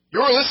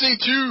You're listening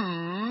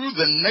to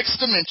The Next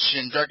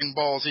Dimension. Dragon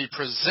Ball Z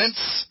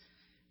presents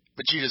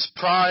Vegeta's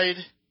Pride,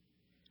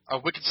 A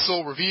Wicked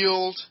Soul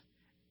Revealed,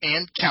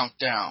 and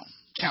Countdown.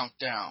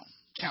 Countdown.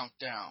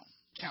 Countdown.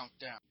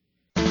 Countdown.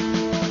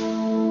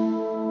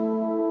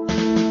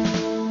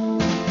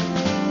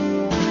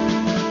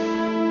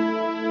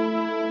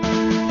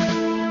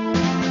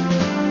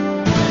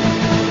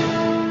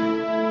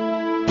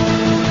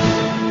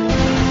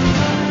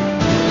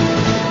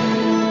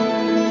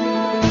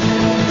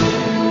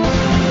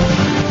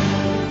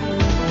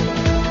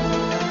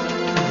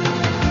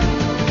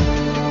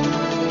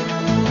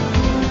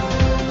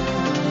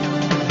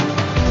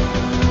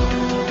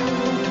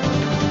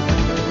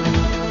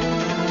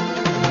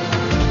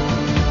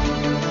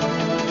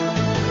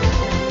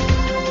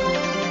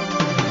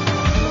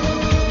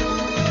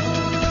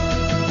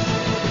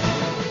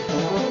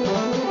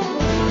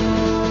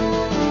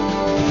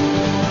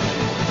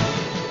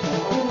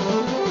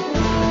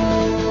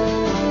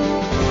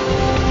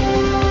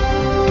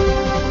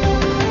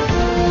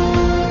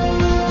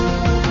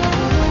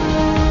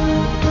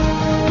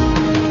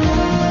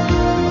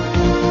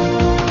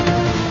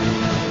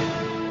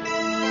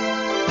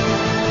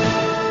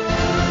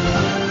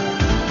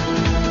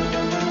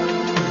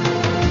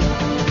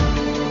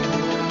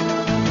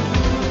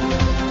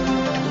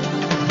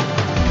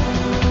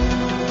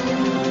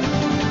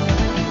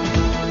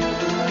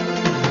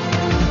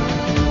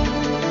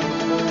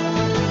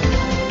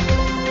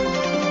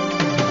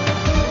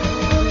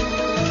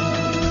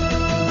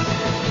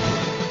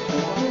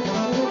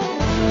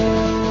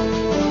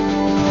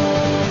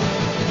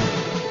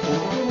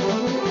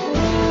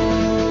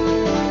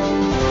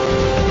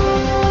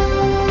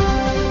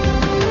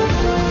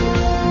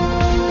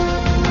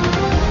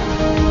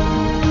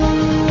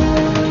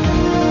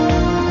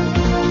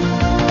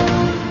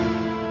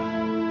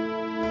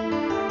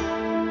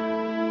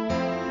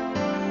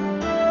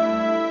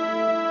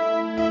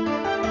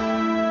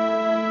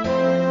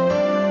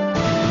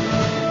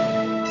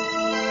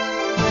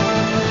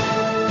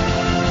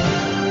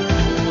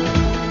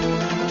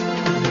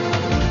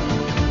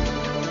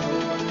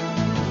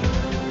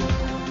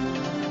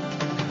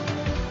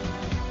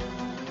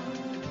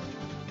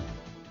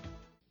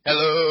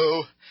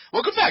 Hello.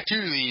 Welcome back to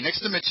the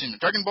Next Dimension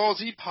Dragon Ball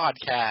Z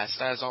podcast.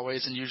 As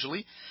always and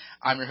usually,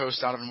 I'm your host,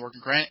 Donovan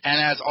Morgan Grant,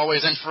 and as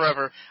always and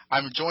forever,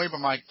 I'm joined by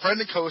my friend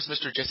and co-host,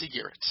 Mr. Jesse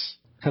Garrett.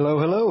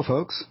 Hello,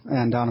 folks.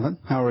 And Donovan,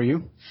 how are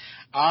you?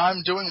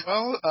 I'm doing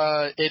well.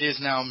 It is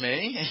now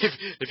May, if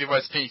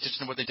everybody's paying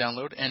attention to what they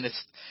download, and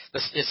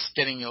it's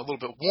getting a little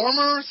bit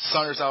warmer,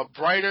 sun is out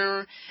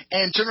brighter,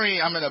 and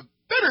generally I'm in a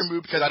better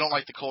mood because I don't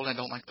like the cold and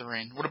I don't like the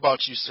rain. What about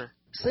you, sir?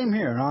 Same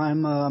here.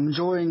 I'm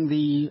enjoying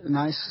the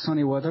nice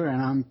sunny weather, and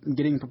I'm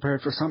getting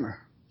prepared for summer.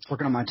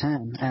 Working on my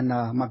tan and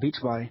my beach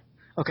body.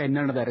 Okay,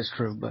 none of that is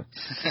true, but...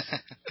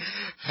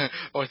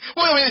 Well,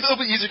 I mean, it'll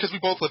be easier because we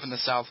both live in the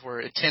South, where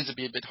it tends to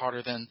be a bit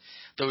harder than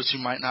those who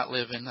might not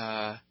live in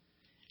the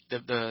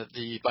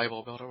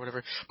Bible Belt or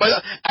whatever. But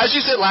as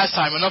you said last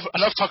time,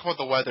 enough talk about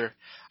the weather.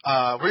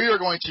 We are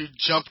going to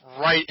jump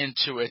right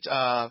into it.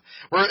 The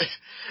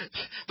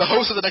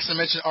hosts of The Next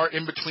Dimension are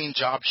in between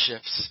job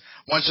shifts.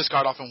 One's just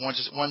got off and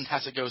one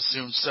has to go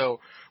soon. So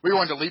we're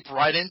going to leap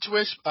right into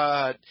it.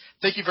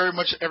 Thank you very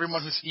much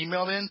everyone who's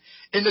emailed in.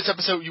 In this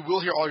episode, you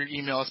will hear all your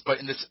emails, but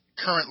in this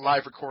current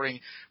live recording,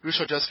 we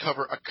shall just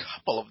cover a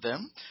couple of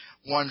them.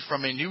 One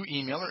from a new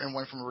emailer and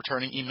one from a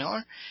returning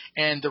emailer.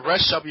 And the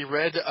rest shall be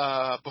read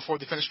before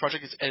the finished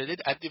project is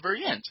edited at the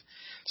very end.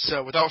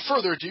 So without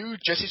further ado,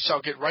 Jesse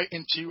shall get right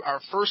into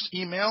our first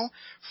email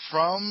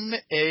from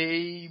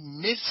a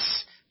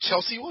Miss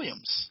Chelsea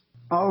Williams.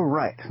 All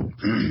right.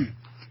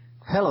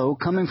 Hello,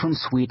 coming from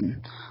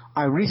Sweden.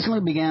 I recently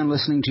began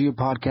listening to your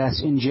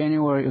podcast in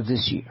January of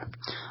this year.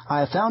 I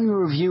have found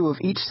your review of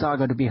each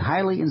saga to be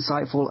highly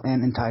insightful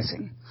and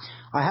enticing.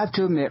 I have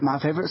to admit my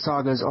favorite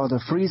sagas are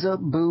the Frieza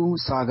Buu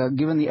saga,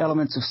 given the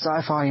elements of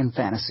sci-fi and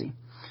fantasy.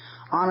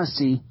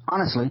 Honestly,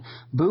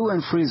 Buu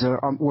and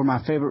Frieza were my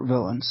favorite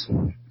villains.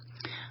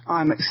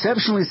 I'm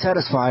exceptionally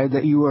satisfied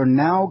that you are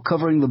now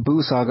covering the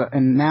Buu saga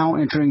and now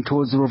entering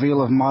towards the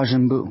reveal of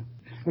Majin Buu.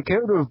 The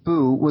character of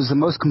Buu was the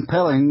most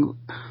compelling,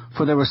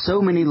 for there were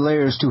so many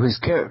layers to his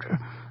character.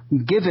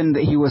 Given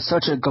that he was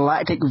such a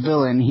galactic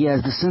villain, he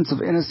has the sense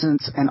of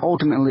innocence, and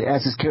ultimately,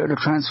 as his character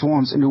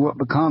transforms into what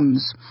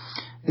becomes,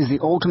 is the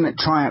ultimate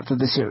triumph of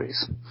the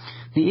series.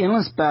 The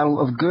endless battle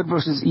of good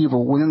versus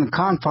evil within the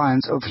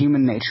confines of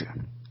human nature.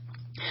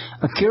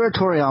 Akira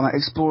Toriyama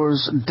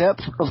explores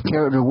depth of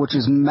character which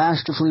is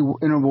masterfully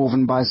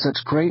interwoven by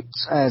such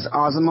greats as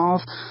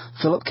Asimov,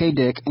 Philip K.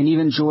 Dick, and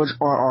even George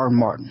R. R.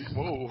 Martin.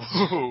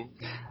 Whoa.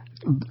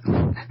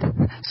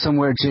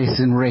 Somewhere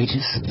Jason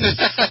rages.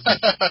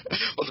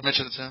 Well, to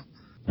mention it, Sam.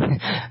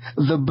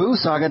 The Buu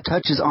saga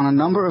touches on a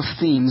number of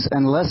themes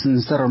and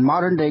lessons that our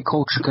modern-day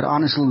culture could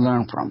honestly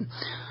learn from.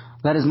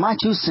 That is my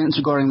 2 cents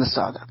regarding the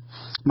saga.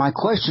 My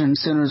question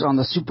centers on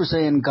the Super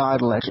Saiyan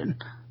God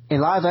legend, a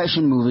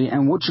live-action movie,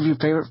 and which is your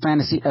favorite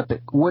fantasy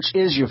epic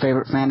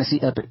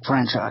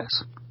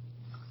franchise?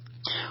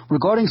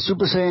 Regarding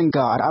Super Saiyan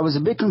God, I was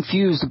a bit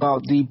confused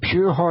about the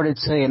pure-hearted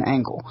Saiyan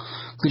angle.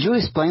 Could you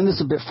explain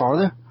this a bit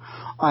farther?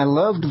 I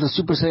loved the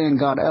Super Saiyan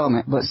God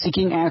element, but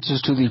seeking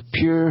answers to the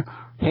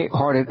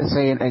pure-hearted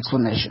Saiyan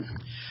explanation.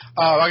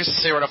 I can just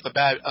say right off the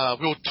bat,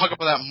 we'll talk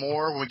about that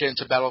more when we get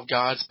into Battle of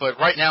Gods, but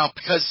right now,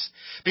 because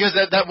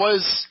that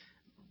was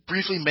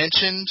briefly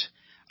mentioned,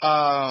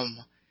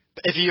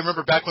 if you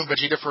remember back when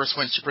Vegeta first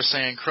went Super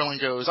Saiyan, Krillin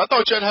goes, I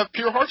thought you had to have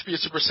pure heart to be a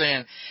Super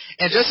Saiyan.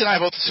 And Jesse and I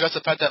both discussed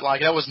the fact that,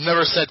 that was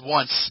never said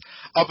once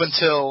up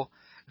until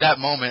that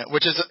moment,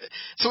 which is,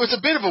 so it's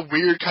a bit of a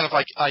weird kind of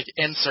like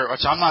insert,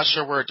 which I'm not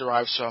sure where it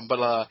derives from, but,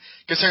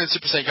 concerning the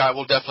Super Saiyan guy,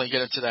 we'll definitely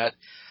get into that,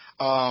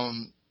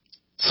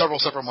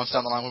 several months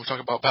down the line when we talk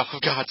about Battle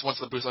of Gods once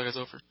the Buu saga is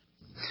over.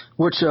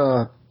 Which,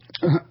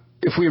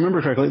 if we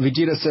remember correctly,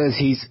 Vegeta says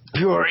he's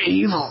pure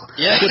evil.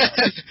 Yeah.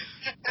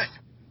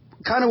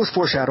 Kind of was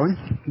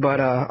foreshadowing,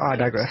 but I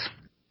digress.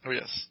 Oh,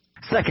 yes.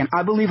 Second,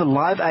 I believe a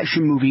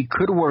live-action movie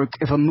could work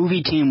if a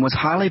movie team was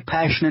highly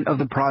passionate of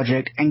the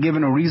project and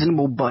given a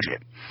reasonable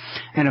budget,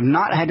 and have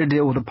not had to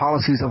deal with the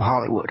policies of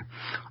Hollywood.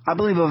 I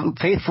believe a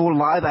faithful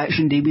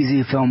live-action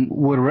DBZ film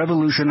would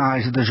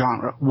revolutionize the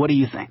genre. What do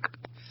you think?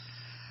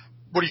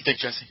 What do you think,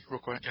 Jesse? Real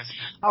quick, Jesse.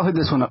 I'll hit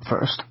this one up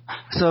first.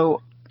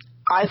 So,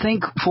 I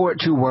think for it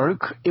to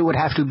work, it would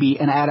have to be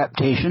an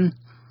adaptation,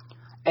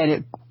 and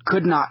it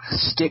could not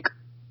stick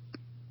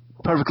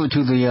perfectly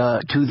to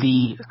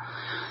the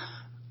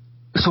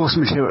source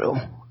material.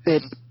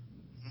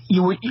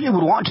 You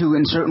would want to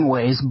in certain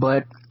ways,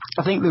 but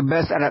I think the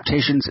best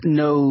adaptations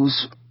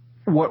knows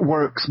what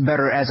works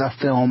better as a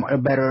film or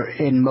better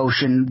in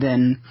motion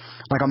than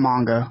like a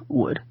manga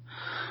would.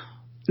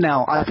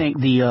 Now, I think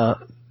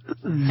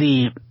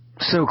the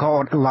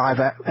so-called live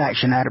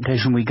action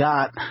adaptation we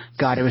got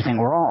everything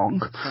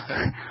wrong,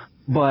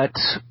 but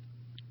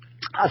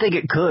I think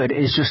it could.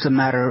 It's just a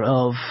matter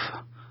of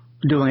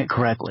doing it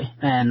correctly.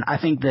 And I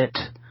think that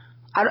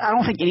I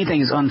don't think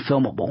anything is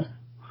unfilmable.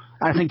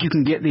 I think you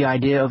can get the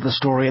idea of the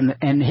story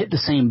and hit the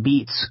same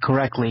beats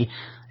correctly.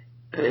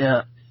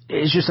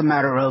 It's just a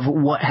matter of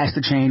what has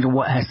to change and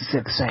what has to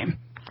sit the same.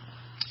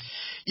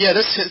 Yeah,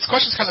 this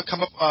question's kind of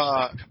come up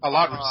a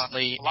lot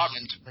recently.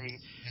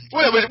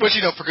 Which,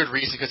 for good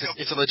reason, because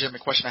it's a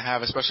legitimate question I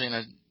have, especially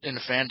in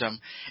the fandom.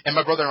 And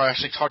my brother and I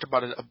actually talked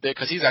about it a bit,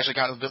 because he's actually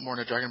gotten a bit more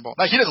into Dragon Ball.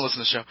 Like, he doesn't listen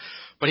to the show,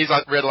 but he's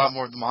read a lot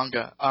more of the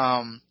manga.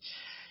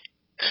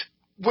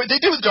 What they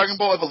did with Dragon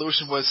Ball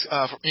Evolution was,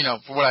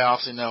 for what I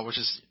obviously know, which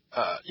is,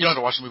 you don't have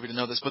to watch the movie to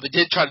know this, but they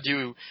did try to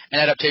do an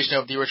adaptation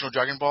of the original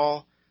Dragon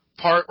Ball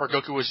part, where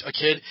Goku was a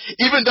kid,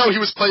 even though he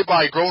was played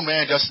by a grown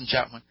man, Justin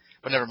Chapman.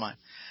 But never mind.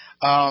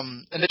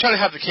 And they try to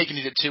have the cake and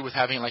eat it too with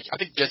having, I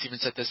think Jesse even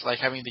said this,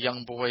 having the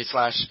young boy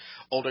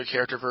 / older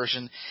character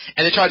version.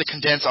 And they tried to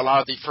condense a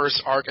lot of the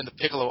first arc and the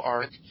Piccolo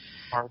arc.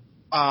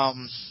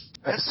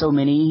 So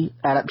many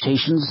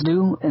adaptations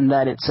do, in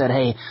that it said,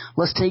 hey,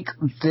 let's take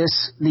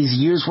these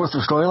years worth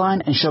of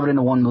storyline and shove it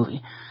into one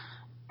movie.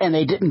 And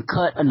they didn't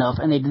cut enough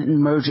and they didn't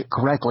merge it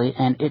correctly,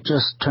 and it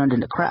just turned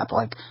into crap.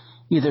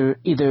 Either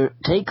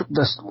take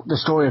the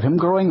story of him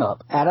growing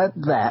up, add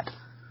that,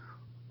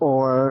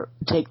 or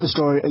take the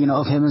story,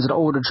 of him as an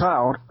older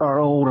child or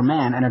older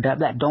man and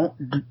adapt that.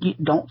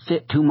 Don't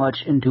fit too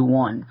much into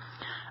one.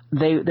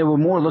 They were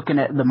more looking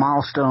at the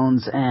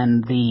milestones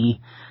and the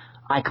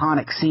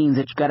iconic scenes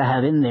that you got to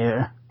have in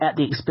there at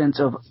the expense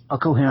of a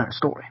coherent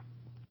story.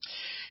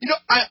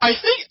 I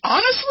think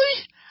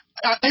honestly,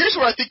 here's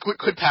what I think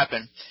could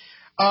happen.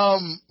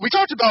 We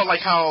talked about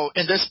how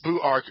in this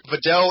Buu arc,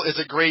 Videl is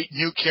a great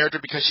new character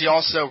because she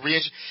also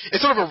it's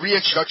sort of a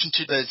reintroduction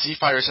to the Z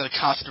Fighters and the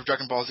concept of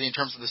Dragon Ball Z in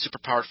terms of the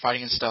superpowered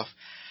fighting and stuff.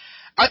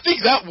 I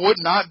think that would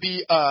not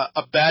be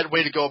a bad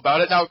way to go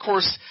about it. Now, of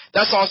course,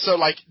 that's also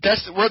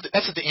that's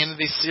at the end of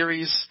this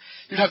series.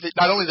 You'd have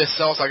not only the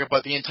Cell Saga,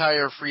 but the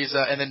entire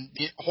Frieza and then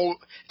the whole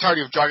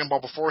entirety of Dragon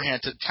Ball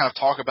beforehand to kind of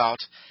talk about.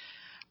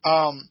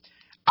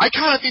 I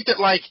kind of think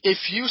that,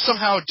 if you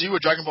somehow do a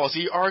Dragon Ball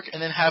Z arc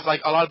and then have,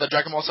 a lot of the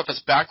Dragon Ball stuff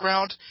as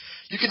background,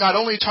 you can not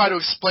only try to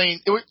explain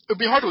 – it would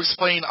be hard to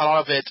explain a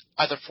lot of it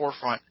at the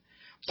forefront,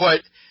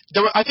 but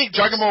I think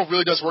Dragon Ball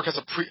really does work as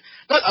a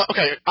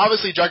okay,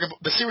 obviously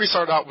the series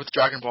started out with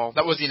Dragon Ball.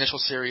 That was the initial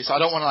series, so I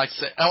don't want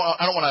to,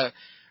 I don't want to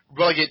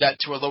relegate that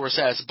to a lower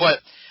status, but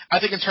I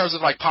think in terms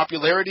of,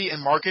 popularity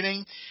and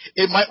marketing,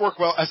 it might work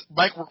well as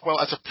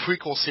a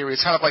prequel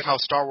series, kind of like how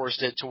Star Wars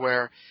did, to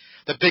where –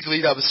 the big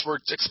lead-ups were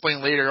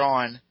explained later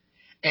on,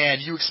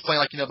 and you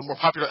explain, the more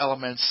popular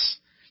elements,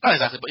 not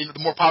exactly, but the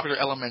more popular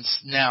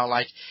elements now,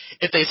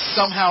 if they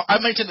somehow, I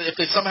mentioned that if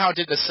they somehow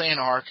did the Saiyan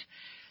arc,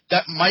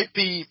 that might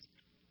be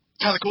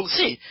kind of cool to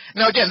see.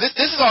 Now, again, this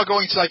is all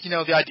going to,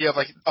 the idea of,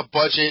 a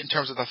budget in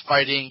terms of the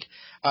fighting,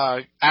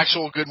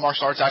 actual good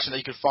martial arts action that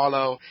you could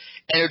follow,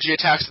 energy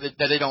attacks that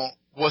they don't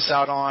wuss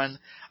out on,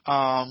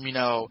 and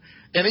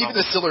even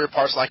the sillier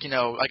parts,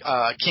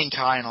 King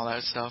Kai and all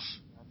that stuff.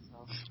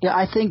 Yeah,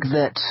 I think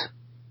that,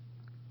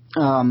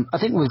 I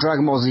think with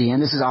Dragon Ball Z,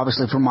 and this is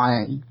obviously from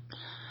my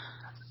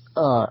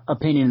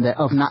opinion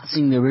of not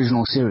seeing the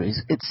original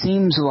series, it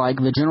seems like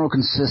the general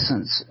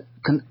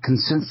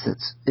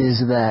consensus is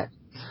that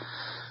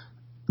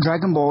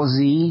Dragon Ball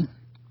Z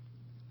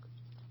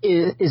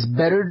is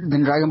better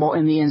than Dragon Ball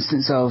in the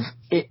instance of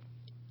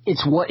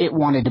it's what it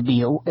wanted to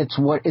be. It's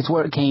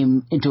where it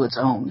came into its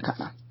own,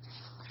 kind of.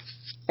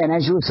 And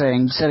as you were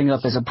saying, setting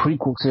up as a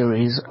prequel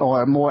series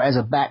or more as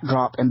a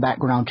backdrop and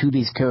background to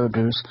these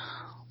characters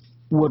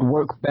would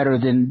work better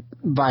than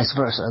vice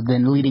versa,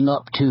 than leading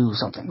up to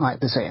something like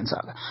the Saiyan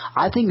Saga.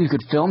 I think you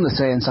could film the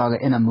Saiyan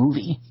Saga in a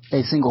movie,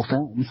 a single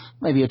film,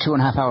 maybe a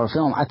 2.5 hour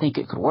film. I think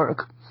it could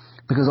work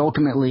because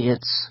ultimately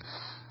it's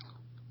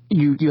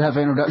you have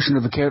an introduction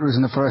of the characters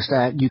in the first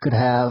act. You could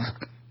have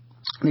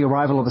the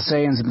arrival of the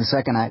Saiyans in the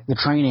second act, the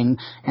training,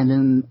 and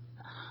then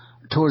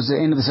towards the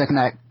end of the second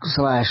act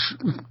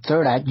 /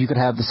 third act, you could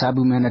have the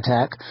Sabumen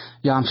attack,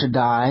 Yamcha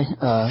die,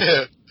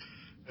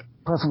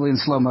 preferably in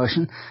slow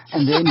motion,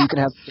 and then you could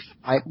have the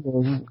fight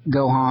with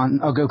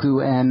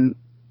Goku and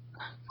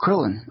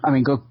Krillin. I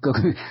mean,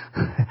 Goku,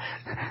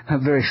 a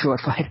very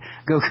short fight,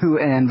 Goku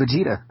and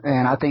Vegeta,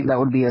 and I think that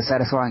would be a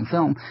satisfying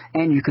film,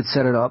 and you could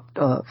set it up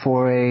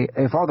for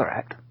a farther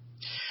act.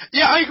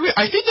 Yeah, I agree.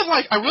 I think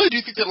that, I really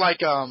do think that,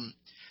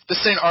 the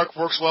Saiyan arc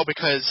works well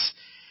because,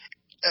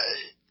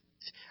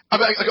 of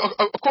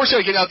course,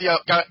 you gotta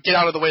get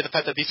out of the way the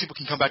fact that these people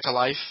can come back to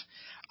life.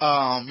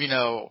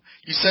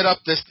 You set up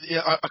this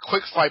a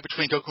quick fight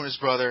between Goku and his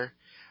brother.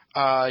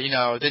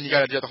 Then you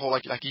gotta do the whole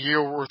a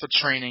year worth of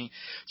training.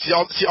 See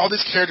all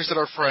these characters that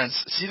are friends.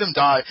 See them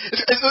die.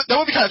 That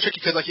would be kind of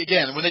tricky because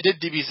again, when they did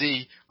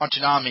DBZ on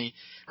Toonami,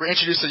 we're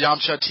introduced to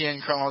Yamcha,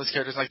 Tien, Krillin, all these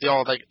characters. They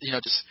all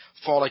just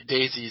fall like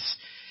daisies.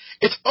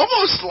 It's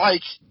almost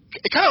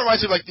it kind of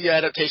reminds me of the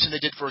adaptation they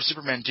did for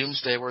Superman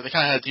Doomsday, where they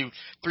kind of had to do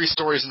 3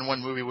 stories in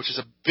one movie, which is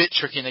a bit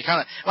tricky, and in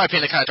my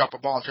opinion, they kind of dropped the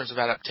ball in terms of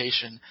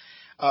adaptation.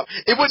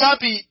 It would not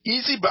be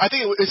easy, but I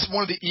think it's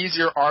one of the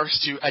easier arcs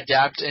to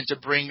adapt and to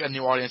bring a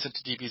new audience into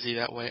DBZ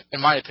that way, in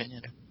my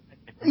opinion.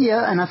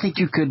 Yeah, and I think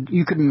you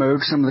could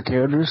merge some of the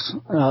characters,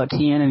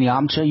 Tien and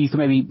Yamcha. You could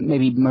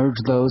maybe merge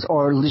those,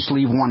 or at least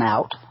leave one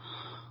out.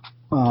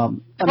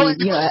 You probably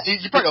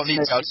don't need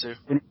Chaozu.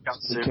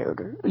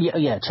 Character.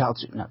 Yeah,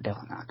 Chaozu. No,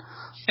 definitely not.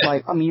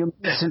 Your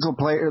central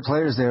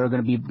players there are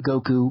going to be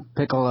Goku,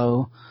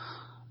 Piccolo,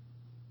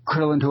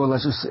 Krillin to a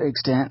lesser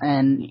extent,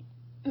 and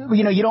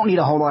you don't need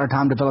a whole lot of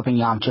time developing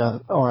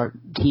Yamcha or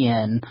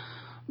Tien.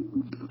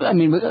 I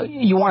mean,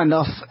 you want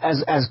enough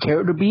as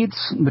character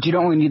beats, but you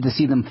don't really need to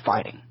see them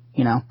fighting.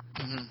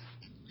 Mm-hmm.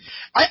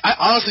 I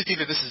honestly think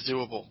that this is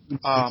doable.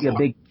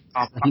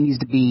 He needs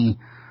to be,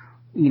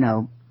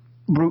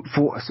 brute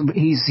force.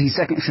 He's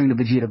second string to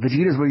Vegeta.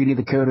 Vegeta's where you need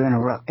the character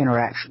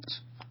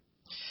interactions.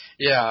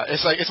 Yeah,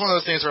 it's one of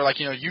those things where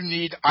you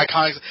need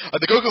iconic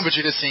the Goku and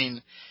Vegeta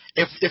scene.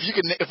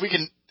 If we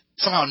can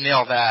somehow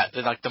nail that,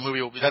 then the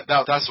movie will be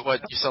that's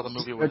what you sell the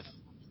movie with.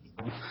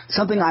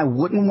 Something I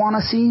wouldn't want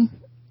to see,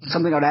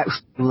 something I'd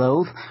actually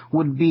loathe,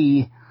 would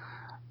be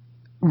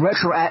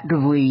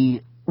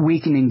retroactively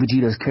weakening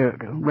Vegeta's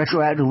character,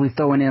 retroactively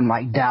throwing in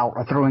doubt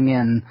or throwing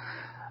in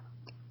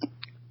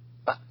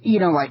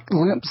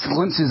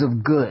glimpses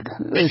of good.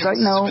 It's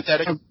no.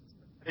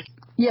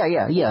 Yeah.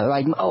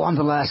 I'm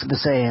the last of the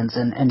Saiyans,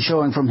 and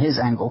showing from his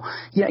angle.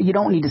 Yeah, you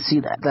don't need to see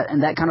that.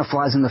 And that kind of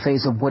flies in the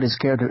face of what his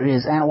character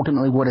is, and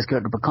ultimately what his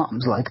character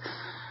becomes.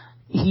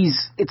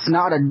 It's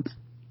not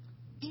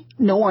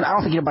no one. I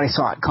don't think anybody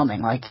saw it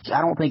coming. I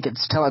don't think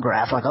it's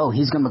telegraphed.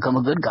 He's going to become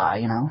a good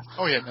guy.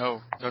 Oh yeah,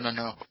 no.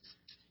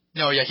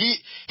 No, yeah, he.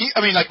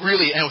 I mean,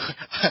 really. And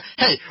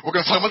hey, we're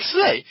going to talk about this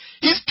today.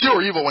 He's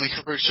pure evil when he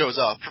first shows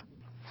up.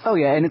 Oh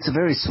yeah, and it's a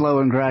very slow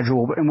and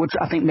gradual, which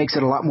I think makes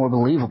it a lot more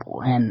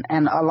believable and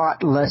a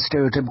lot less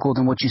stereotypical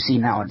than what you see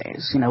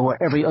nowadays.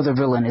 Where every other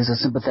villain is a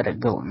sympathetic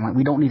villain.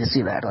 We don't need to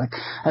see that.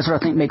 That's what I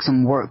think makes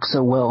him work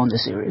so well in the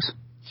series.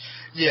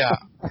 Yeah.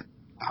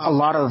 A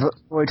lot of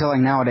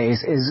storytelling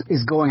nowadays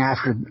is going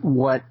after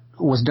what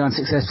was done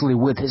successfully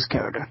with his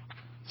character.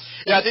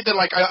 Yeah, I think that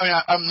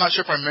I'm not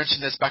sure if I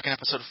mentioned this back in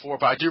episode 4,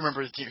 but I do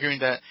remember hearing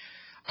that.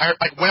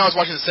 When I was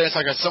watching the Saiyan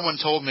Saga, someone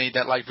told me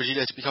that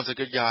Vegeta becomes a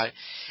good guy,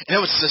 and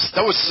that was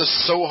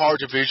just so hard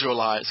to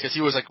visualize because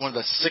he was one of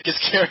the sickest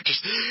characters.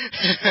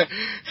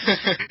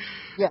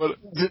 Yeah,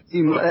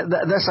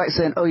 that's like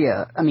saying, oh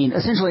yeah. I mean,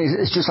 essentially,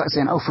 it's just like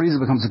saying, oh,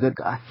 Frieza becomes a good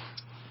guy.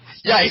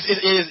 Yeah,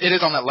 it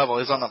is on that level.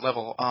 It's on that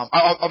level.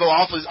 Although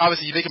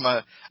obviously you make him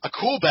a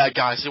cool bad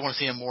guy, so you want to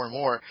see him more and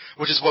more,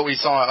 which is what we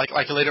saw.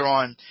 Later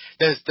on,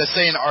 the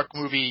Saiyan arc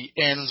movie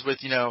ends with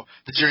the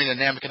journey to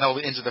Namek, and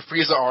that ends with the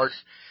Frieza arc,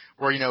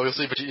 where you'll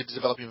see Vegeta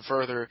develop even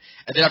further,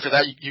 and then after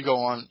that you go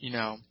on.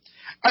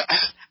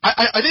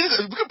 I think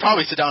we could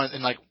probably sit down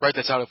and write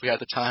this out if we had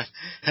the time,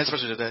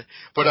 especially today.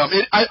 But to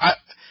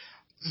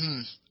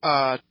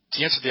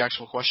answer the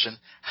actual question,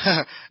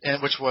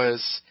 and which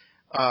was.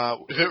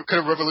 It could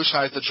have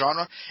revolutionized the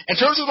genre. In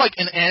terms of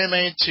an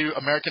anime to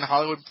American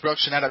Hollywood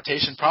production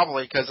adaptation,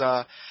 probably, because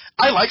I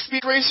like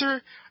Speed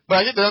Racer, but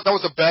I think that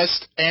was the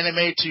best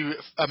anime to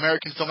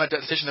American film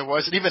adaptation there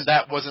was, and even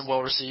that wasn't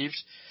well received.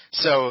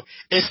 So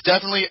it's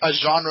definitely a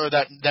genre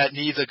that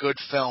needs a good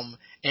film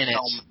in it.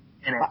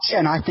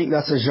 And I think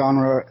that's a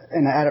genre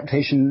and an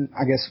adaptation,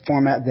 I guess,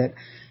 format that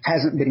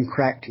hasn't been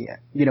cracked yet.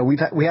 You know, we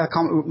have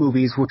comic book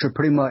movies which are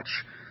pretty much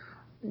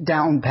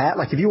down pat.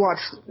 Like if you watch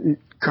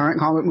current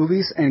comic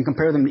movies and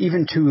compare them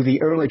even to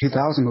the early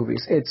 2000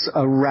 movies, it's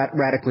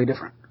radically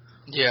different.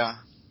 Yeah.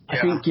 I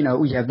think, you know,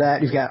 we have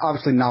that. You've got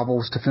obviously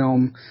novels to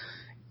film.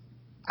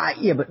 But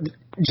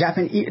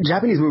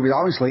Japanese movies,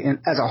 obviously,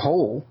 as a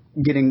whole,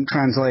 getting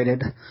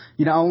translated,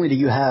 you not only do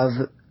you have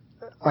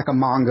like a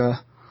manga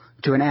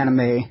to an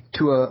anime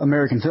to an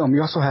American film,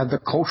 you also have the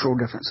cultural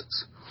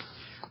differences.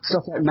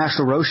 Stuff like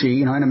Master Roshi,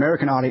 you know, in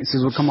American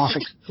audiences would come off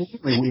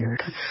extremely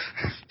weird.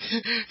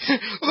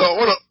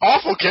 What an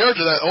awful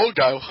character that old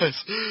guy was.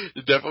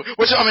 Definitely.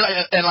 Which, I mean,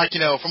 and like, you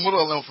know, from what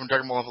I know from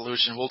Dragon Ball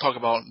Evolution, we'll talk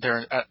about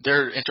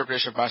their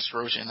interpretation of Master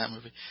Roshi in that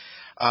movie.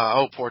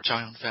 Poor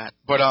child fat.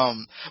 But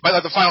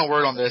like the final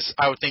word on this,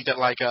 I would think that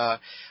like,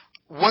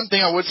 one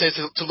thing I would say is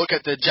to look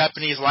at the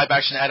Japanese live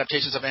action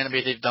adaptations of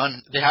anime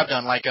they have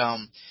done like,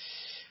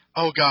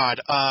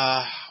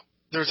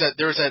 there's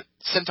that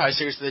Sentai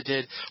series that they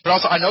did, but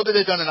also I know that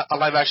they've done a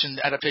live action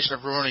adaptation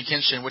of Rurouni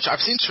Kenshin, which I've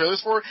seen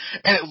trailers for,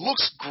 and it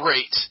looks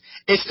great.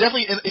 It's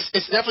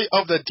definitely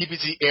of the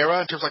DBZ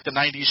era in terms of like the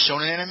 90s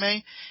shonen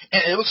anime,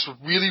 and it looks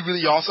really,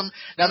 really awesome.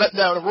 Now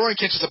Rurouni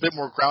Kenshin is a bit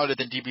more grounded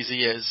than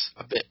DBZ is,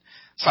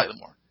 slightly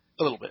more,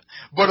 a little bit,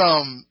 but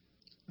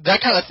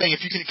that kind of thing,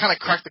 if you can kind of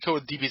crack the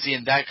code with DBZ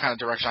in that kind of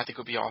direction, I think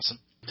would be awesome.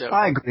 Definitely.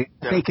 I agree.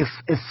 I think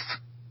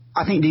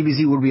I think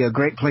DBZ would be a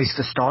great place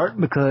to start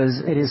because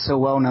it is so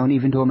well known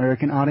even to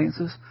American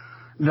audiences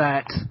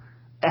that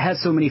it has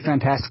so many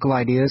fantastical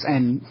ideas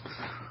and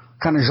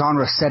kind of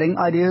genre setting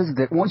ideas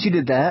that once you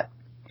did that,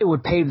 it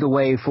would pave the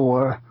way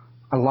for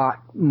a lot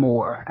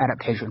more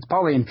adaptations.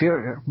 Probably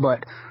inferior,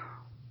 but,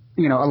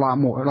 you know, a lot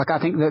more. Like I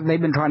think that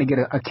they've been trying to get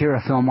a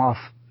Akira film off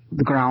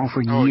the ground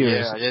for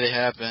years. Yeah, they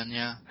have been,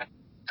 yeah.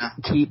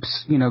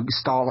 Keeps, you know,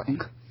 stalling.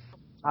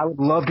 I would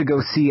love to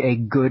go see a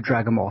good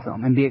Dragon Ball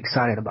film and be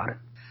excited about it.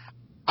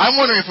 I'm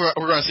wondering if we're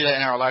going to see that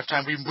in our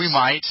lifetime. We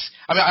might.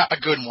 I mean, a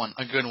good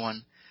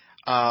one.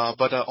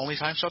 But only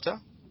time shall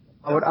tell.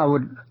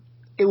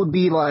 It would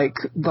be like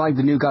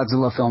the new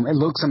Godzilla film. It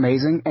looks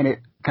amazing, and it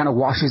kind of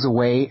washes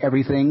away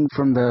everything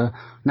from the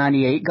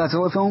 98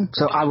 Godzilla film.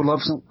 So I would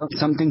love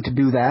something to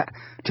do that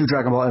to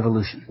Dragon Ball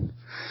Evolution.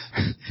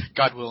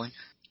 God willing.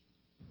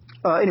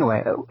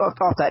 Anyway,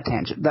 off that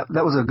tangent.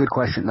 That was a good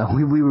question, though.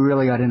 We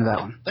really got into that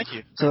one. Thank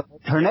you. So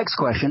her next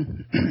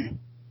question.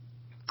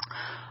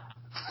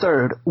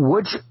 Third,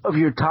 which is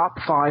your top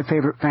 5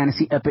 favorite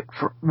fantasy epic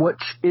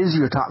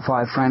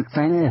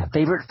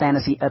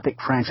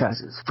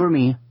franchises? For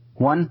me,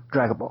 1,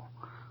 Dragon Ball.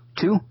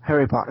 2,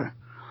 Harry Potter.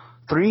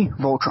 3,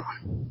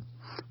 Voltron.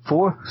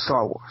 4,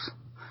 Star Wars.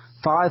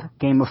 5,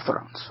 Game of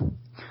Thrones.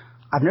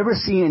 I've never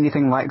seen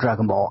anything like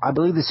Dragon Ball. I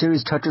believe the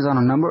series touches on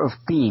a number of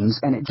themes,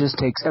 and it just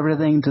takes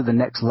everything to the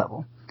next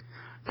level.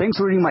 Thanks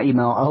for reading my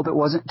email. I hope it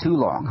wasn't too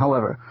long.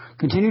 However,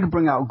 continue to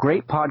bring out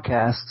great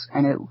podcasts,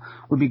 and it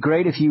would be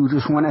great if you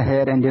just went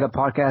ahead and did a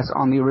podcast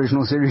on the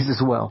original series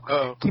as well.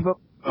 Keep up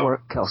the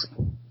work, Kelsey.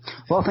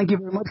 Well, thank you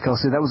very much,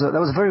 Kelsey. That was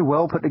a very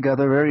well put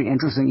together, very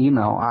interesting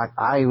email.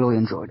 I really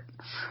enjoyed it.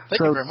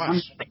 Thank you very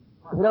much.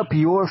 Hit up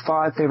your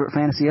 5 favorite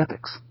fantasy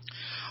epics.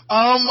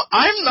 I'm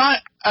not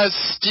as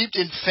steeped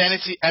in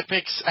fantasy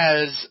epics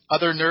as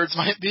other nerds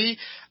might be.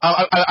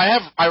 I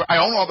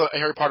own all the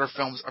Harry Potter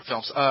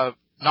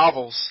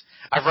novels.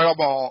 I've read them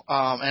all,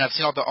 and I've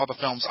seen all the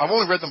films. I've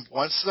only read them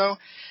once though,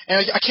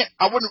 and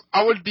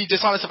I would be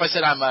dishonest if I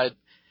said I'm a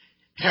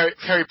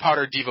Harry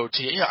Potter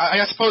devotee. You know,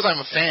 I suppose I'm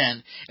a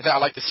fan and that I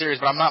like the series,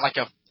 but I'm not like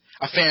a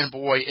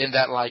fanboy in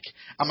that like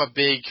I'm a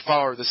big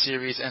follower of the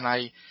series and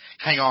I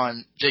hang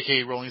on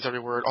J.K. Rowling's every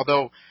word.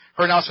 Although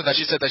her announcement that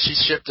she said that she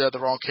shipped the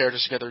wrong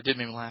characters together did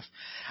make me laugh.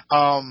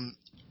 I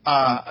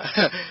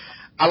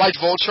liked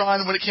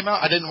Voltron when it came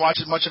out. I didn't watch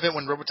much of it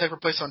when Robotech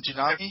replaced on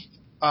Toonami.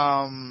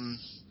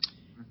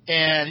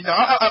 And you know,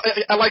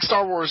 I like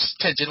Star Wars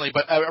tangentially,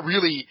 but and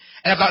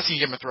I've not seen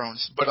Game of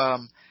Thrones. But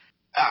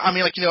I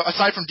mean, like, you know,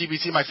 aside from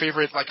DBZ, my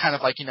favorite kind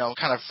of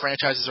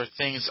franchises or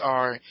things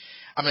are,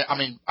 I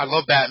mean, I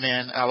love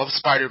Batman, I love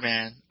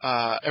Spider-Man.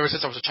 Ever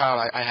since I was a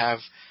child, I have,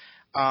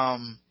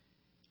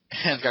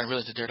 and gotten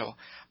really into Daredevil.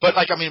 But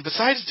like, I mean,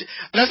 besides,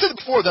 and I said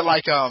before that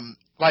like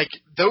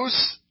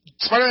those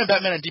Spider-Man,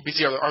 Batman, and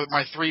DBZ are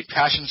my 3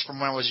 passions from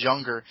when I was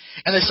younger,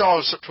 and they still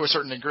are to a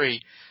certain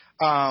degree.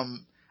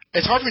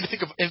 It's hard for me to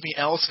think of anything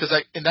else because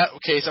in that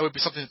case, that would be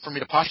something for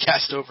me to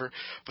podcast over.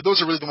 But those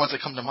are really the ones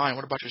that come to mind.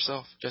 What about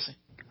yourself, Jesse?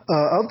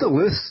 Of the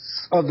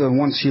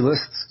ones she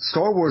lists,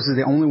 Star Wars is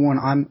the only one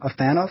I'm a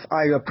fan of.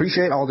 I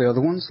appreciate all the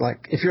other ones.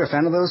 Like, if you're a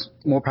fan of those,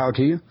 more power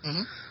to you.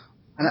 Mm-hmm.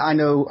 And I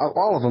know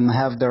all of them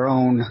have their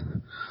own,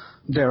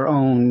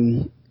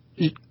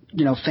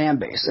 you know, fan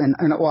base. And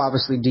well,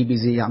 obviously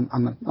DBZ,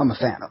 I'm a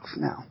fan of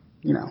now,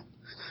 you know.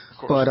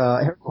 But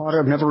Harry Potter,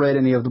 I've never read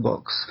any of the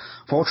books.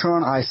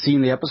 Voltron, I've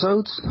seen the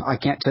episodes. I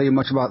can't tell you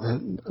much about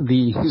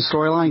the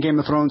storyline. Game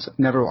of Thrones,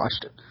 never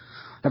watched it.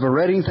 Never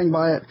read anything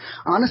by it.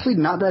 Honestly,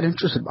 not that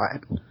interested by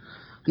it.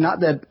 Not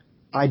that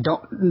I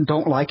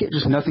don't like it.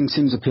 Just nothing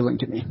seems appealing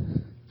to me.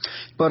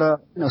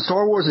 But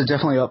Star Wars is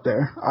definitely up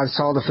there. I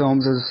saw the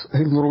films as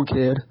a little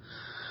kid.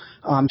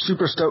 I'm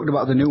super stoked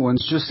about the new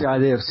ones. Just the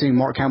idea of seeing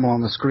Mark Hamill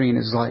on the screen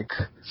is like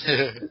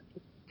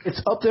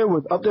it's up there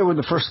with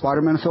the first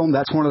Spider-Man film.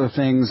 That's one of the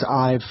things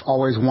I've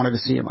always wanted to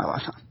see in my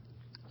lifetime.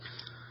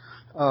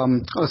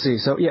 Let's see.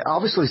 So yeah,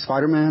 obviously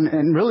Spider-Man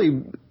and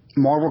really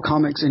Marvel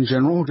Comics in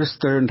general,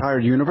 just their entire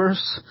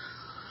universe.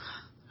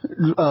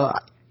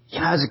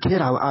 As a kid,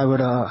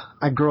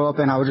 I'd grow up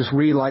and I would just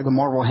read like the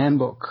Marvel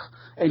Handbook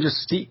and just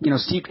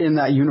steeped in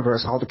that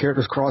universe, all the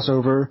characters cross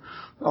over,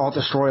 all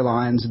the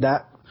storylines.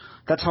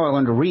 That's how I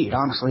learned to read,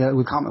 honestly,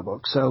 with comic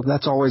books. So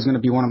that's always going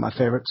to be one of my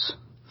favorites.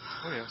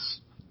 Oh yes.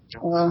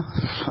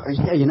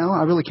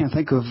 I really can't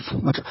think of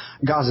much.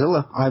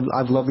 Godzilla.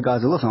 I've loved the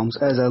Godzilla films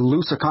as a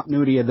looser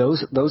continuity of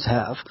those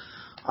have.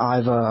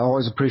 I've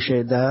always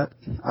appreciated that.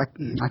 I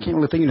can't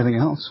really think of anything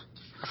else.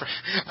 I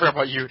forgot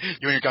about you and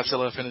your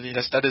Godzilla affinity.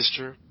 That is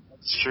true.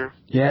 It's true.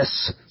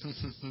 Yes.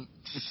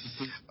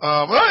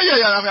 Well,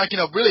 yeah. I mean,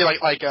 really,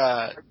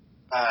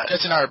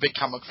 Jesse and I are big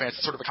comic fans.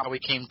 It's sort of how we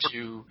came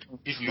to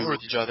be familiar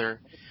with each other.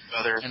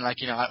 And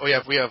we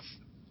have.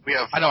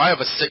 I know I have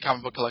a sick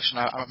comic book collection.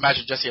 I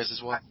imagine Jesse has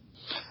as well.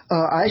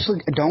 I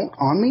actually don't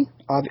on me.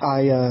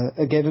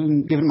 I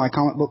given my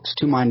comic books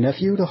to my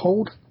nephew to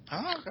hold.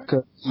 Oh, okay.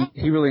 Cause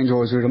he really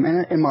enjoys reading them.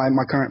 And in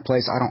my current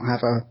place, I don't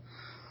have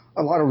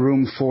a lot of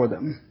room for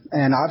them.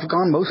 And I've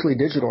gone mostly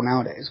digital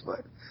nowadays,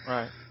 but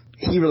right.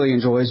 He really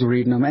enjoys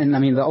reading them. And I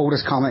mean, the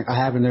oldest comic I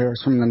have in there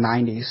is from the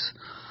 90s.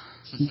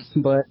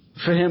 But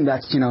for him,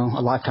 that's, a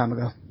lifetime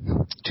ago.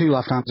 2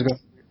 lifetimes ago.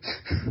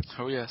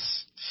 Oh,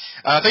 yes.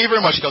 Thank you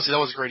very much, Kelsey. That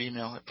was a great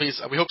email.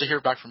 Please, we hope to hear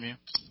back from you.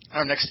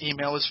 Our next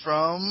email is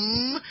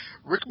from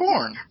Rick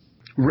Bourne.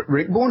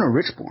 Rick Bourne or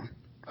Rich Bourne?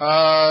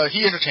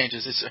 He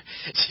interchanges.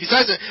 He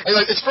signs it.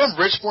 It's from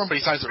Rich Bourne, but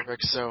he signs it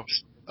Rick. So.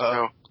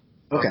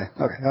 Okay.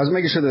 I was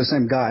making sure they're the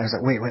same guy. I was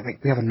like, wait.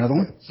 We have another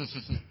one.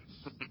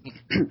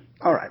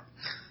 All right.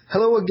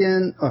 Hello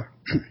again.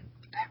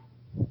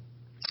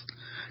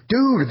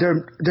 Dude,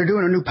 they're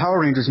doing a new Power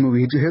Rangers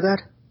movie. Did you hear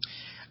that?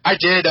 I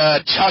did.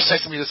 Josh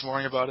texted me this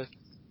morning about it.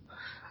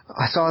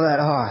 I saw that.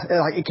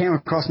 It came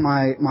across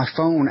my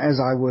phone as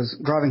I was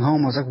driving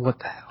home. I was like, what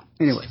the hell?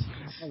 Anyway.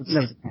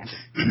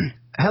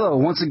 Hello,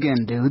 once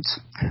again, dudes.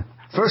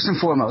 First and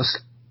foremost,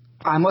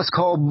 I must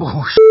call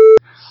bullshit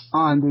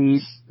on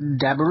the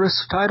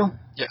Dabarus title.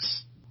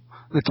 Yes.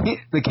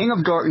 The King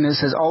of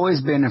Darkness has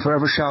always been and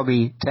forever shall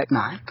be Tech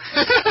 9.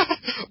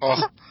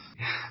 Oh.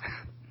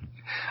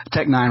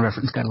 Tech 9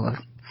 reference, gotta love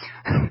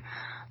it.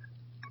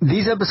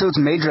 These episodes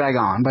may drag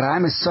on, but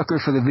I'm a sucker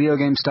for the video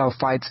game style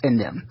fights in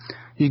them.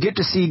 You get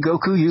to see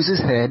Goku use his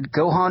head,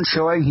 Gohan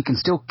showing he can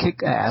still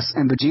kick ass,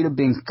 and Vegeta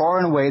being far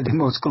and away the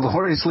most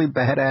gloriously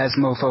badass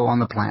mofo on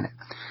the planet.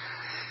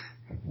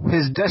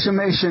 His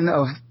decimation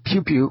of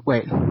Pew Pew,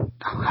 wait,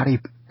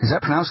 is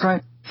that pronounced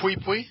right? Pui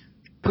Pui?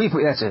 Pui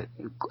Pui, that's it.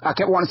 I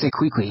kept wanting to say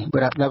Kui Kui,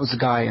 but that was the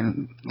guy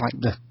in,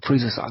 the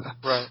Frieza saga.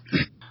 Right.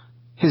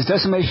 His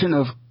decimation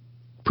of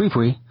Pui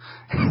Pui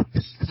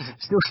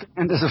still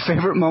stands as a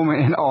favorite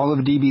moment in all of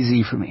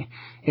DBZ for me.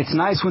 It's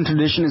nice when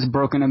tradition is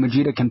broken and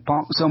Vegeta can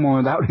pump someone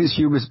without his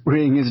hubris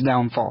bringing his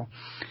downfall.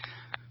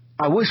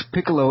 I wish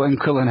Piccolo and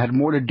Krillin had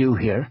more to do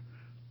here.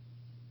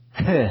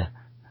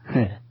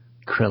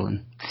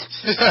 Krillin.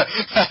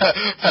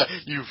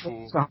 You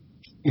fool.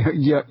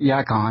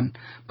 Yakon.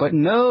 But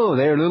no,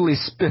 they're literally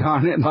spit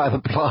on it by the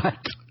plot.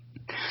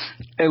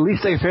 At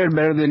least they fared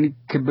better than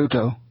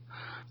Kabuto.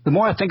 The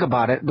more I think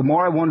about it, the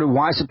more I wonder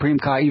why Supreme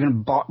Kai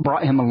even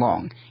brought him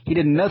along. He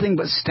did nothing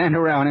but stand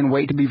around and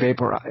wait to be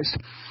vaporized.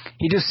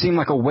 He just seemed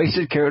like a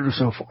wasted character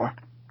so far.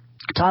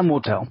 Time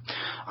will tell.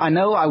 I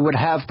know I would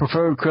have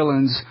preferred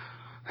Krillin's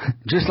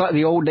just like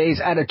the old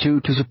days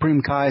attitude to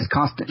Supreme Kai's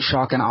constant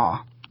shock and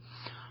awe.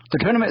 The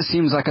tournament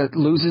seems like it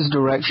loses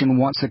direction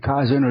once the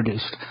Kais are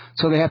introduced,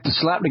 so they have to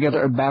slap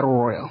together a battle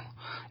royal.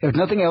 If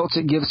nothing else,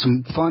 it gives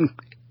some fun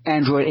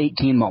Android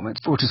 18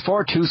 moments, which is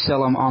far too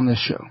seldom on this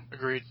show.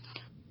 Agreed.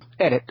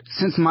 Edit.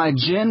 Since my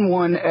Gen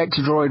 1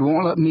 X-Droid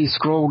won't let me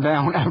scroll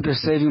down after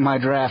saving my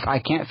draft, I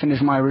can't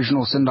finish my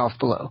original send-off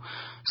below.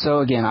 So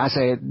again, I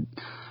say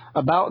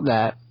about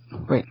that.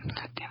 Wait.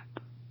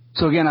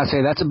 So again, I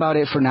say that's about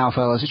it for now,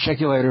 fellas.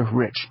 Check you later,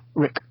 Rick.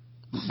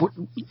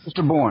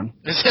 Mr. Bourne.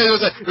 Thank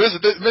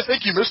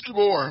you, Mr.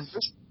 Bourne.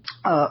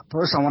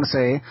 First, I want to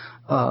say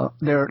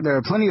there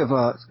are plenty of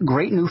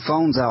great new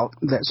phones out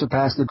that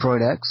surpass the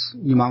Droid X.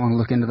 You might want to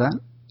look into that.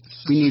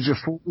 We need your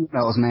full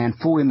emails, man.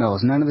 Full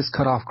emails. None of this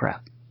cut-off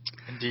crap.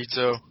 Indeed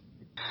so.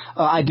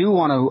 I do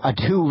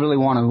really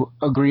want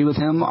to agree with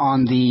him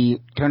on the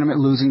tournament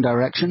losing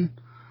direction.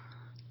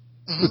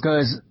 Mm-hmm.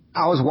 Because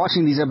I was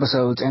watching these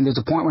episodes, and there's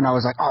a point when I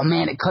was like, oh,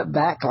 man, it cut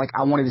back. Like,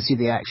 I wanted to see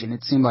the action.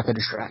 It seemed like a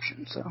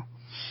distraction, so.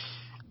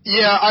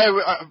 Yeah,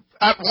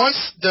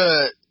 once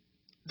the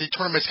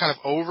tournament's kind of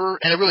over,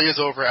 and it really is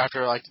over after,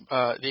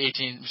 the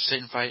 18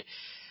 Satan fight,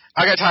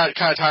 I got kind of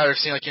tired of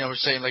seeing, like, you know, we're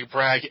saying, like,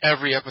 brag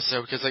every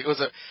episode, because, like,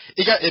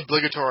 it got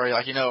obligatory,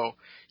 like, you know,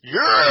 yeah,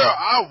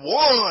 I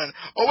won!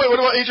 Oh, wait, what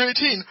about Age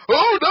 18?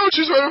 Oh, no,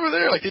 she's right over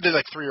there! Like, they did,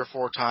 like, 3 or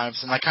 4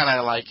 times, and I kind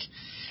of, like...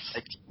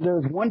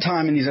 There's one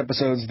time in these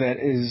episodes that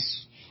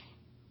is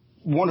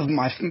one of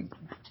my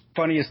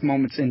funniest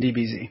moments in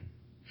DBZ,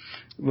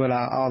 but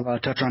I'll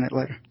touch on it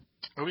later.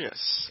 Oh,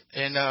 yes.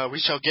 And we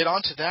shall get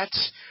on to that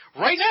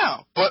right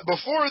now. But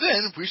before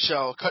then, we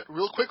shall cut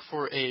real quick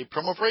for a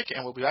promo break,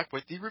 and we'll be back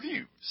with the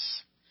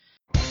reviews.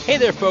 Hey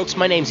there, folks.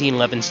 My name's Ian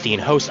Levinstein,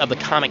 host of the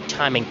Comic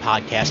Timing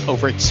Podcast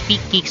over at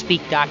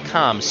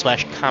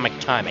SpeakGeekSpeak.com/Comic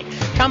Timing.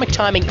 Comic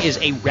Timing is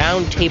a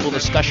roundtable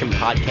discussion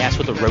podcast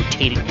with a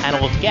rotating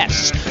panel of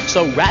guests.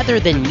 So rather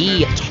than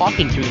me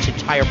talking through this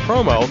entire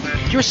promo,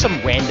 here's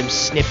some random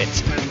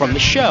snippets from the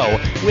show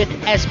with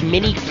as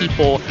many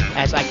people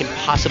as I can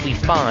possibly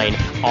find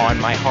on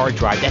my hard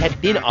drive that have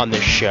been on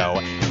this show,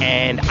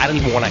 and I don't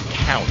even want to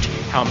count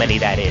how many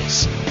that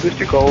is.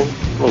 Mr. Cole, a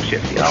little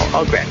shifty,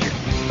 I'll grant you.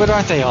 But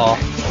aren't they all?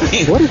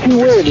 What is he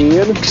wearing,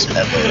 Ian?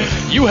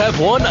 You have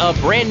won a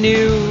brand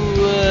new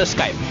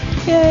Skype.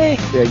 Yay!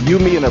 Yeah, you,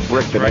 me, and a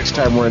brick the next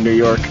time we're in New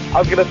York. I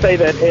was going to say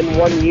that in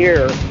 1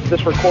 year,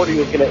 this recording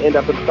is going to end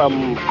up in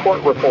some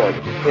court report,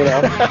 you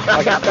know?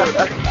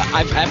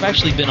 I've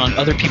actually been on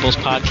other people's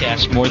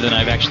podcasts more than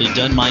I've actually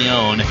done my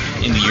own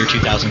in the year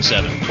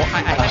 2007. Well,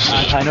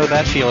 I know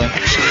that feeling.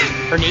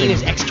 Her name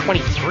is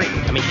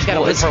X-23. I mean, she's got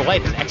to live her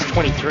life as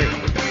X-23.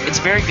 It's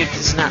very good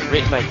because it's not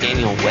written by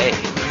Daniel Way.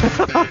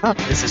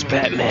 This is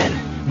Batman.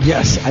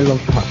 Yes, I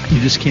love Puck. You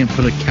just can't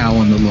put a cow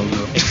on the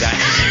logo.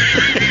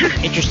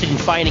 Exactly. Interested in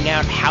finding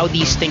out how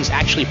these things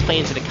actually play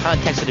into the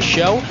context of the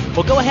show?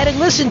 Well, go ahead and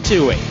listen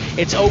to it.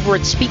 It's over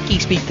at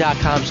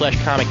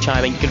SpeakGeekSpeak.com/Comic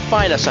Timing. You can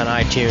find us on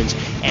iTunes,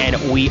 and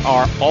we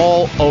are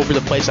all over the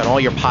place on all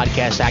your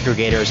podcast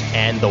aggregators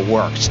and the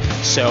works.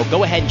 So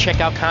go ahead and check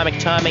out Comic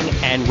Timing,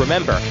 and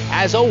remember,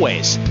 as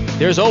always,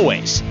 there's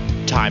always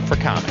time for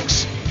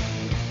comics.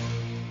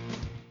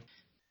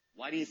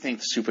 Why do you think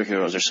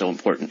superheroes are so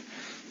important?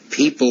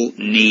 People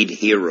need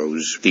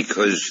heroes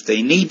because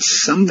they need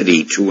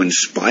somebody to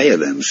inspire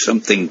them,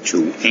 something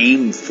to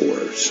aim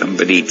for,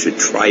 somebody to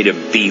try to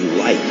be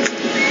like.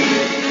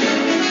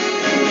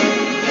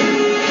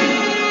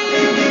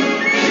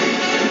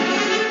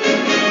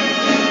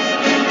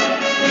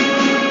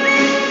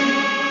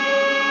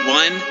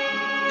 One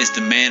is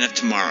the Man of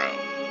Tomorrow,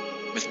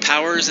 with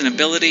powers and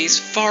abilities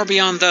far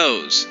beyond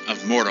those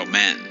of mortal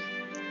men.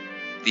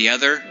 The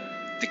other,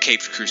 the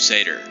Caped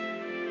Crusader,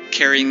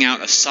 carrying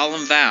out a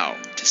solemn vow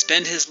to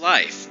spend his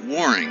life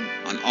warring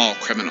on all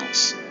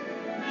criminals.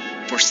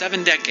 For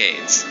 7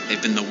 decades,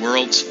 they've been the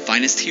world's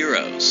finest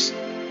heroes.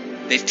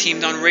 They've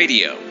teamed on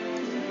radio,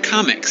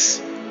 comics,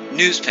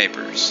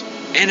 newspapers,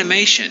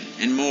 animation,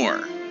 and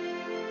more.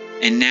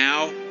 And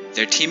now,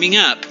 they're teaming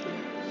up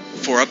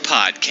for a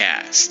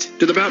podcast.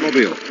 To the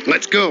Batmobile.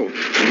 Let's go.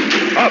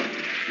 Up,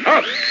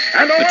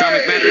 and away!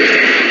 Atomic batteries to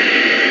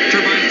power.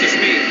 Turbines to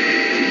speed.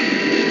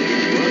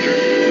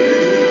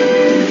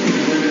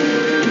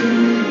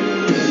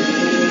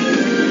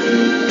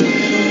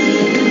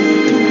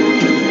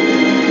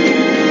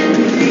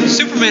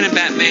 Superman and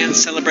Batman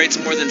celebrates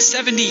more than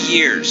 70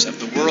 years of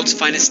the world's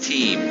finest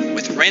team,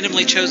 with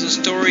randomly chosen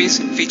stories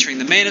featuring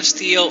the Man of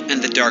Steel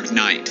and the Dark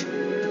Knight.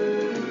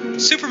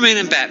 Superman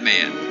and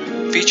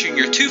Batman, featuring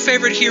your 2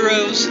 favorite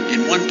heroes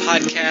in one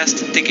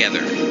podcast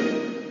together.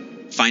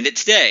 Find it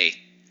today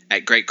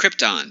at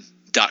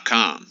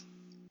GreatKrypton.com.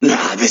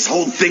 This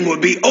whole thing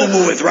would be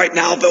over with right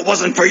now if it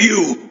wasn't for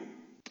you.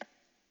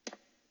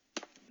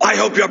 I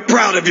hope you're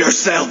proud of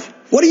yourself.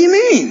 What do you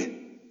mean?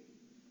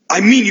 I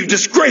mean you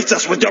disgraced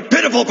us with your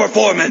pitiful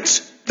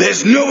performance.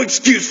 There's no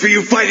excuse for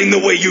you fighting the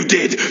way you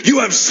did. You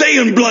have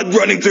Saiyan blood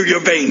running through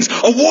your veins.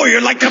 A warrior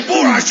like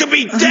Tapura should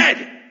be dead.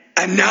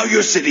 And now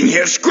you're sitting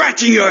here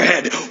scratching your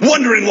head,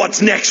 wondering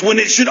what's next when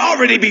it should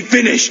already be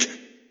finished.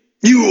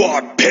 You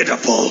are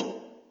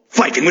pitiful.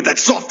 Fighting with that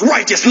soft,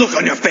 righteous look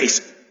on your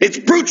face. It's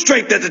brute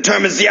strength that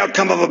determines the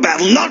outcome of a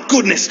battle, not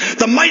goodness.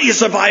 The mighty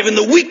survive and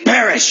the weak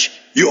perish.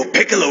 Your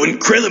Piccolo and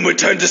Krillin were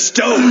turned to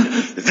stone.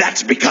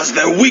 That's because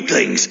they're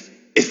weaklings.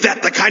 Is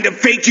that the kind of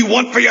fate you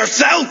want for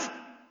yourself?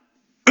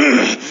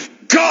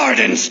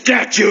 Garden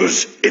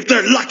statues! If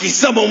they're lucky,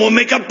 someone will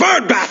make a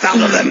bird bath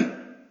out of them!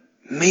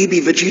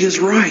 Maybe Vegeta's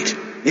right.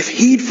 If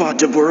he'd fought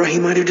Dabura, he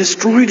might have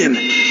destroyed him.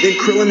 Then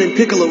Krillin and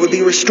Piccolo would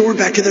be restored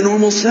back to their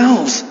normal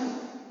selves.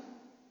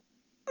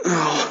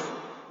 Oh,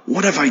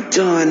 what have I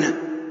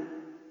done?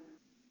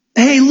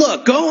 Hey,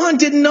 look, Gohan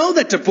didn't know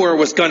that Dabura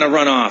was gonna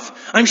run off.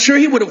 I'm sure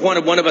he would have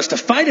wanted one of us to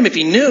fight him if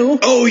he knew.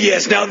 Oh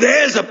yes, now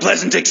there's a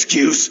pleasant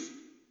excuse.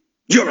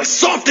 You're as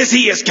soft as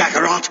he is,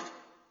 Kakarot.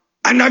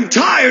 And I'm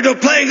tired of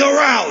playing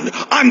around.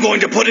 I'm going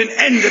to put an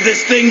end to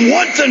this thing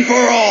once and for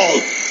all.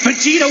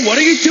 Vegeta, what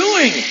are you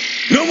doing?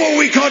 No more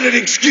weak-hearted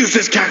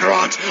excuses,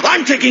 Kakarot.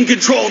 I'm taking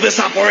control of this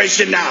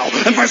operation now.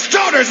 And for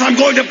starters, I'm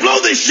going to blow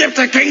this ship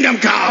to Kingdom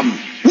Come.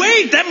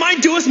 Wait, that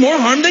might do us more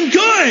harm than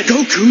good.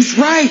 Goku's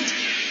right.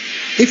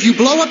 If you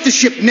blow up the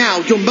ship now,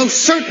 you'll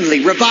most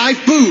certainly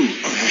revive Boo.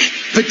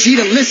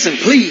 Vegeta, listen,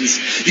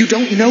 please. You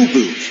don't know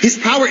Boo. His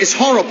power is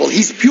horrible.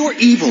 He's pure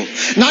evil.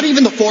 Not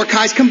even the four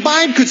Kais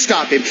combined could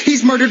stop him.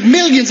 He's murdered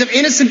millions of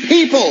innocent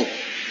people.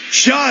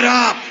 Shut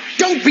up!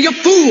 Don't be a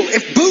fool.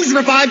 If Boo's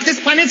revived, this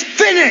planet's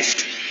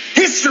finished.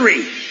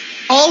 History.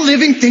 All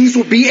living things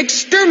will be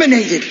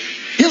exterminated.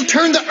 He'll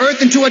turn the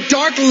Earth into a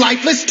dark,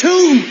 lifeless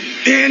tomb.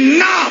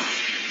 Enough!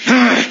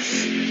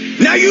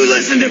 Now you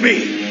listen to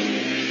me.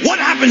 What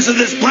happens to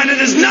this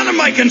planet is none of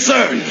my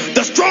concern.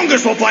 The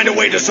strongest will find a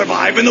way to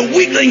survive, and the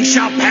weaklings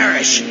shall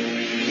perish.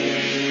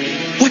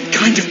 What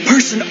kind of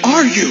person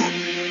are you?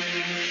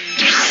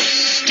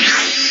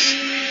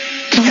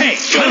 Hey,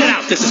 cut it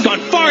out. This has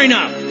gone far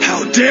enough.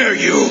 How dare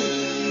you?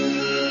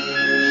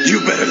 You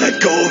better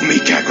let go of me,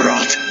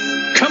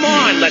 Kakarot. Come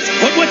on, let's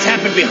put what's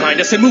happened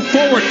behind us and move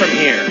forward from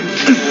here.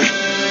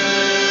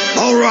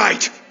 All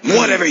right,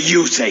 whatever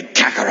you say,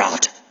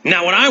 Kakarot.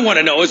 Now what I want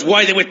to know is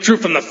why they withdrew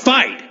from the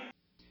fight.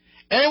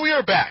 And we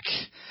are back.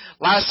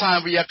 Last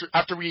time,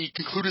 after we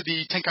concluded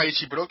the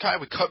Tenkaichi Budokai,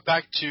 we cut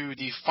back to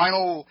the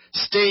final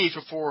stage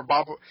before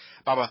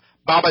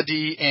Baba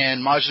D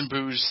and Majin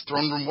Buu's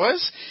throne room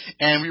was,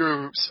 and we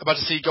were about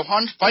to see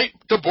Gohan fight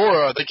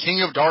Dabura, the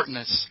King of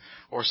Darkness,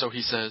 or so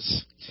he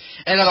says.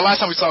 And the last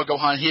time we saw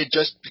Gohan, he had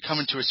just become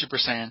into a Super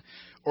Saiyan,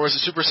 or is it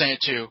Super Saiyan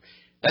 2?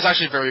 That's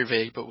actually very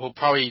vague, but we'll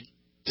probably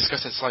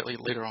discuss that slightly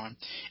later on.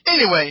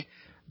 Anyway,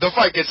 the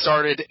fight gets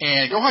started,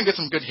 and Gohan gets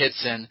some good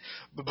hits in,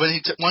 but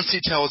once he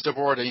tells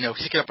Dabura to,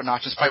 kick it up a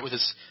notch and fight with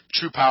his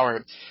true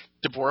power,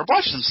 Dabura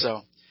watches him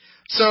so.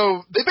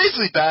 So, they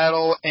basically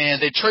battle,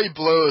 and they trade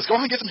blows.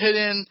 Gohan gets some hit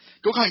in,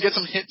 Gohan gets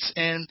some hits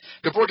in,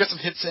 Dabura gets some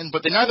hits in,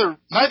 but they neither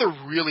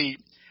really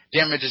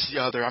damages the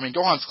other. I mean,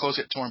 Gohan's clothes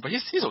get torn, but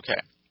he's okay.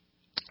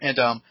 And,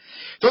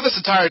 throughout this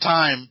entire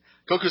time,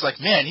 Goku's like,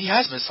 man, he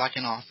has been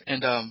slacking off.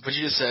 And,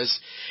 Vegeta says,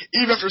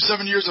 even after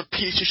 7 years of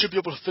peace, you should be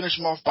able to finish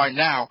him off by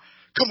now.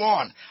 Come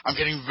on, I'm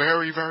getting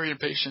very, very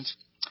impatient.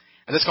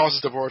 And this causes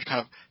Dabura to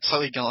kind of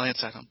slightly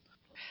glance at him.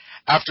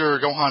 After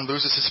Gohan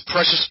loses his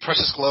precious,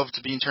 precious glove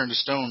to being turned to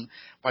stone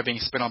by being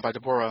spit on by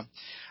Dabura,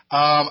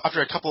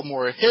 after a couple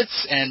more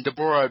hits, and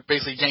Dabura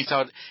basically yanks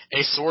out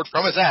a sword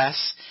from his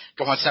ass,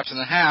 Gohan snaps it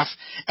in half,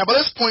 and by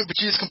this point,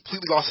 Vegeta's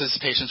completely lost his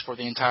patience for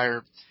the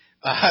entire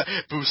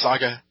Buu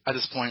saga at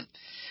this point.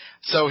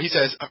 So he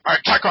says,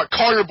 alright, Kakarot,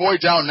 call your boy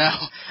down now,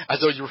 as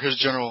though you were his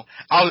general.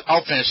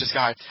 I'll finish this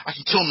guy. I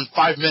can kill him in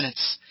 5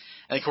 minutes.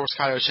 And of course,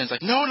 Kaioshin's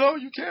like, no,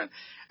 you can't.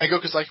 And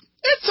Goku's like,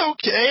 it's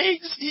okay.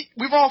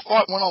 We've all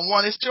fought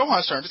one-on-one. It's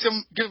Gohan's turn. Just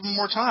give him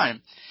more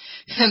time.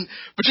 And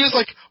Vegeta's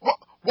like,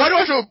 why do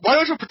I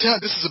have to pretend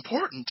that this is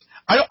important?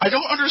 I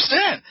don't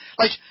understand.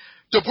 Like,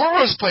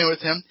 Dabura was playing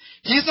with him.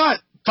 He's not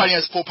fighting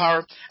at his full power.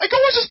 And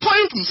Gohan's just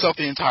playing with himself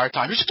the entire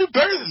time. You should do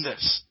better than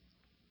this.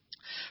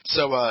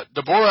 So,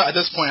 Dabura at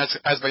this point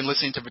has been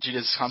listening to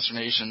Vegeta's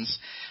consternations.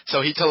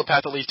 So he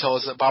telepathically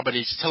tells Baba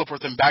D to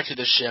teleport them back to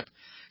this ship,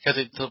 because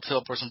it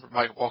teleports them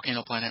by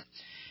Volcano Planet.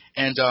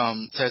 And,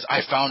 says,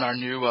 I found our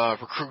new,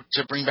 recruit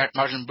to bring back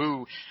Majin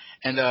Buu,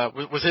 and,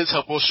 with his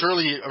help, we'll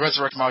surely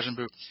resurrect Majin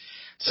Buu.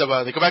 So,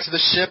 they go back to the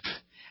ship,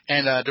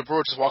 and,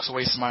 Dabura just walks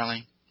away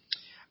smiling.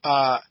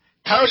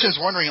 Kaioshin's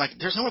wondering,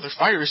 there's no other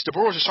fighters.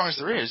 Dabura's as strong as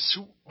there is.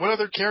 What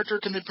other character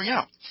can they bring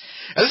out?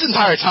 And this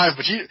entire time,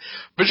 Vegeta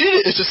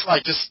is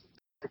just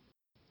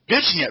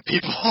bitching at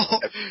people.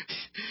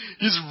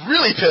 He's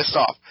really pissed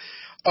off.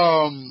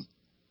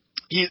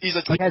 He's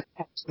like, he has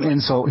an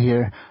insult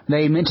here.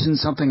 They mentioned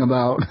something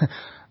about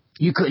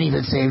you couldn't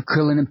even save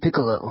Krillin and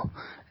Piccolo,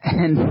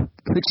 and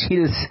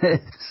Vegeta says,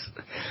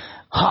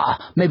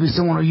 "Ha! Maybe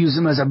someone will use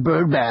them as a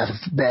bird bath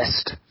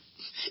best."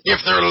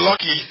 If they're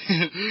lucky.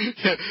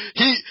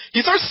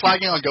 he starts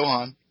slagging on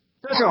Gohan.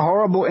 Such a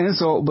horrible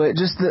insult, but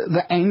just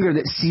the anger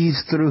that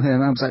seethes through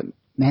him. I was like,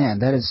 man,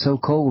 that is so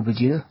cold,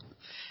 Vegeta.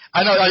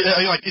 I know,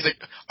 he's like,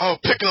 oh,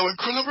 Piccolo and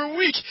Krillin were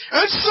weak,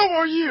 and so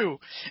are you.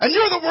 And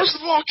you're the worst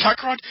of all,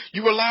 Kakarot,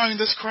 you allowing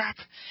this crap.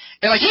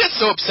 And he gets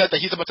so upset that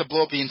he's about to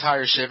blow up the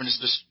entire ship and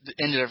just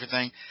ended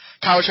everything.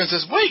 Kaioshin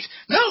says, wait,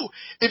 no,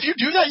 if you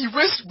do that, you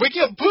risk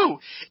waking up Buu.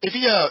 If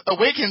he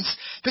awakens,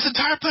 this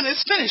entire planet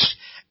is finished.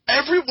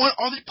 Everyone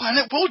on the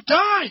planet will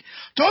die.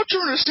 Don't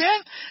you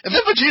understand? And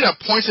then Vegeta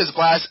points his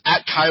blast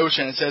at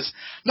Kaioshin and says,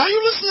 now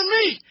you listen to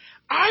me.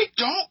 I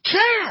don't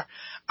care.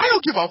 I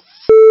don't give a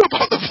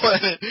about the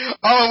planet.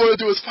 All I want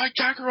to do is fight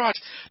Kakarot.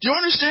 Do you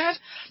understand?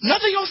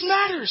 Nothing else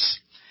matters.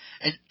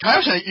 And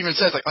Kaioshin even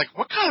says,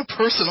 what kind of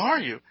person are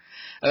you?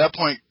 At that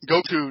point,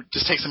 Goku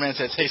just takes him in and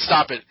says, hey,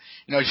 stop it.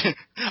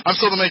 I'm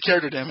still the main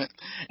character, damn it.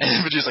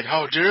 And Vegeta's like,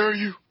 how dare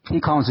you?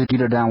 He calms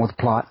Vegeta down with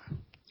plot.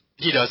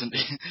 He doesn't.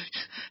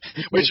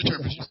 Wait your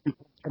turn.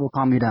 It will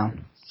calm you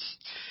down.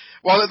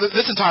 Well,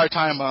 this entire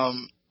time,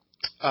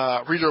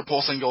 Reader,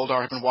 Pulse, and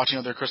Goldar have been watching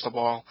on their crystal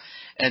ball,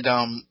 and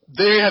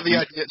they have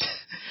the idea.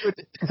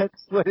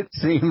 That's what it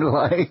seemed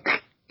like.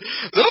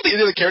 I don't think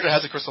any other character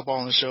has a crystal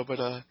ball in the show, but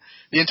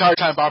the entire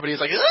time Baba D is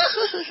like,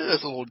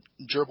 that's a little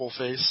gerbil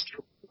face.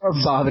 Poor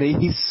Baba D,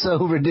 he's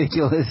so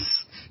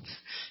ridiculous.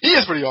 He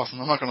is pretty awesome,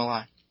 I'm not going to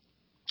lie.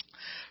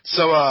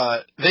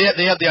 So they had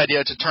the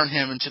idea to turn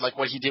him into like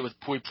what he did with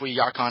Pui Pui,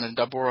 Yakan, and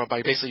Dabura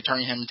by basically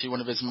turning him into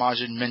one of his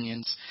Majin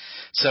minions.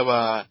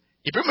 So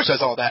he pretty much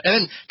does all that. And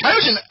then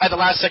Kaioshin at the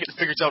last second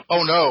figures out,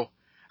 oh no,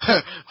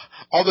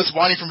 all this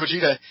whining from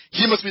Vegeta,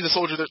 he must be the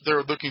soldier that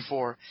they're looking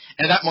for.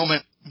 And at that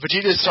moment,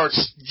 Vegeta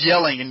starts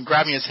yelling and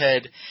grabbing his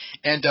head,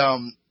 and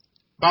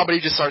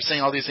Babidi just starts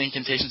saying all these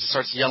incantations and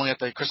starts yelling at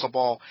the crystal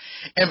ball.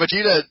 And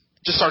Vegeta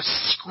just starts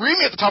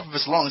screaming at the top of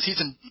his lungs.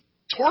 He's in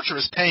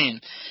torturous pain.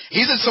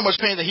 He's in so much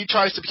pain that he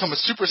tries to become a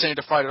Super Saiyan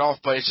to fight it off,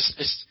 but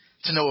it's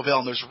to no avail,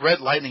 and there's red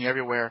lightning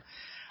everywhere.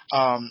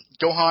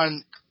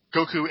 Gohan,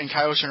 Goku, and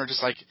Kaioshin are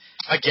just like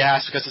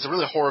aghast because it's a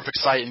really horrific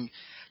sight, and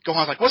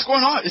Gohan's like, what's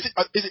going on?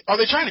 Are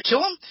they trying to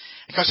kill him?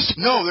 And Kaioshin's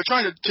like, no, they're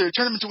trying to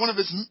turn him into one of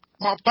his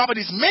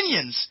Babidi's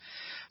minions.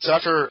 So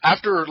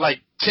after like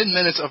 10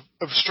 minutes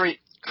of straight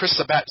Chris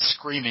Sabat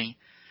screaming,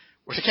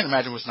 which I can't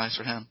imagine was nice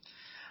for him,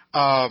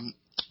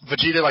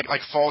 Vegeta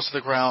like falls to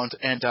the ground,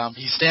 and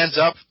he stands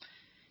up,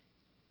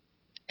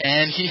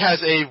 and he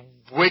has a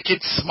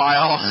wicked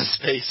smile on his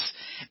face,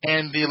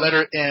 and the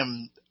letter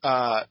M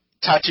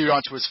tattooed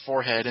onto his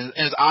forehead, and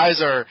his eyes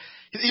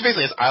he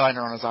basically has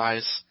eyeliner on his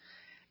eyes,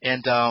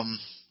 and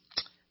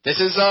this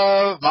is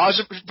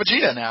Majin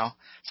Vegeta now.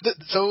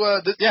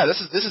 So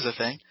this is a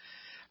thing.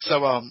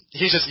 So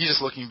he's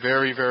just looking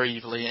very, very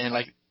evilly, and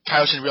like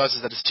Kaioshin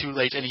realizes that it's too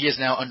late, and he is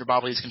now under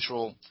Babidi's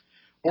control,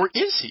 or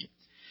is he?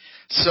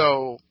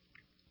 So,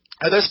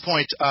 at this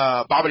point,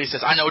 Babidi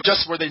says, I know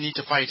just where they need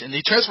to fight, and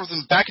he transfers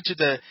them back into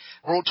the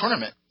World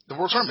Tournament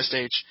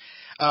stage,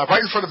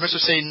 right in front of Mr.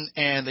 Satan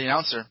and the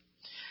announcer.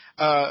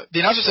 The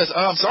announcer says,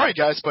 I'm sorry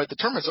guys, but the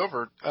tournament's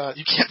over.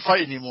 You can't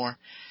fight anymore.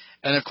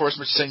 And of course,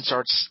 Mr. Satan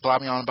starts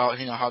blabbing on about,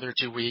 how they're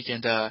too weak,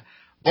 and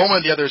Bulma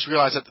and the others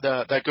realize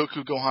that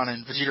Goku, Gohan,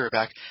 and Vegeta are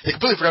back. They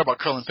completely forgot about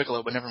Krillin and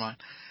Piccolo, but never mind.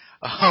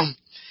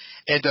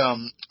 And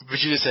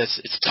Vegeta says,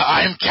 it's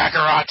time,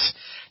 Kakarot!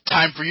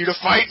 Time for you to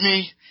fight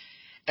me!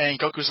 And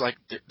Goku's like,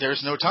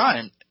 there's no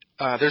time.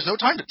 There's no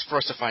time for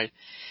us to fight.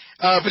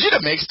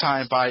 Vegeta makes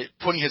time by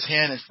putting his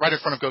hand right in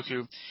front of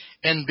Goku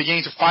and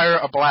beginning to fire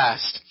a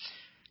blast.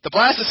 The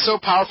blast is so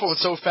powerful and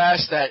so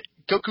fast that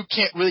Goku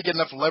can't really get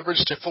enough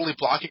leverage to fully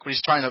block it, but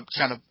he's trying to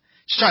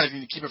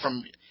keep it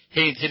from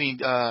hitting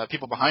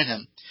people behind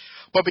him.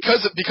 But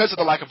because of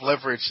the lack of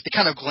leverage, it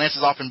kind of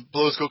glances off and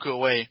blows Goku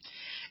away.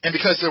 And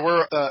because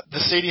the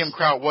stadium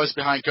crowd was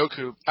behind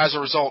Goku, as a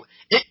result,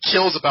 it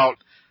kills about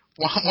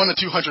 100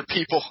 to 200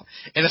 people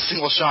in a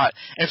single shot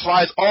and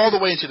flies all the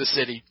way into the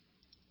city.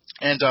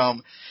 And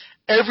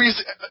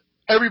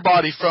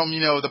everybody from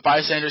the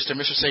bystanders to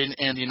Mr. Satan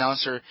and the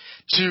announcer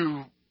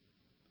to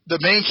the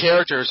main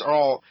characters are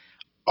all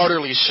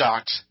utterly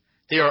shocked.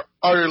 They are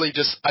utterly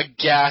just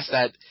aghast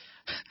that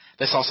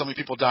they saw so many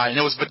people die, and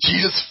it was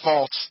Vegeta's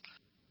fault.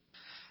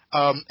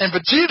 And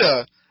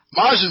Vegeta,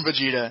 Majin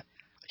Vegeta,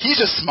 he's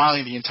just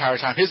smiling the entire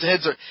time. His head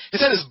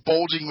is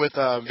bulging with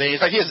veins. In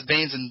fact, he has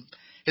veins and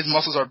his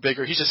muscles are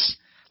bigger. He's just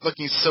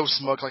looking so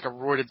smug, like a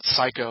roided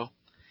psycho.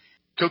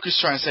 Goku's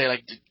trying to say,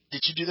 like,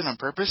 did you do that on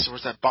purpose, or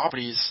was that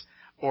Babidi's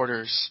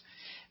orders?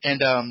 And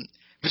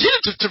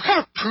Vegeta, to kind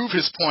of prove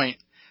his point,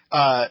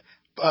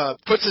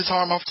 puts his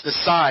arm off to the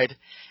side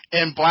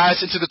and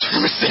blasts into the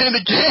tournament stand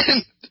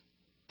again,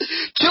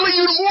 killing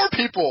even more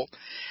people.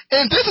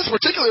 And this is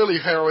particularly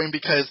harrowing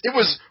because it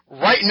was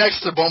right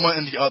next to Bulma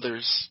and the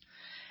others.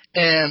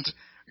 And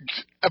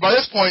by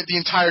this point, the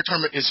entire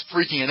tournament is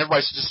freaking, and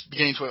everybody's just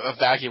beginning to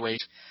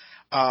evacuate.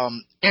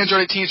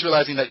 Android 18's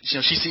realizing that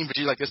she's seen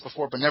Vegeta like this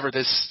before, but never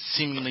this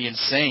seemingly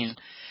insane.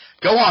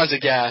 Gohan's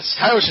aghast,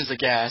 Kaioshin's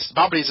aghast,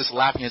 Babidi's just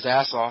laughing his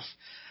ass off.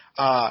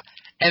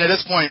 And at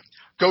this point,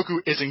 Goku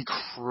is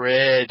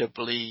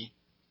incredibly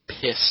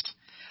pissed.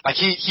 Like,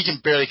 he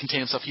can barely contain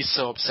himself. He's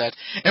so upset.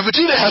 And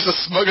Vegeta has the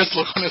smuggest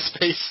look on his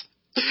face,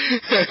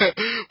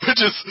 which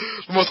is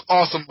the most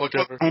awesome look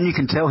ever. And you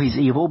can tell he's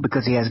evil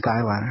because he has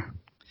guyliner.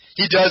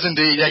 He does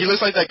indeed. Yeah, he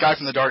looks like that guy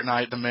from The Dark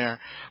Knight, the mayor.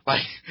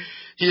 Like,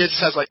 he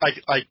just has like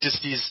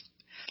just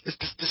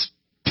this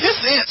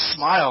pissant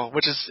smile,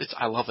 which is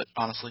I love it,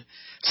 honestly.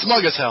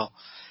 Smug as hell.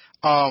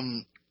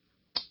 And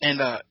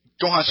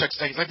Gohan checks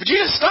like,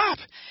 Vegeta, stop!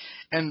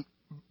 And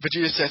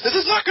Vegeta says, this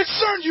does not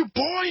concern you,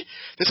 boy!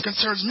 This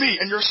concerns me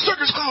and your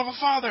circus clown of a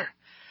father!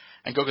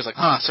 And Goku's like,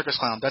 circus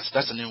clown,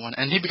 that's a new one.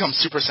 And he becomes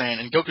Super Saiyan,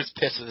 and Goku's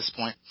pissed at this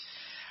point.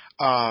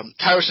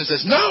 Kaioshin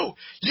says, no!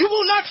 You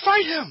will not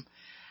fight him!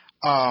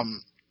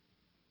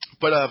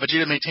 But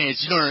Vegeta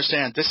maintains, you don't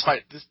understand, this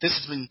fight, this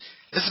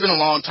has been a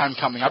long time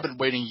coming. I've been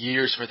waiting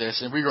years for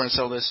this, and we're going to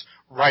settle this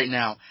right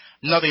now.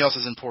 Nothing else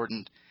is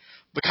important.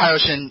 But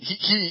Kaioshin,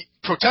 he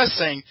protests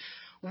saying,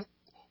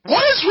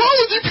 what is wrong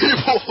with you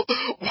people?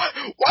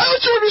 Why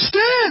don't you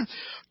understand?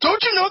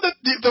 Don't you know that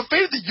the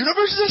fate of the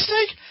universe is at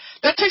stake?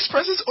 That takes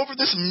precedence over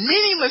this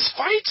meaningless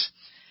fight?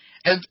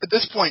 And at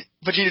this point,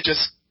 Vegeta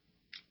just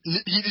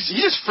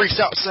freaks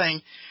out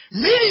saying,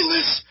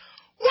 meaningless?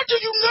 What do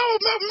you know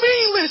about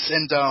meaningless?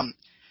 And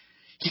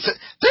he said,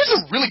 there's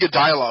a really good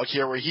dialogue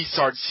here where he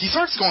starts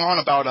going on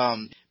about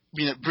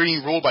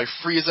being ruled by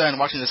Frieza and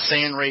watching the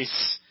Saiyan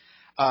race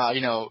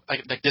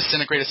like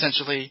disintegrate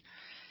essentially.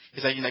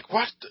 He's like,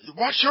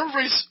 watch your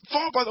race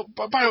fall by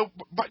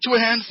to a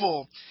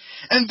handful,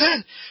 and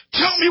then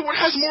tell me what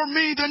has more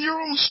meaning than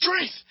your own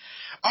strength.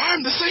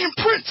 I'm the same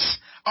prince.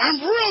 I'm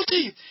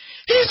royalty.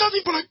 He's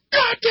nothing but a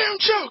goddamn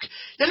joke.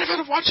 Yet I've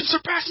had to watch him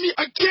surpass me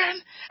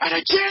again and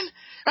again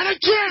and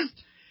again.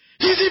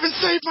 He's even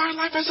saved my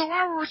life as though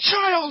I were a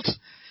child.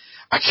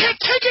 I can't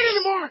take it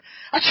anymore.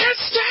 I can't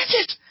stand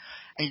it.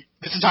 And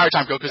this entire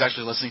time, Goku's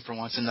actually listening for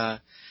once and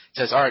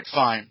says, all right,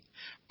 fine.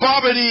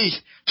 Babidi,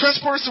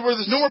 transport us to where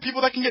there's no more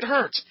people that can get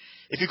hurt.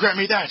 If you grant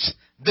me that,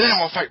 then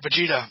I'll fight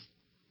Vegeta.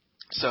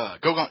 So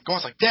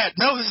Gohan's like, Dad,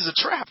 no, this is a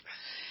trap.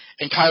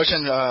 And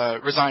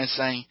Kaioshin resigns,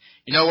 saying,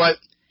 you know what?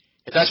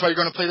 If that's why you're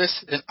going to play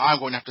this, then I'm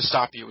going to have to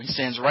stop you. He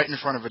stands right in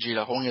front of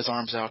Vegeta, holding his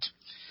arms out.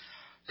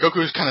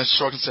 Goku kind of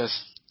shrugs and says,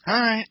 all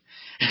right,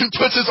 and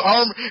puts his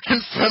arm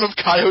in front of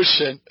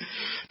Kaioshin.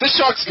 This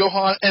shocks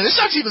Gohan, and this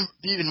shocks even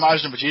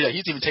Majin and Vegeta.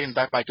 He's even taken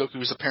back by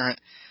Goku's apparent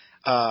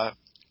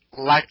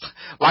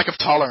lack of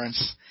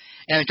tolerance.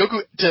 And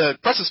Goku, to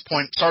press his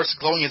point, starts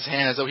glowing his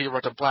hand as though he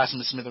were to blast him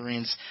to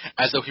smithereens,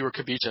 as though he were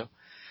Kibito.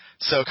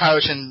 So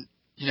Kaioshin,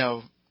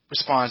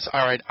 responds,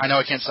 all right, I know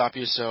I can't stop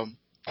you, so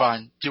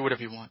fine, do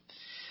whatever you want.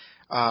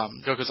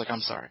 Goku's like,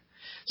 I'm sorry.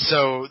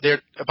 So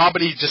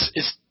Babidi just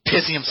is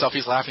pissing himself.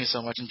 He's laughing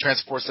so much and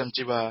transports them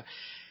to,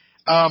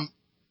 I'm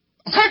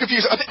kind of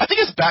confused. I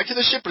think it's back to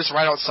the ship, but it's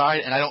right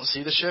outside, and I don't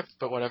see the ship,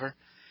 but whatever.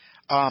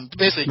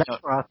 Basically,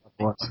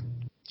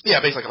 yeah,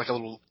 basically like a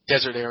little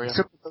desert area.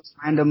 Except for those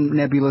random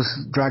nebulous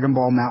Dragon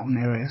Ball mountain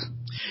areas.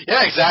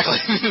 Yeah, exactly.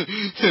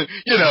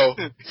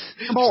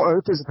 Dragon Ball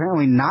Earth is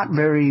apparently not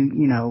very,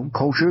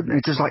 cultured.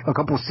 It's just like a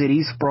couple of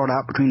cities spread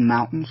out between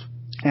mountains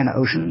and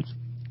oceans.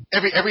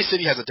 Every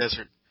city has a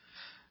desert.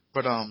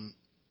 But,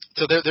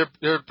 so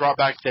they're brought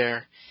back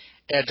there,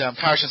 and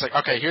Kaioshin's like,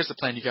 okay, here's the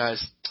plan, you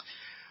guys.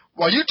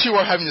 While you two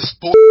are having this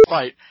bull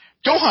fight,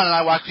 Gohan and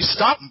I will actually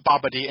stop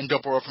Babidi and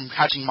Doboro from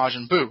catching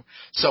Majin Buu.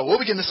 So we'll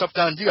be getting this stuff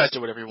done. You guys do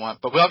whatever you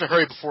want, but we'll have to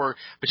hurry before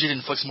Vegeta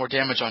inflicts more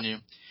damage on you.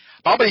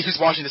 Babidi, who's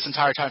watching this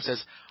entire time,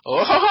 says,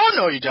 oh,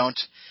 no you don't.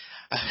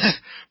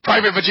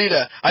 Private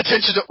Vegeta,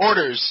 attention to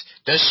orders.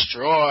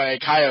 Destroy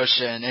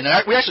Kaioshin. And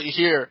we actually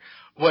hear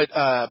what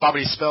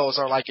Babidi's spells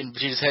are like in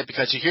Vegeta's head,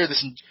 because you hear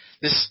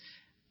this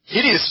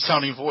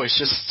hideous-sounding voice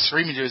just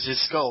screaming to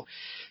his skull,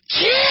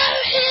 kill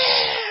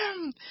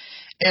him!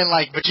 And,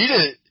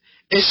 Vegeta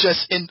is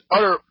just in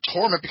utter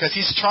torment because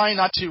he's trying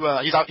not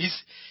to,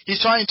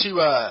 he's trying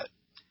to,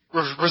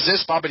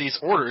 resist Babidi's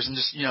orders and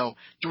just,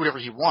 do whatever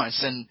he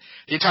wants. And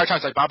the entire time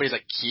it's Babidi's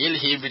like, kill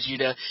him,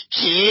 Vegeta,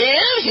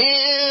 kill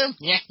him!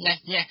 Yeah, yeah,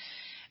 yeah.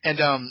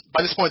 And,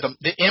 by this point,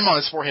 the M on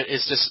his forehead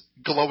is just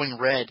glowing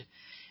red.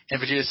 And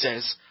Vegeta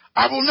says,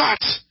 I will not!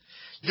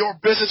 Your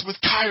business with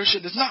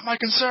Kaioshin is not my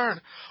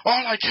concern.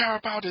 All I care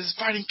about is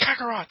fighting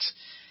Kakarot.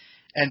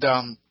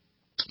 And,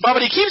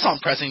 Babidi keeps on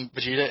pressing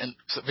Vegeta, and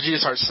Vegeta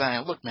starts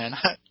saying, look, man,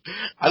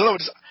 I don't know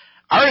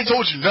I already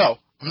told you no.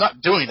 I'm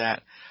not doing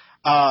that.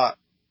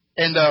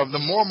 And the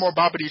more and more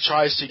Babidi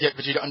tries to get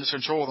Vegeta under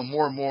control, the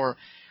more and more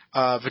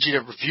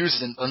Vegeta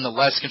refuses, and the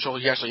less control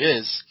he actually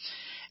is.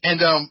 And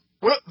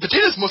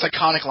Vegeta's most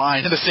iconic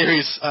line in the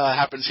series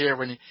happens here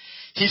when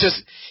he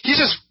just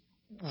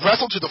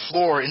wrestled to the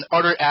floor in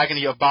utter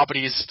agony of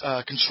Babidi's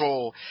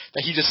control,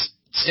 that he just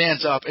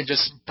stands up and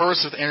just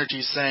bursts with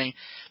energy, saying,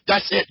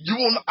 that's it.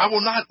 I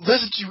will not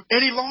listen to you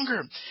any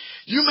longer.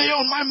 You may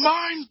own my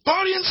mind,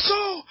 body, and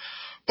soul,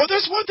 but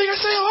there's one thing I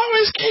say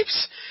always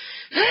keeps,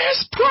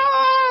 his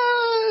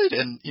pride.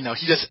 And,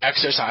 he just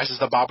exorcises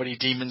the Babidi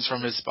demons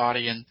from his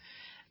body, and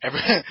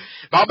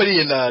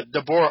Babidi and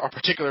Doboro are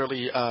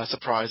particularly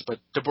surprised, but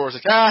Doboro's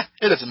like,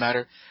 it doesn't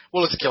matter.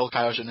 We'll just kill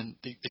Kaioshin and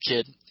the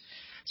kid.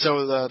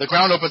 So the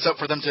ground opens up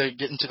for them to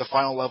get into the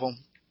final level.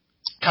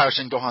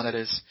 Kaioshin, Gohan, that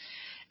is.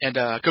 And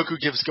Goku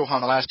gives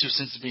Gohan the last 2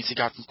 senzu beans he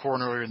got from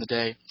Corn earlier in the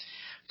day.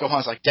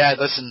 Gohan's like, Dad,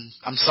 listen,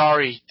 I'm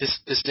sorry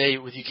this day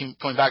with you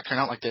coming back turned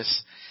out like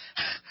this.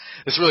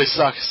 This really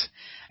sucks.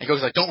 And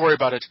Goku's like, don't worry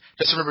about it.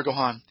 Just remember,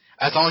 Gohan,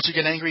 as long as you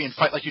get angry and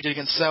fight like you did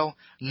against Cell,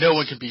 no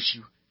one can beat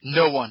you.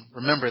 No one.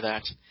 Remember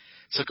that.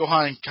 So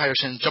Gohan and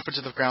Kaioshin jump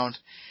into the ground,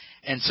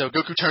 and so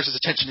Goku turns his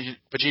attention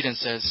to Vegeta and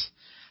says,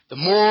 the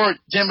more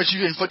damage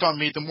you inflict on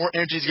me, the more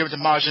energy is given to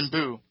Majin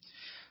Buu.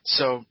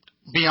 So,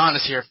 be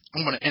honest here,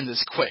 I'm going to end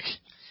this quick.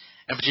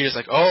 And Vegeta's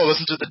like, oh,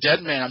 listen to the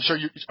dead man. I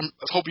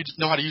hope you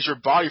know how to use your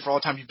body for all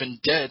the time you've been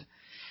dead.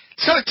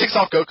 This kind of ticks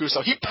off Goku,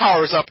 so he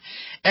powers up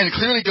and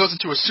clearly goes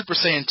into a Super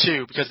Saiyan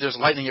 2 because there's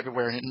lightning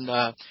everywhere, and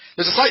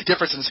there's a slight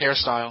difference in his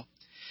hairstyle.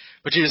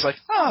 Vegeta's like,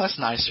 oh, that's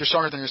nice. You're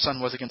stronger than your son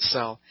was against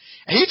Cell.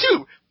 And he,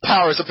 too,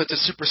 powers up into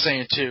Super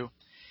Saiyan 2.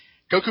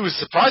 Goku is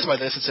surprised by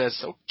this and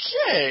says,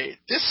 okay,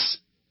 this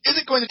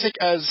isn't going to take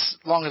as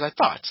long as I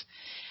thought.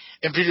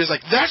 And Vegeta's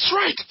like, that's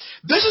right!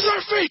 This is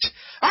our fate!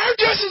 Our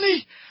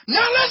destiny!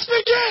 Now let's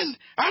begin!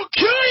 I'll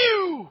kill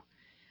you!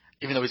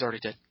 Even though he's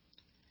already dead.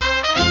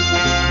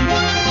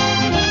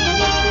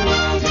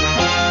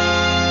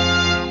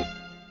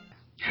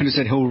 And he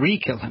said he'll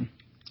re-kill him.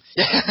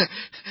 Yeah,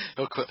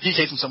 he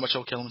hates him so much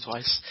he'll kill him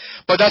twice.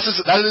 But that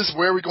is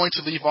where we're going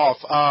to leave off.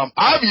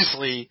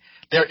 Obviously,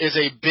 there is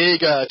a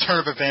big turn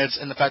of events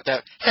in the fact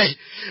that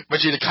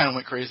Vegeta kind of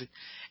went crazy,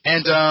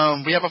 and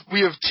we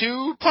have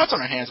two plots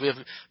on our hands. We have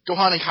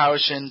Gohan and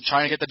Kaioshin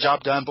trying to get the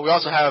job done, but we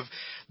also have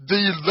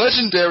the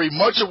legendary,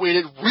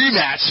 much-awaited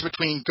rematch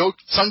between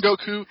Son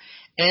Goku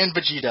and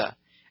Vegeta.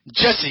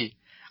 Jesse,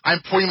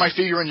 I'm pointing my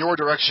finger in your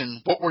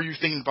direction. What were you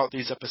thinking about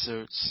these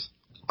episodes?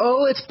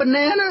 Oh, it's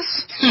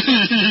bananas!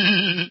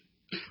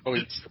 Oh,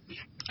 yes.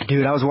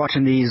 Dude, I was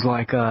watching these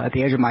at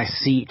the edge of my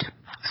seat.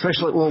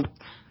 Especially,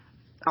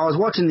 I was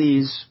watching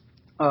these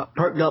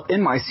perked up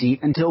in my seat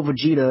until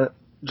Vegeta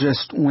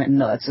just went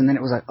nuts, and then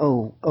it was like,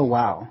 oh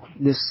wow,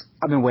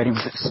 I've been waiting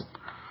for this.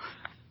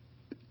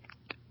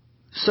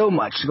 So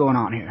much going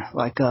on here.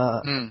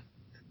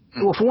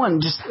 Well, for one,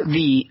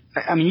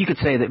 you could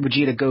say that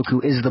Vegeta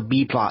Goku is the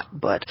B plot,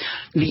 but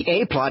the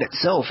A plot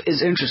itself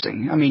is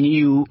interesting. I mean,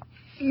 you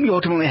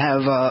ultimately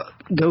have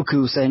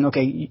Goku saying,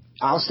 okay,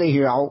 I'll stay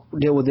here, I'll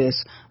deal with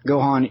this.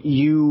 Gohan,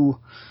 you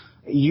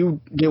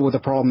deal with the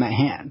problem at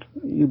hand.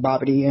 You,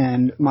 Babidi,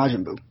 and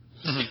Majin Buu.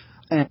 Mm-hmm.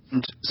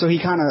 And so he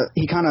kind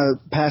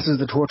of passes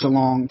the torch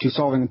along to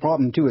solving the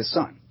problem to his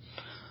son.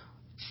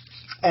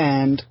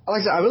 And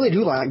like I said, I really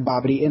do like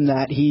Babidi in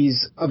that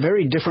he's a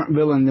very different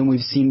villain than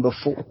we've seen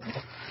before.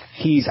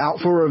 He's out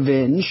for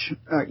revenge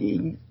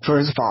for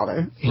his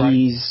father. Right.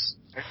 He's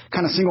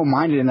kind of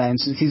single-minded in that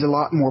instance. He's a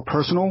lot more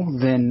personal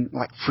than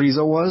like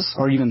Frieza was,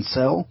 or even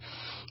Cell.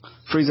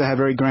 Frieza had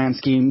very grand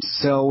schemes.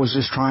 Cell was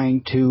just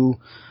trying to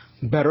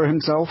better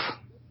himself,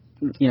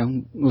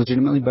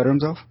 legitimately better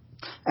himself.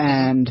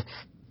 And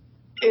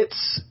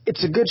it's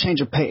a good change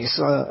of pace.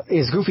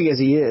 As goofy as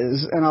he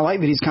is, and I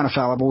like that he's kind of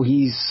fallible.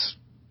 He's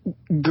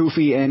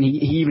goofy, and he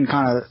even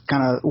kind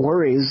of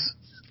worries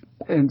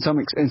in some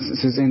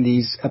instances in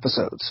these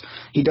episodes.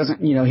 He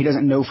doesn't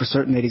know for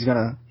certain that he's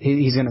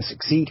gonna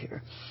succeed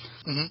here.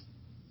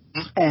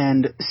 Mm-hmm.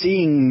 And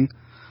seeing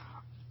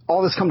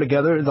all this come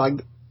together, in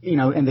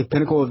the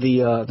pinnacle of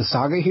the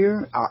saga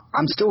here,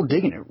 I'm still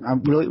digging it.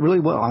 I'm really, really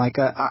well.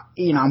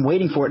 I'm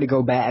waiting for it to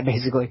go bad,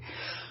 basically.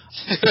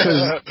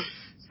 Because,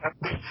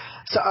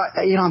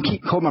 I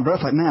keep holding my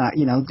breath like,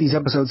 man, these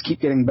episodes keep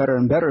getting better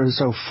and better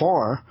so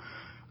far.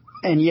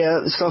 And yeah,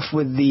 stuff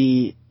with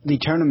the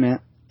tournament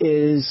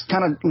is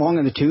kind of long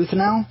in the tooth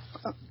now,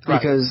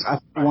 because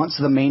once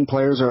the main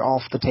players are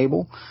off the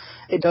table,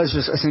 it does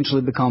just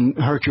essentially become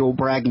Hercule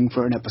bragging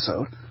for an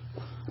episode,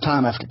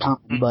 time after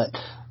time. But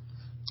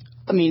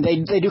I mean,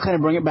 they do kind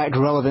of bring it back to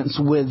relevance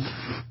with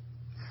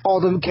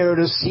all the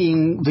characters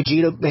seeing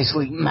Vegeta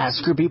basically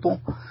massacre people.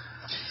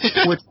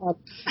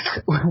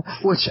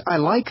 which I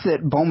like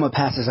that Bulma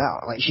passes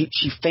out. Like she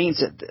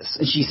faints at this,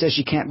 and she says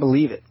she can't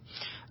believe it.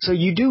 So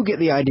you do get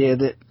the idea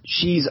that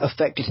she's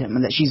affected him,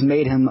 and that she's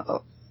made him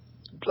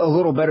a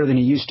little better than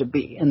he used to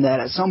be, and that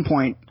at some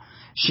point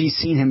she's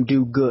seen him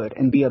do good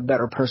and be a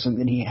better person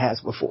than he has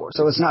before.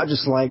 So it's not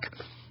just like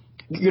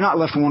you're not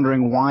left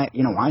wondering why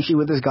is she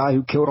with this guy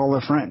who killed all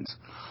her friends.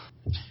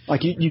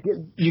 Like you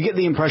get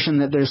the impression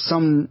that there's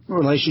some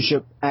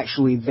relationship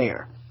actually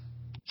there.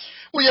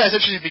 Well, yeah, it's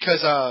interesting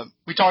because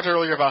we talked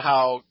earlier about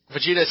how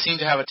Vegeta seemed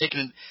to have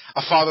taken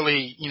a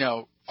fatherly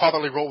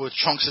role with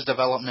Trunks'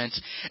 development,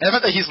 and the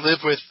fact that he's pretty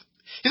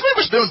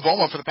much been with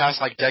Bulma for the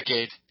past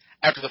decade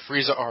after the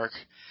Frieza arc.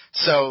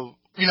 So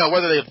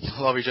whether they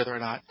love each other or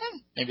not,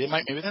 maybe they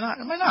might, maybe they're not,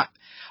 it might not.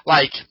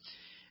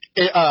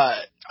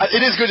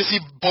 It is good to see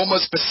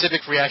Bulma's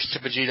specific reaction to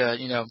Vegeta,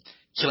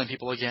 killing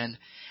people again.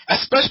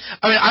 Especially,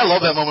 I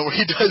love that moment where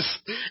he does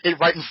it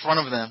right in front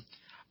of them,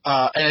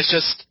 and it's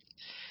just.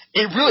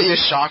 It really is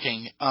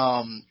shocking,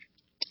 and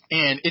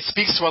it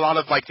speaks to a lot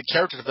of the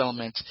character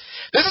development.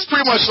 This is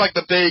pretty much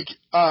the big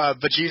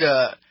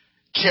Vegeta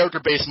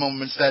character-based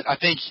moments that I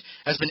think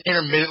has been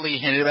intermittently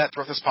hinted at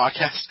throughout this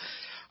podcast.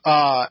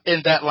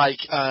 In that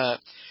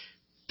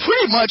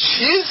pretty much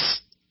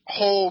his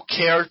whole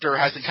character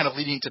has been kind of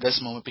leading to this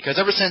moment, because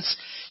ever since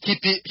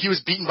he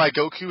was beaten by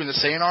Goku in the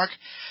Saiyan arc,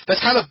 that's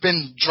kind of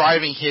been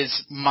driving his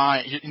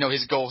mind,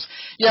 his goals.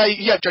 Yeah,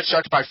 he got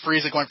distracted by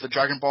Frieza going for the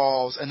Dragon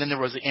Balls, and then there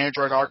was the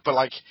Android arc, but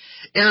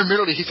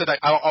intermittently he said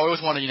I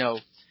always want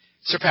to,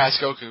 surpass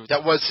Goku.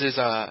 That was his,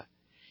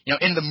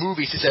 in the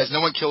movies he says, no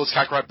one kills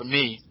Kakarot but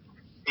me.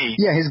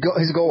 Yeah,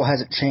 his goal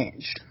hasn't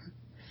changed.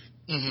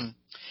 Mm-hmm.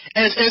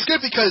 And it's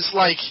good because,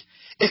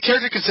 it's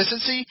character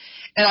consistency,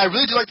 and I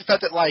really do like the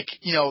fact that,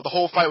 the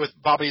whole fight with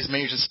Babidi's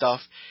mage and stuff,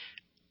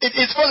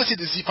 it's fun to see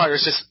the Z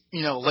Fighters just,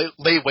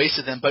 lay waste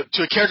to them, but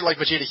to a character like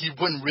Vegeta, he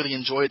wouldn't really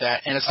enjoy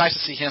that, and it's nice to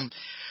see him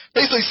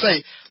basically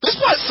say, this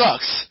plot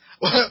sucks.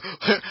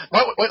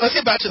 Let's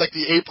get back to,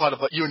 the A plot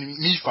of you and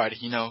me fighting,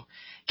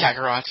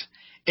 Kakarot,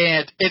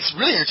 and it's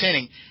really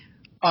entertaining.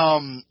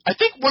 I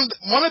think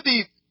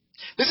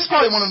this is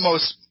probably one of the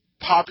most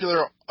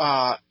popular,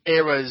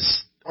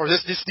 eras, or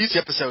these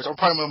episodes are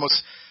probably one of the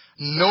most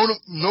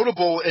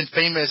notable and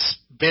famous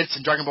bits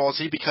in Dragon Ball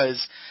Z,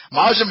 because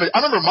I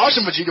remember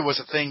Majin Vegeta was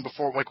a thing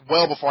before,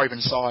 well before I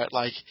even saw it,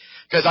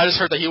 because I just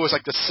heard that he was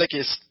the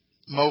sickest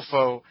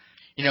mofo,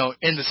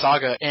 in the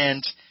saga,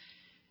 and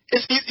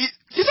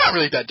he's not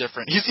really that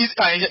different. He's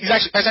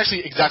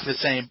actually exactly the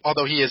same,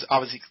 although he is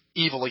obviously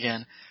evil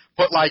again.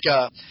 But like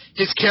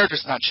his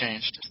character's not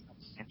changed.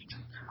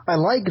 I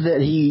like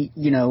that he,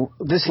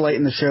 this late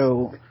in the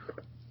show,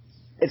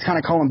 it's kind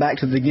of calling back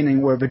to the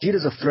beginning where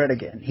Vegeta's a threat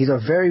again. He's a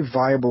very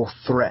viable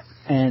threat,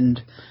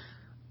 and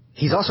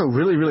he's also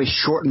really, really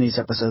short in these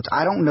episodes.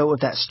 I don't know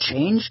if that's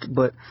changed,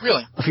 but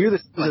really, a few of the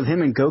scenes of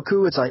him and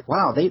Goku, it's like,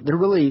 wow, they're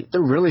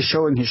really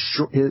showing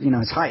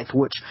his height,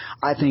 which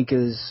I think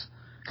is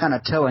kind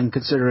of telling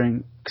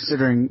considering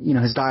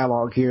his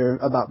dialogue here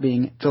about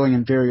feeling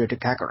inferior to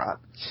Kakarot.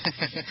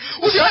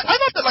 Well, see, I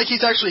thought that like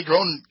he's actually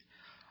grown,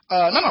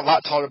 not a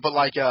lot taller, but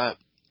like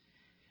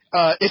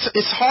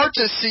it's hard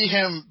to see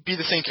him be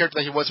the same character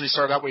that he was when he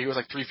started out, where he was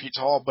like 3 feet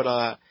tall.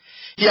 But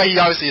he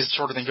obviously is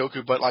shorter than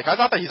Goku. But like I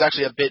thought that he's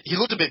actually he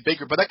looked a bit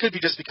bigger. But that could be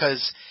just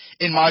because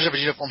in Majin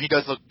Vegeta form he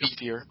does look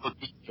beefier.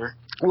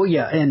 Well,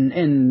 yeah,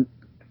 and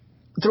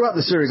throughout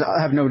the series,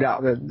 I have no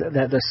doubt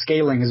that the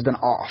scaling has been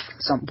off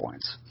at some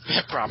points.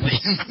 Yeah, probably.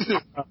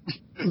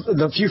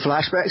 The few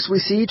flashbacks we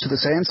see to the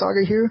Saiyan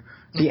saga here,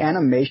 the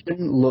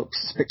animation looks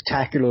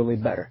spectacularly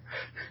better.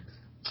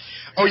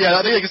 Oh yeah,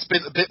 I think it's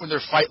a bit when they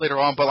fight later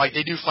on, but like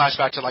they do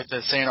flashback to like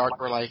the Saiyan arc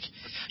where like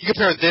you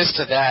compare this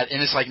to that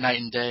and it's like night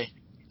and day.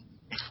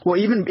 Well,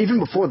 even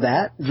before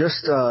that,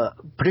 just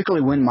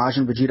particularly when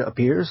Majin Vegeta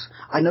appears,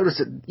 I noticed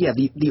that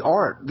the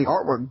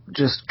artwork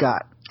just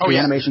got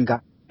animation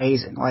got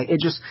amazing. Like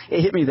it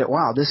hit me that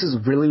wow, this is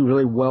really,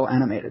 really well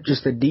animated.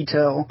 Just the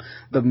detail,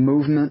 the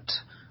movement,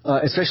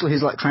 especially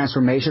his like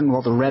transformation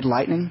with the red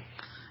lightning.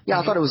 Yeah,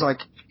 I thought it was like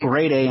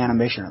grade A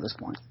animation at this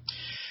point.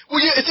 Well,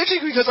 yeah, it's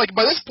interesting because like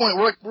by this point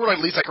we're at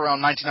least like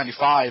around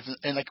 1995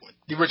 and like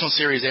the original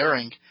series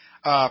airing,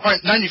 probably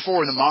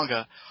 94 in the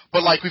manga.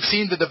 But like we've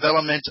seen the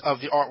development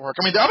of the artwork.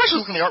 I mean, I'm actually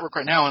looking at the artwork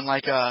right now, and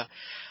like I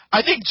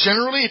think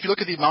generally if you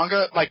look at the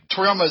manga, like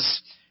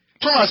Toriyama's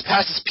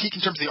past his peak in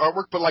terms of the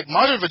artwork, but like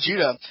Majin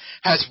Vegeta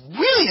has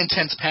really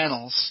intense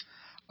panels.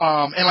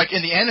 And like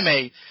in the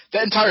anime,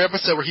 that entire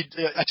episode where he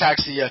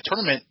attacks the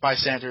tournament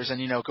bystanders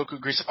and Goku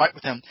agrees to fight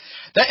with him,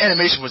 that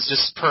animation was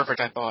just perfect.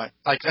 I thought,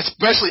 like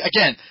especially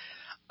again,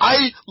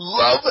 I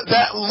love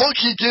that look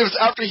he gives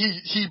after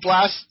he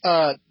blasts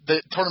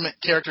the tournament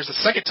characters a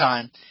second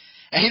time,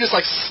 and he just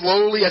like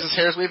slowly as his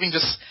hair is waving,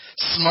 just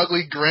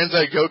smugly grins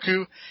at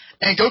Goku,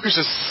 and Goku's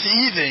just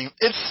seething.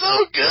 It's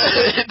so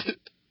good.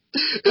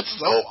 It's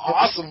so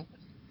awesome.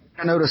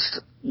 I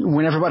noticed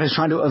when everybody's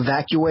trying to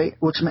evacuate,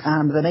 which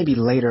that may be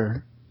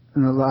later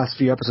in the last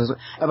few episodes,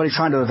 everybody's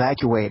trying to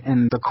evacuate,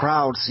 and the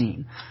crowd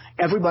scene,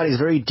 everybody's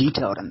very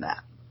detailed in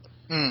that.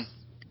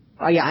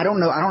 Yeah, I don't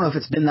know if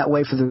it's been that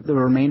way for the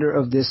remainder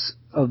of this,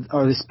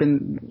 or it's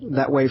been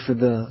that way for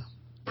the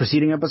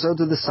preceding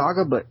episodes of the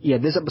saga, but yeah,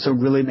 this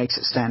episode really makes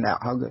it stand out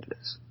how good it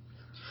is.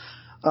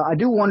 I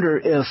do wonder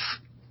if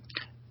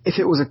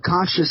it was a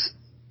conscious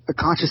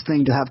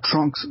thing to have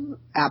Trunks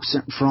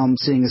absent from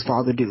seeing his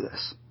father do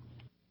this.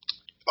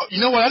 Oh,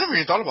 you know what? I never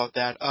even thought about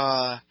that.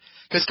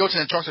 Because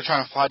Goten and Trunks are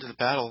trying to fly to the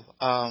battle.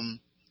 I don't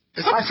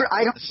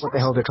know what the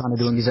hell they're trying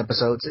to do in these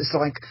episodes. It's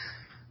like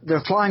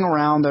they're flying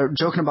around. They're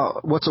joking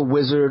about what's a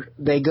wizard.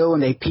 They go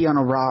and they pee on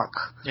a rock.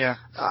 Yeah.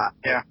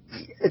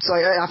 It's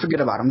like I forget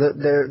about them.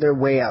 They're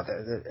way out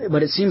there.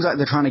 But it seems like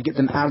they're trying to get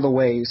them out of the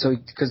way,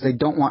 because they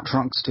don't want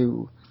Trunks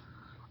to.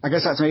 I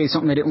guess that's maybe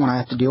something they didn't want to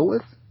have to deal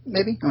with.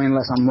 Maybe, I mean,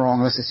 unless I'm wrong,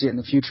 unless I see it in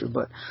the future.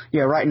 But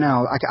yeah, right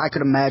now I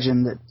could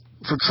imagine that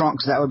for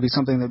Trunks that would be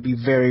something that would be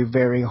very,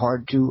 very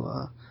hard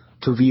to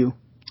view.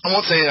 I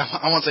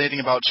won't say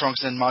anything about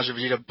Trunks and Majin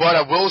Vegeta, but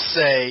I will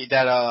say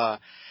that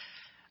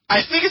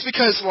I think it's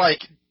because like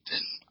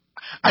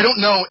I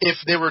don't know if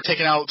they were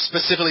taken out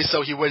specifically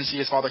so he wouldn't see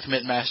his father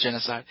commit mass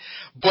genocide,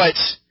 but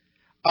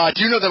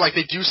do you know that like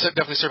they do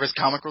definitely serve as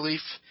comic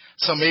relief?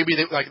 So maybe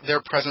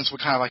their presence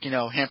would kind of like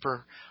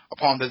hamper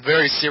upon the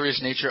very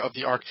serious nature of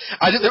the arc.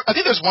 I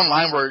think there's one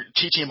line where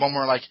Chi-Chi and Bulma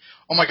are like,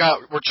 oh my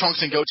god, were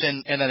Trunks and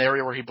Goten in that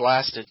area where he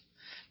blasted?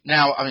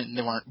 Now, I mean,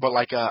 they weren't, but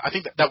like, I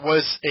think that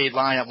was a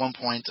line at one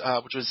point,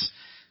 which was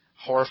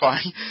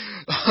horrifying.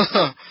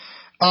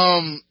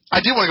 I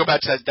do want to go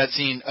back to that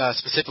scene,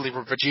 specifically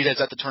where Vegeta is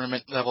at the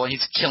tournament level and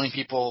he's killing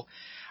people.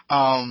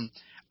 I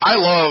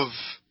love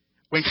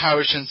when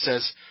Kaioshin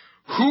says,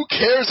 who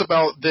cares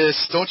about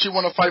this? Don't you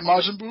want to fight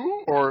Majin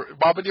Buu or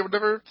Babidi or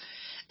whatever?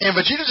 And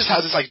Vegeta just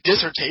has this like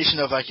dissertation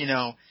of like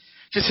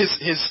just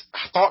his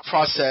thought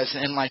process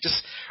and like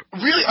just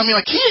really I mean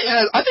like he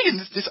has I think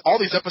in all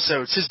these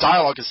episodes his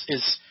dialogue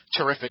is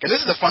terrific, and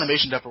this is the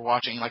Funimation dub we're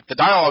watching. Like the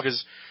dialogue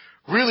is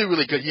really,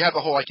 really good. You have the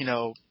whole like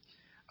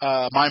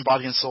mind,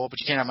 body, and soul, but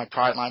you can't have my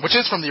pride line, which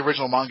is from the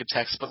original manga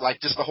text, but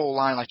like just the whole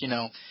line like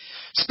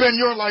spend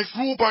your life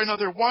ruled by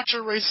another, watch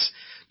your race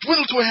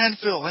dwindle to a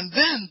handful, and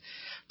then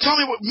tell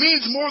me what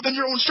means more than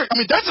your own strength. I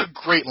mean, that's a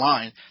great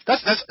line.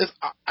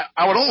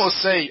 I would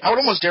almost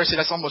dare say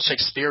that's almost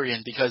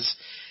Shakespearean, because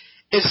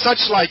it's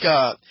such like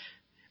I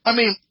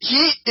mean,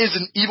 he is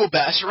an evil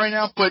bastard right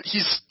now, but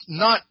he's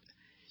not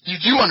you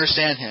do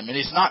understand him, and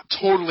he's not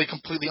totally,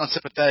 completely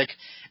unsympathetic,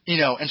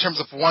 in terms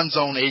of one's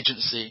own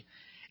agency.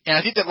 And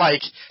I think that,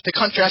 like, to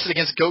contrast it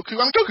against Goku,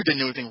 I mean, Goku didn't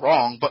do anything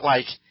wrong, but,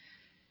 like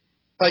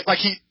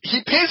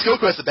he paints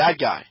Goku as the bad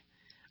guy,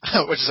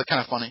 which is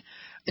kind of funny.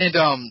 And,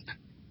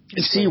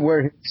 you see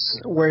where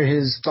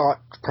his thought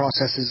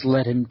processes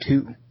led him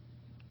to.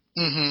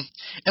 Mm-hmm.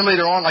 And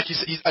later on, like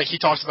he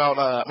talks about,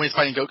 when he's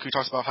fighting Goku, he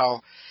talks about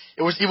how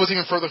it was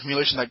even further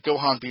humiliation that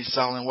Gohan beat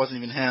Cell and it wasn't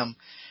even him,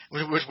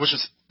 which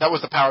was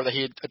the power that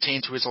he had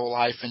attained to his whole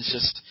life, and it's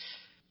just,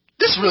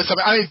 this is really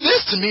something. I mean,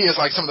 this to me is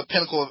like some of the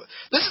pinnacle of,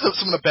 this is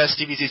some of the best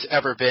DBZ's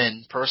ever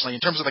been, personally,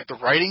 in terms of like the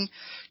writing,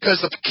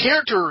 because the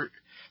character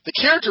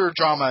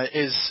drama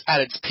is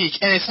at its peak,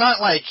 and it's not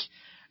like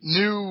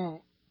new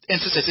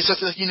instances. It's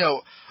just,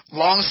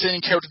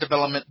 long-standing character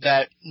development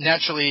that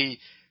naturally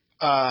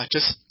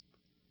just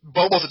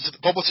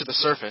bubbles to the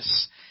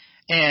surface.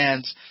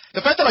 And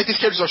the fact that, like, these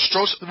characters are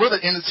strong, we're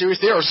at the end of the series,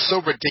 they are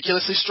so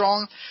ridiculously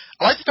strong.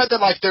 I like the fact that,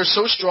 like, they're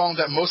so strong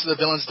that most of the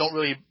villains don't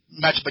really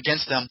match up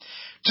against them,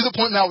 to the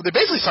point now where they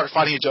basically start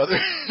fighting each other.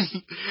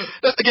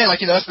 Again, like,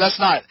 that's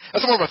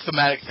more of a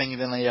thematic thing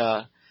than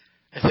a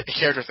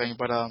character thing,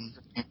 but,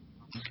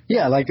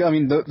 yeah, like, I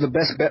mean, the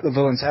best bet the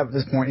villains have at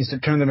this point is to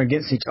turn them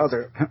against each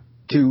other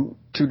to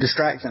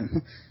distract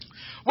them.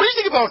 What do you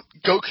think about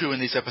Goku in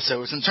these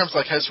episodes, in terms of,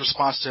 like, his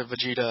response to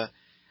Vegeta,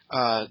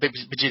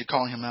 Vegeta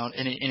calling him out,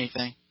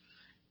 anything?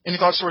 Any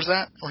thoughts towards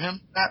that, or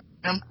him?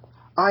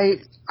 I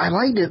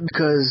liked it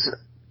because,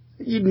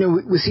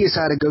 we see a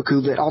side of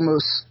Goku that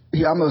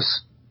he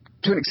almost,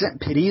 to an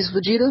extent, pities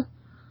Vegeta.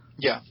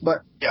 Yeah.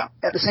 But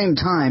at the same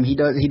time, he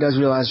does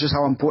realize just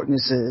how important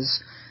this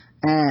is,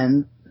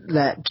 and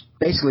that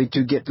basically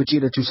to get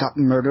Vegeta to stop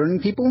murdering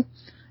people,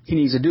 he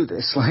needs to do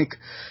this. Like,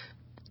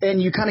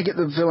 and you kind of get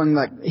the feeling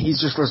like he's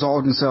just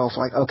resolved himself.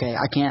 Like, okay,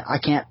 I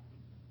can't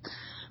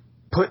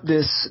put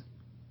this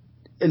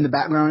in the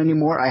background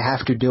anymore. I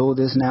have to deal with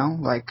this now.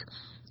 Like,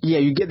 yeah,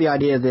 you get the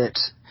idea that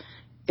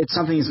it's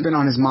something that's been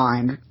on his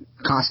mind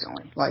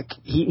constantly. Like,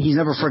 he's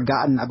never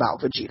forgotten about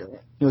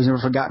Vegeta. He's never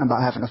forgotten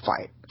about having to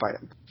fight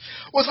him.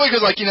 Well, it's funny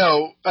because, like,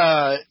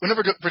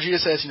 whenever Vegeta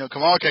says,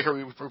 come on,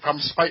 Kakarot, we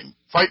promise to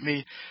fight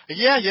me.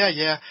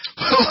 Yeah.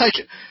 But,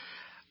 like,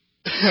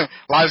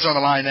 lives are on the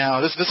line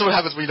now. This is what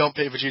happens when you don't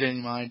pay Vegeta any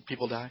mind.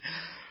 People die.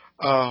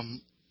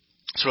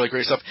 It's really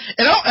great stuff.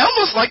 And I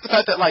almost like the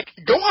fact that, like,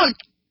 Gohan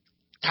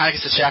kind of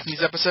gets the shaft in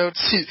these episodes.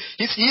 He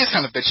is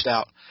kind of bitched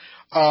out.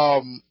 I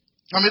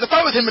mean, the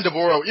fight with him and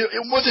Deborah,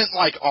 it wasn't,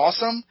 like,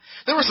 awesome.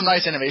 There were some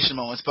nice animation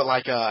moments, but,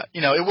 like,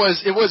 it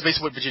was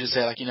basically what Vegeta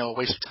said, like, a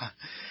waste of time.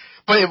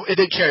 But it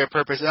did carry a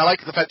purpose, and I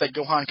like the fact that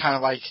Gohan kind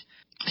of, like,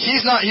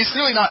 he's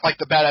clearly not, like,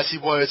 the badass he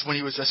was when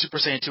he was a Super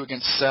Saiyan 2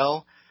 against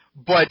Cell,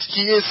 but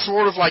he is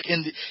sort of, like,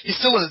 he's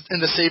still in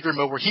the savior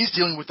mode where he's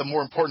dealing with the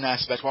more important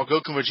aspect, while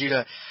Goku and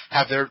Vegeta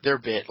have their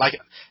bit. Like,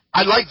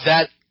 I like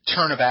that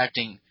turn of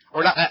acting,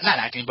 or not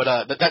acting, but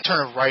that turn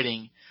of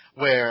writing,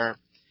 where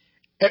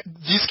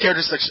these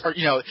characters are,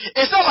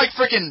 it's not like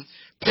freaking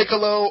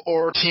Piccolo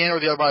or Tien or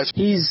the other guys.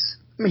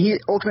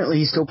 Ultimately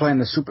he's still playing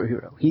the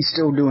superhero. He's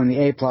still doing the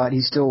A-plot.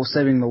 He's still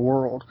saving the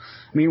world.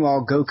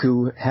 Meanwhile,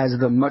 Goku has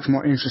the much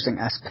more interesting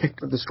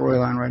aspect of the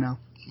storyline right now.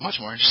 Much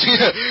more interesting.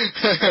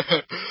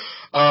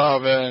 Oh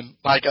man,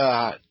 like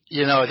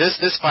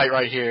this fight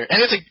right here,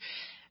 and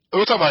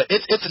we'll talk about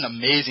it. It's an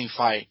amazing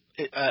fight.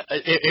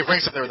 It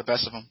ranks up there with the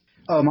best of them.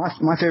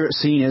 My favorite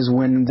scene is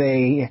when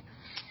they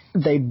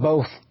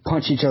both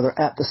punch each other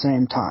at the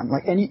same time.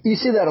 Like, and you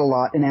see that a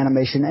lot in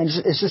animation, and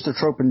it's just a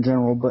trope in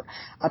general, but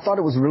I thought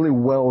it was really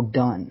well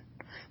done.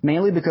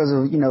 Mainly because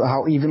of,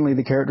 how evenly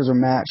the characters are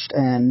matched,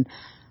 and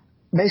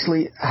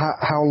basically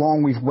how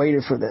long we've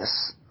waited for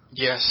this.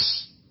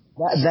 Yes.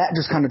 That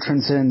just kind of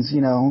transcends,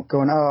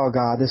 going, oh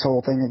god, this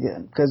whole thing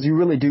again. Because you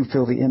really do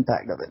feel the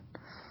impact of it.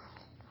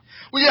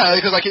 Well, yeah,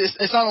 because, like,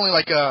 it's not only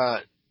like,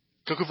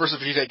 Goku versus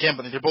Vegeta again,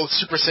 but they're both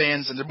Super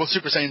Saiyans, and they're both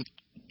Super Saiyan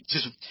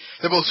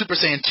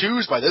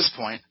 2s by this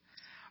point.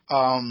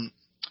 I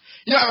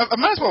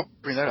might as well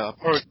bring that up.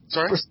 Or,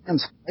 sorry? Super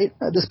Saiyans fight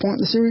at this point in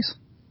the series?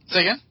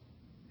 Say again?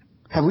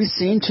 Have we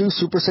seen two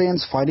Super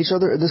Saiyans fight each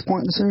other at this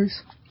point in the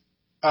series?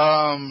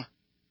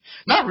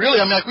 Not really.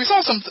 I mean, like, we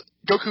saw some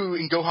Goku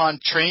and Gohan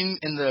train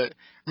in the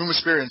Room of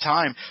Spirit and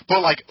Time,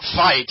 but, like,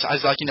 fight,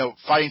 as, like,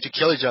 fighting to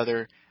kill each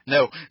other,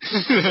 no.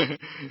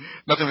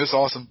 Nothing this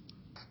awesome.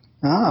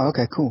 Oh,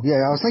 okay, cool.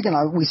 Yeah, I was thinking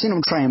we've seen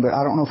them train, but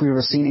I don't know if we've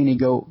ever seen any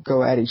go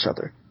at each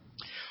other.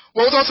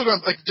 Well, it's also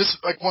going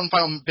just one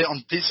final bit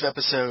on these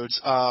episodes.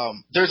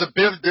 There's a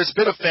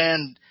bit of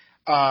fan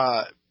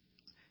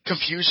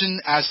confusion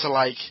as to,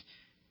 like,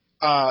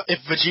 if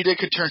Vegeta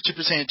could turn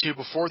Super Saiyan 2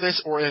 before this,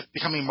 or if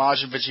becoming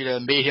Majin Vegeta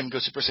made him go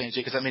Super Saiyan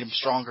 2 because that made him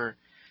stronger.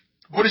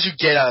 What did you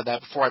get out of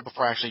that before I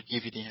actually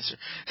give you the answer?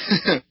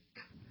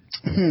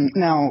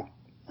 Now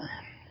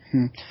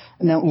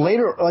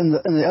later in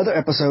the other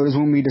episode is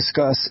when we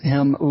discuss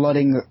him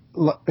letting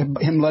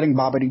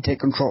Babidi take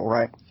control,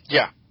 right?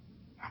 Yeah.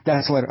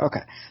 That's later.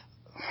 Okay.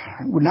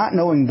 Not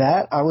knowing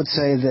that, I would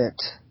say that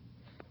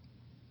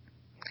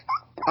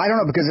I don't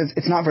know, because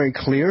it's not very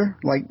clear.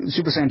 Like,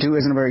 Super Saiyan 2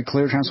 isn't a very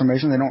clear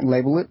transformation. They don't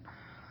label it.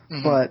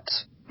 Mm-hmm. But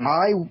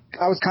I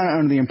was kind of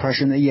under the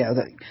impression that,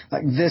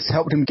 that this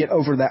helped him get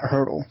over that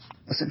hurdle,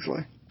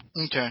 essentially.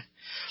 Okay.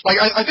 Like,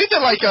 I think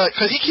that, like,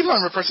 because he keeps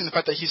on referencing the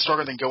fact that he's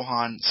stronger than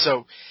Gohan,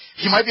 so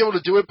he might be able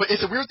to do it, but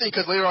it's a weird thing,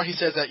 because later on he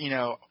says that,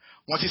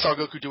 once he saw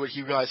Goku do it,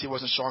 he realized he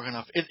wasn't strong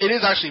enough. It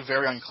is actually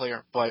very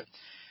unclear, but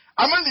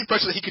I'm under the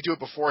impression that he could do it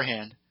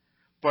beforehand,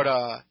 but,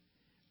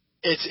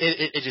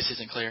 it just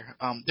isn't clear.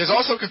 There's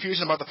also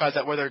confusion about the fact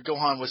that whether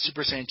Gohan was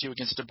Super Saiyan 2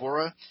 against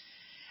Dabura,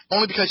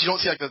 only because you don't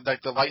see, like,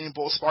 the lightning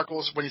bolt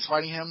sparkles when he's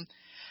fighting him.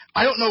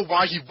 I don't know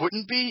why he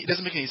wouldn't be. It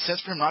doesn't make any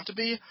sense for him not to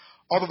be.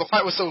 Although the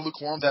fight was so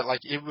lukewarm that,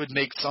 like, it would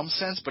make some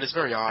sense, but it's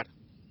very odd.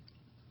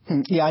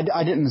 Yeah,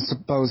 I didn't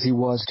suppose he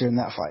was during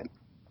that fight.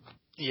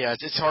 Yeah,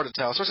 it's hard to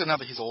tell, especially now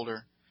that he's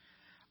older.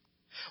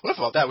 What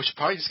about that? We should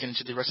probably just get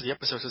into the rest of the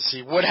episode to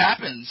see what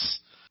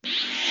happens.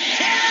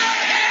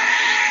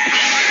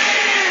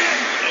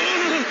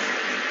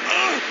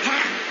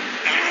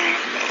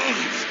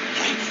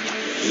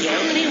 The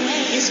only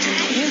way is to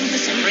kill the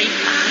Supreme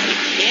Kai.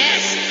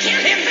 Yes,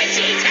 kill him,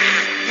 Vegeta!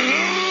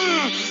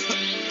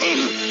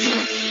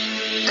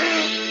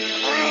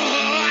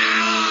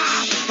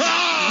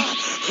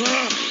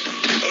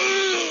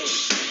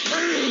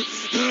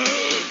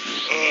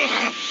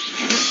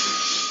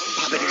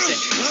 Babidi's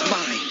engine is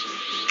mine.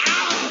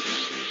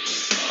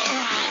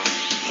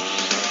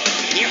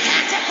 You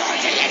can't afford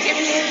to let him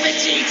live,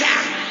 Vegeta!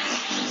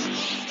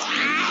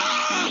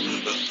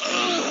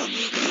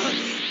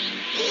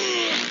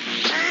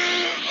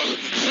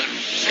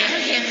 Kill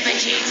him,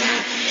 Vegeta!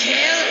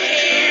 Kill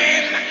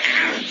him!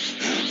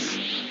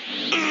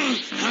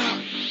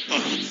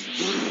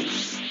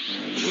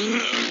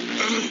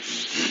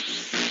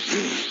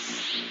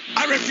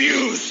 I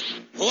refuse!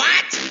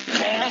 What?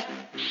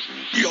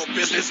 Your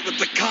business with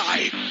the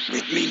Kai,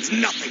 it means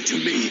nothing to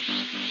me.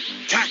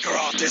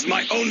 Kakarot is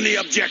my only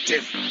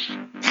objective.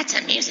 That's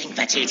amusing,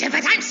 Vegeta,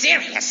 but I'm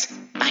serious.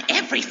 By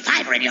every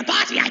fiber in your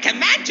body, I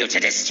command you to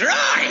destroy!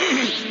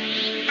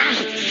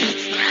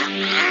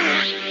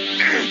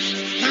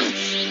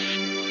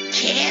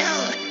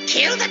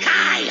 Kill the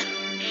Kai!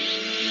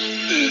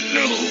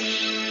 No!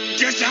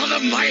 Get out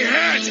of my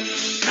head!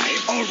 I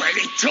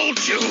already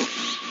told you!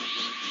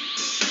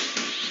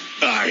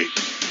 I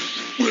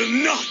will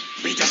not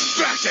be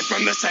distracted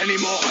from this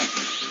anymore!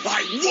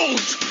 I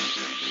won't!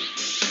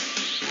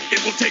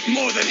 It will take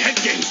more than head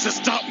games to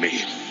stop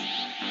me.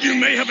 You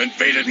may have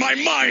invaded my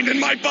mind and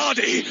my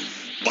body,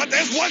 but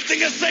there's one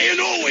thing a Saiyan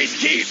always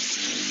keeps.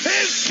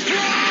 His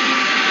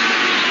pride!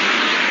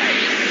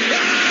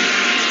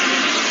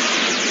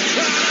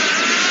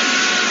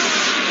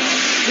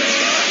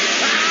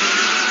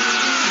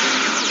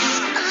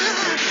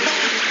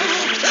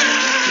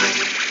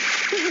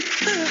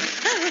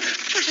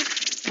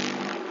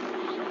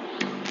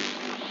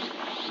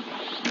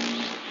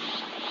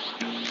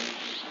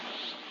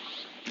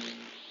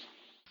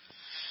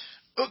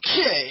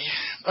 Okay.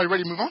 Are you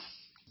ready to move on?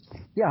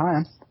 Yeah, I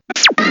am.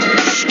 Don't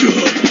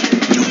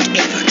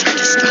ever try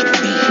to stop me.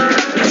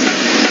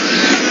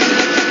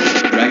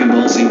 Dragon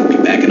Ball Z will be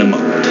back in a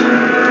moment.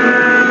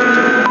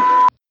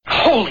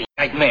 Holy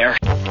nightmare.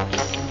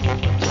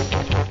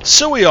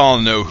 So we all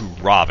know who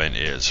Robin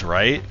is,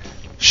 right?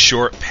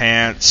 Short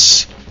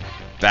pants,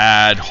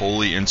 bad,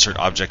 wholly insert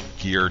object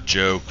gear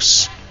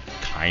jokes,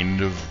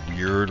 kind of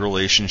weird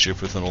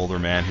relationship with an older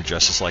man who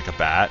dresses like a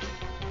bat.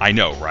 I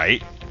know,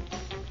 right?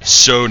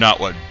 So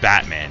not what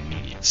Batman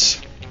needs.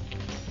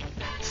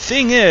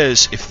 Thing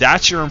is, if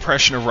that's your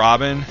impression of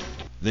Robin,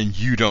 then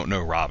you don't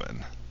know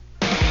Robin.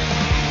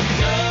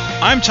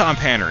 I'm Tom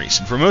Panarese,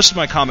 and for most of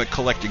my comic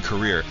collecting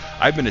career,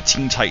 I've been a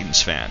Teen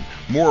Titans fan.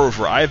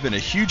 Moreover, I've been a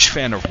huge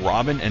fan of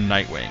Robin and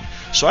Nightwing,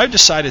 so I've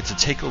decided to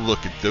take a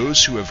look at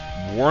those who have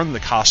worn the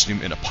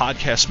costume in a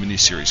podcast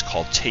miniseries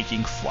called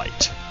Taking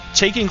Flight.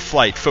 Taking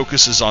Flight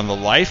focuses on the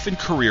life and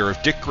career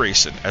of Dick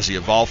Grayson as he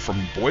evolved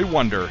from Boy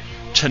Wonder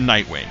to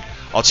Nightwing.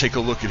 I'll take a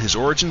look at his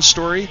origin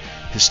story,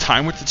 his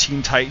time with the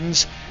Teen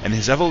Titans, and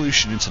his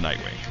evolution into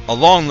Nightwing.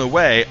 Along the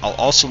way, I'll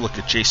also look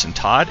at Jason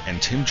Todd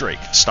and Tim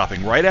Drake,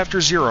 stopping right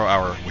after 0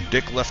 Hour when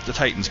Dick left the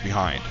Titans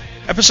behind.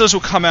 Episodes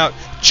will come out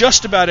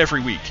just about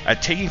every week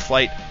at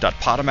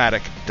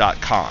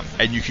takingflight.podomatic.com,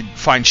 and you can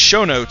find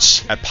show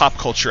notes at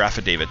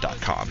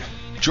popcultureaffidavit.com.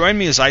 Join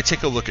me as I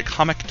take a look at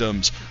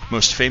comicdom's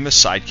most famous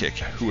sidekick,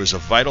 who is a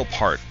vital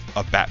part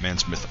of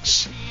Batman's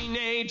mythos.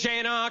 Teenage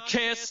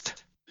anarchist.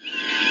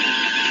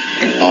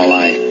 All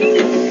I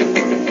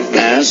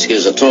ask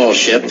is a tall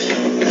ship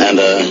and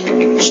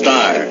a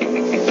star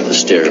to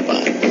steer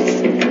by.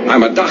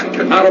 I'm a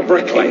doctor, not a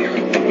bricklayer.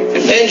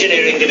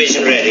 Engineering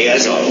division ready,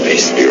 as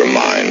always. Your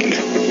mind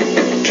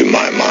to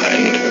my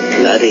mind.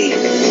 Laddie,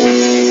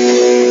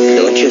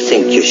 don't you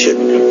think you should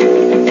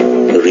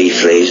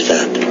rephrase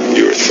that?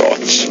 Your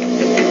thoughts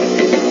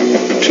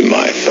to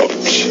my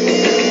thoughts.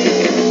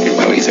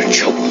 Well, either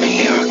choke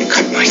me or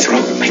cut my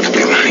throat. Make up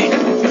your mind.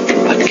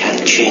 I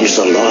can't change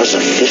the laws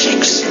of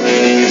physics.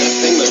 That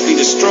thing must be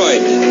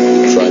destroyed.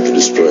 Tried to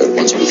destroy it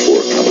once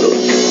before, Commodore.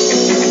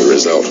 There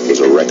result was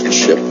a wrecked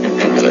ship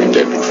and a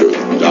dead crew.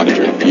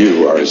 Doctor,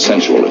 you are a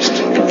sensualist.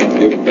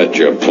 You bet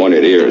your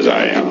pointed ears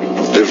I am.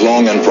 Live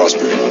long and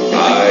prosper.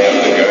 I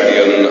am the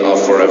guardian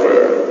of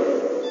forever.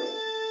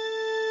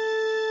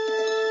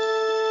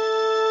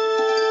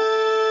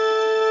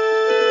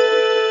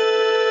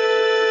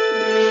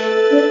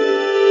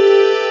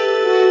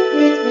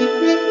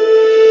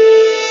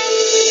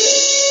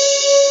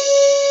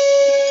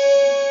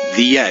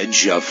 The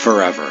Edge of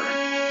Forever,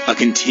 a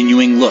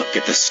continuing look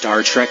at the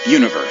Star Trek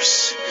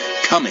universe,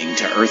 coming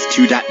to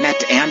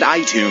Earth2.net and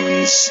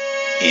iTunes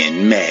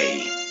in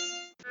May.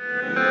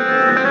 Man,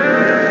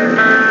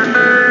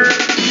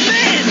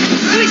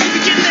 we should be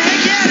getting the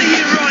heck out of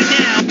here right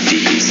now!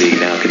 DEC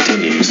now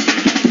continues.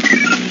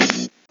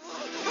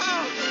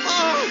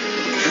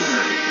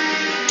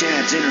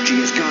 Dad's energy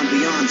has gone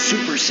beyond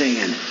Super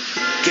Saiyan.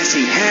 Guess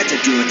he had to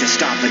do it to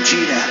stop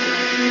Vegeta.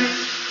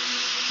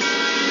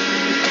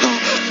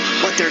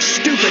 But their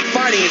stupid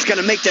fighting is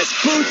gonna make this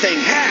Boo thing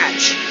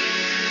hatch!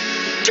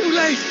 Too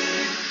late!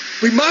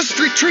 We must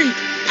retreat,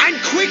 and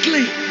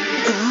quickly!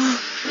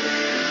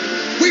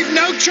 We've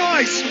no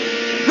choice!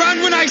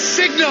 Run when I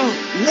signal!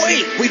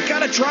 Wait! We've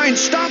gotta try and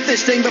stop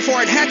this thing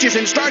before it hatches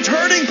and starts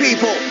hurting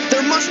people!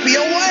 There must be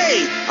a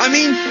way! I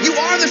mean, you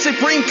are the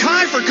Supreme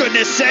Kai, for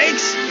goodness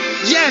sakes!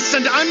 Yes,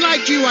 and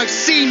unlike you, I've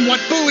seen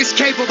what Boo is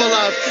capable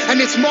of, and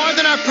it's more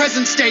than our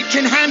present state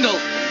can handle.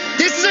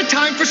 This is a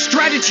time for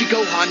strategy,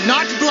 Gohan,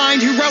 not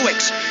blind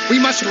heroics. We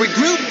must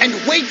regroup and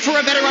wait for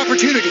a better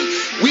opportunity.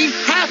 We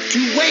have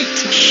to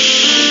wait.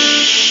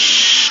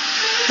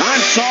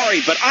 I'm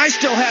sorry, but I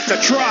still have to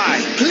try.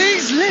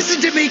 Please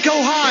listen to me,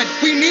 Gohan.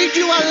 We need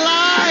you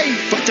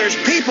alive. But there's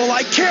people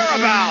I care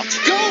about.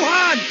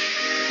 Gohan!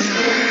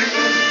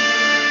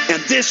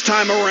 And this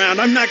time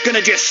around, I'm not going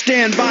to just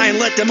stand by and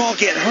let them all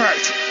get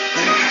hurt.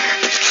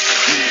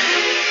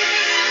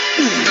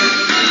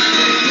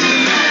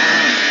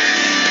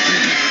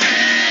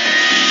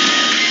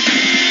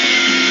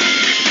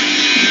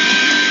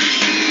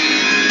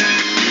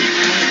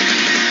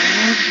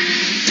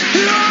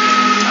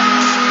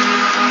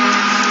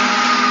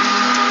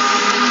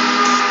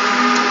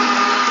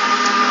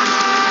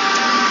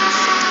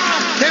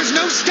 There's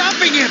no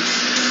stopping him!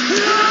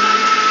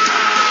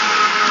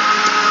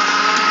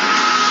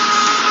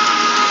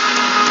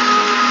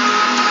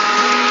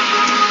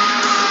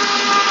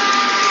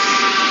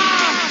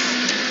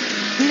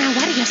 Now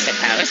what do you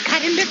suppose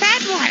got into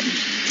that one?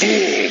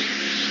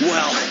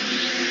 Well,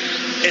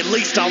 at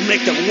least I'll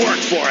make them work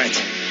for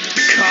it.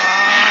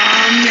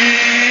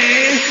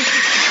 Kame!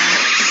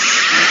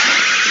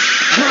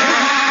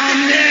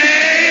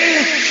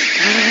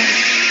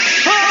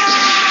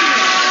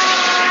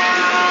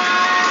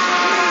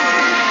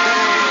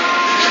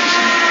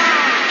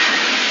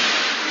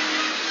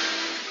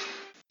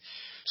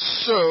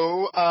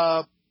 So,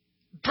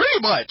 pretty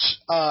much,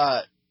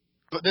 but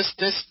this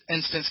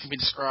instance can be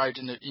described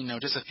in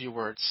just a few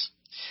words.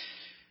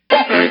 An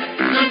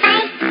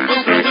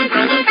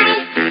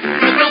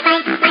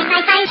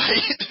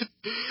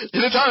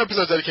entire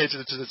episode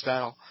dedicated to this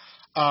battle.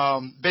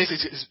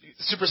 Basically,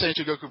 Super Saiyan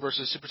 2 Goku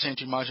versus Super Saiyan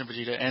 2 Majin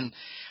Vegeta, and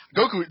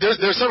Goku.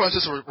 There's several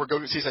instances where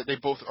Goku sees that they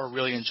both are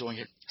really enjoying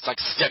it. It's like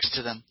steps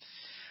to them.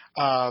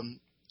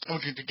 And we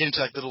can get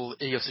into like little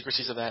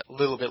idiosyncrasies of that a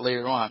little bit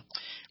later on.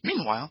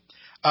 Meanwhile,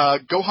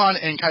 Gohan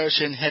and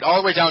Kaioshin head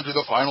all the way down to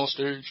the final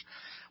stage,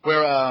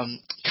 where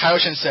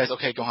Kaioshin says,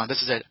 "Okay, Gohan,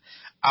 this is it.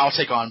 I'll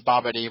take on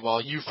Babidi while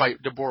you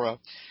fight Dabura."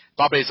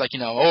 Babidi's like,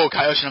 "Oh,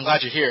 Kaioshin, I'm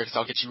glad you're here because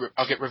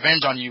I'll get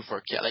revenge on you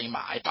for killing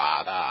my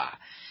father."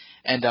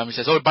 And he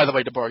says, "Oh, by the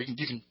way, Dabura, you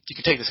can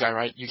take this guy,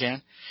 right? You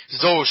can?" He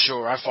says, "Oh,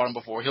 sure. I've fought him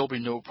before. He'll be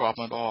no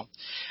problem at all."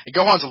 And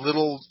Gohan's a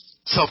little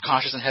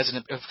self-conscious and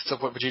hesitant of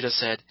what Vegeta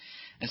said,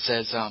 and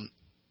says,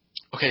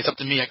 "Okay, it's up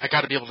to me. I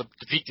got to be able to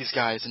defeat these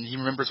guys." And he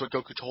remembers what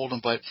Goku told him,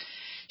 but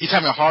he's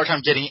having a hard time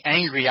getting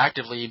angry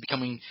actively and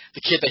becoming the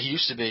kid that he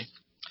used to be.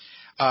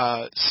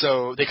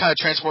 So they kind of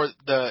transport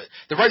they're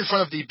right in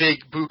front of the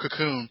big Boo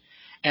cocoon,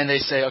 and they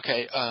say,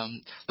 "Okay,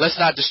 let's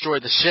not destroy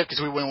the ship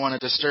because we wouldn't want to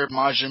disturb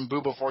Majin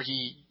Buu before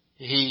he."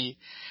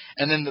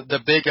 And then the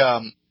big,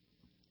 the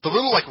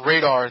little like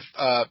radar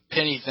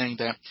penny thing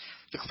that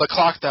the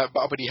clock that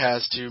Babidi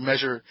has to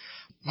measure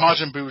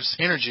Majin Buu's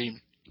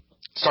energy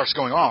starts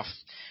going off,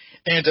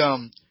 and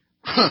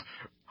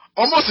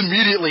almost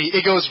immediately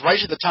it goes right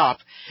to the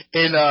top,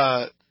 and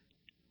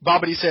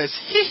Babidi says,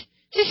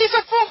 "He's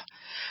a fool.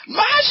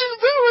 Majin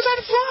Buu is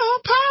at full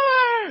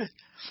power."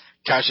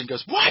 Kaioshin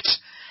goes, "What?"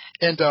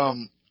 And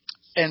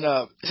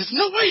he says,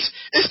 "No, wait,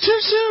 it's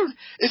too soon.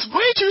 It's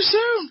way too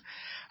soon.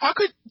 How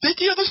could they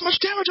deal this much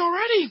damage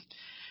already?"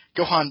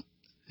 Gohan,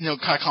 kind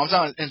of calms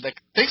down and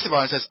like thinks about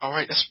it and says, "All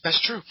right, that's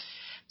true.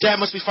 Dad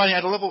must be fighting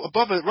at a level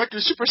above it, right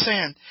to Super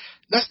Saiyan.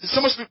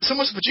 So must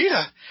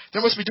Vegeta. They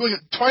must be doing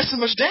twice as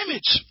much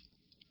damage,"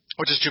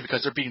 which is true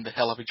because they're beating the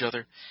hell out of each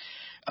other.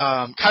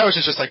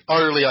 Kaioshin's just like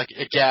utterly like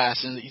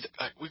aghast, and he's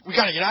like, "We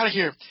gotta get out of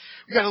here.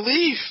 We gotta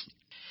leave."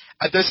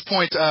 At this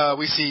point,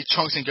 we see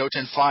Trunks and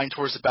Goten flying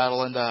towards the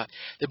battle, and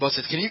they both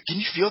say, "Can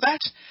you feel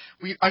that?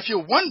 I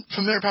feel one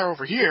familiar power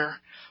over here,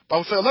 but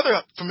we feel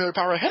another familiar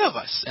power ahead of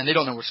us, and they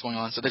don't know what's going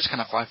on, so they just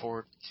kind of fly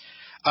forward.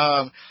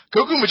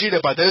 Goku and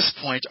Vegeta by this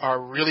point are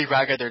really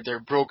ragged. They're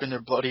broken,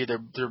 they're bloody,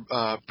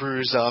 they're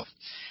bruised up,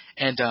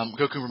 and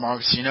Goku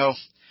remarks, you know,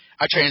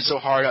 I trained so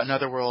hard at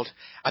Another World,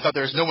 I thought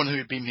there was no one who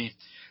would beat me,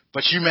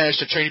 but you must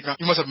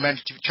have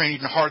managed to train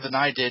even harder than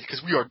I did,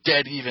 because we are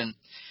dead even.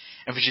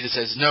 And Vegeta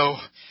says, no,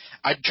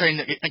 I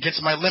trained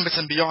against my limits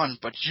and beyond,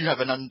 but you have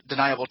an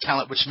undeniable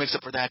talent which makes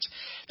up for that.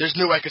 There's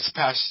no way I could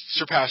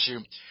surpass you,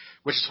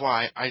 which is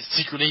why I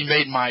secretly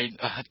made my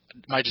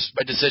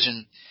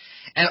decision.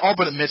 And all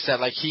but admits that,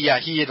 like, he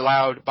had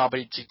allowed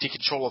Babidi to take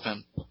control of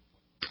him.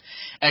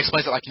 And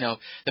explains that, like, you know,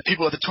 the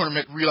people at the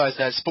tournament realized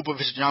that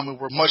Popovich and Yamu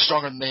were much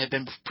stronger than they had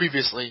been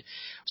previously.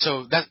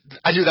 So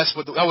I knew that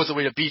was the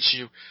way to beat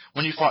you.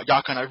 When you fought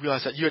Yakan, I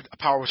realized that you had a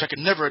power which I could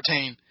never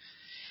attain.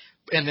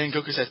 And then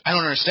Goku says, I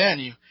don't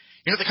understand you.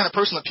 You're not the kind of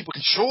person that people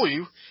control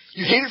you.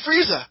 You hated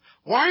Frieza.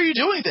 Why are you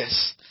doing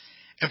this?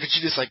 And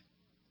Vegeta's like,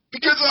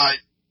 because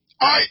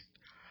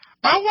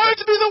I wanted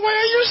to be the way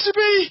I used to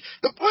be,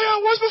 the way I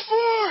was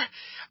before.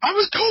 I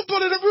was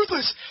cold-blooded and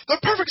ruthless, the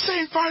perfect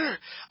Saiyan fighter.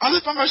 I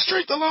lived by my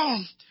strength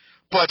alone.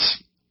 But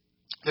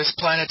this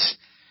planet,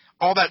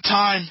 all that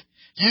time,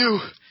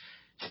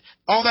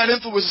 all that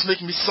influence is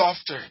making me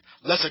softer,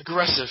 less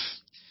aggressive.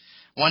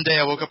 One day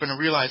I woke up and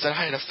realized that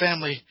I had a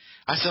family.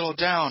 I settled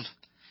down.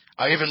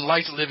 I even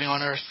liked living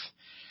on Earth.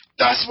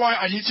 That's why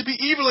I need to be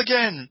evil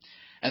again.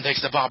 And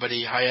thanks to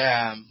Babidi,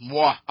 I am.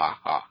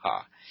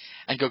 Mwahaha.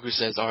 And Goku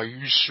says, are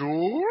you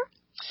sure?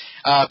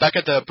 Back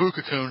at the Buu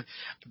cocoon,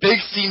 Big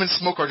Theme and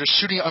Smoke are just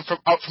shooting out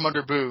from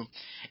under Buu.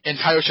 And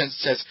Kaioshin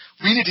says,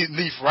 we need to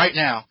leave right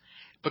now.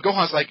 But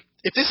Gohan's like,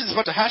 if this is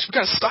about to hatch, we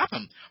gotta stop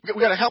him.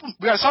 We gotta help him.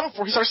 We gotta stop him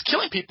before he starts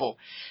killing people.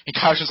 And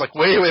Kaioshin's like,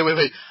 wait.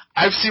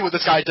 I've seen what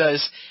this guy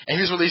does. And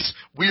he's released,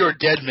 we are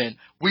dead men.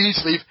 We need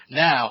to leave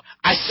now.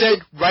 I said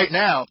right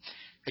now.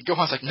 And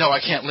Gohan's like, no, I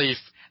can't leave.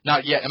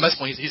 Not yet. And that's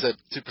when he's a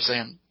Super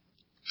Saiyan.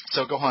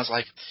 So Gohan's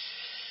like,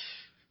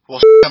 well,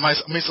 I might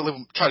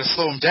try to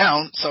slow him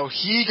down. So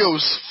he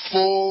goes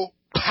full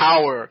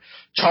power,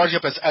 charging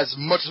up as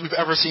much as we've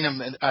ever seen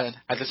him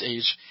at this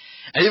age.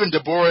 And even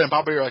Deborah and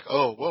Babidi are like,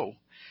 oh, whoa.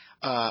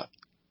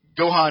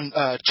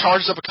 Gohan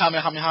charges up a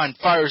Kamehameha and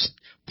fires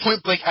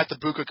point blank at the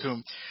Buu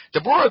cocoon.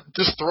 Deborah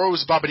just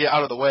throws Babidi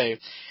out of the way,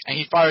 and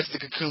he fires at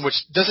the cocoon,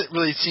 which doesn't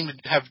really seem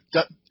to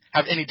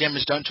have any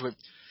damage done to it.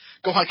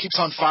 Gohan keeps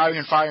on firing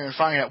and firing and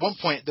firing. At one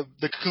point, the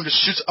cocoon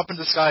just shoots up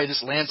into the sky and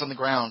just lands on the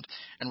ground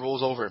and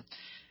rolls over.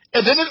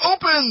 And then it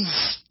opens!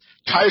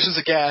 Kaioshin's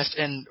aghast,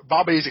 and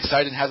Babidi's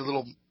excited and has a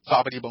little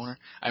Babidi boner,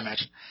 I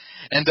imagine.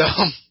 And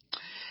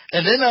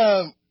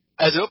then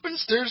as it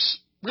opens, there's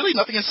really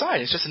nothing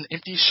inside. It's just an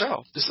empty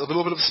shell. Just a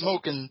little bit of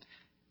smoke, and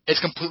it's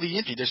completely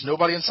empty. There's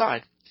nobody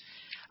inside.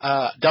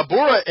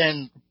 Dabura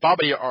and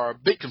Babidi are a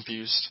bit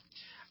confused.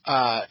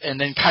 And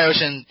then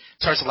Kaioshin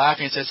starts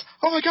laughing and says,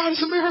 oh my god,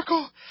 it's a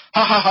miracle!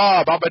 Ha ha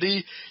ha,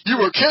 Babidi, you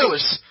were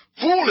careless,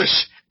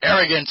 foolish,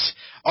 arrogant.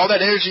 All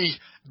that energy,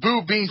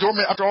 Buu being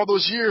dormant after all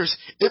those years,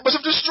 it must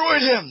have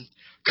destroyed him.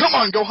 Come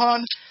on,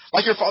 Gohan.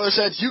 Like your father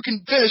said, you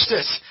can finish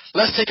this.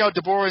 Let's take out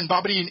Deborah and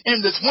Babidi and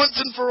end this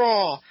once and for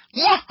all.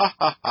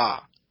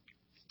 Mwahaha.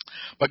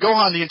 But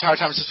Gohan the entire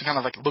time is just kind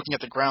of like looking at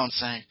the ground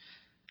saying,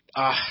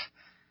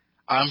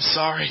 I'm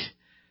sorry,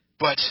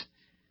 but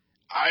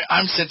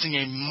I'm sensing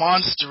a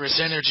monstrous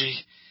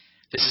energy.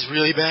 This is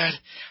really bad.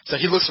 So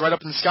he looks right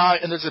up in the sky,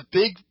 and there's a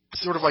big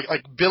sort of like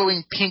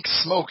billowing pink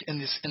smoke in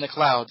the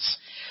clouds.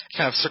 It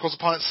kind of circles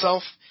upon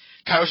itself.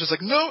 Kaioshin's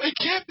like, no, it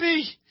can't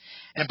be.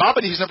 And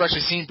Babidi, who's never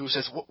actually seen Buu,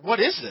 says, what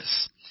is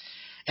this?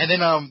 And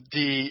then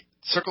the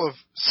circle of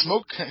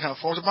smoke kind of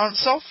forms upon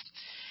itself,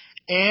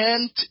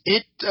 and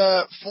it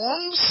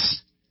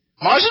forms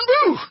Majin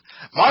Buu.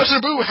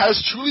 Majin Buu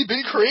has truly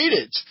been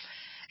created.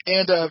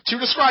 And to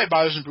describe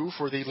Majin Buu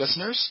for the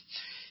listeners,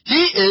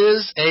 he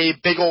is a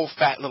big old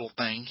fat little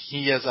thing.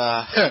 He is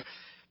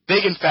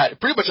big and fat,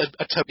 pretty much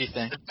a tubby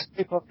thing.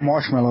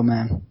 Marshmallow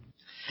Man.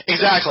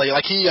 Exactly.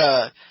 Like he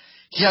kind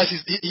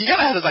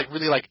of has like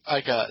really like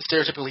a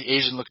stereotypically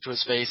Asian look to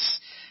his face.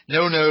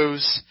 No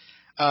nose,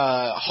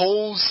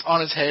 holes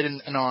on his head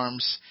and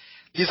arms.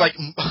 He's like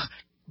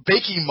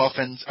baking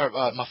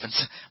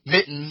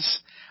mittens.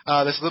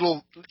 This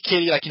little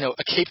kitty, like, you know,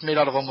 a cape made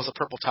out of almost a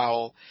purple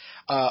towel,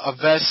 a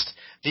vest,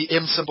 the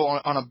M symbol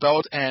on a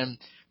belt, and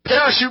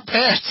parachute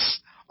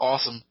pants.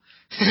 Awesome.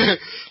 This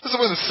is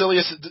one of the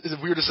silliest, the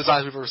weirdest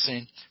designs we've ever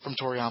seen from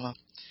Toriyama.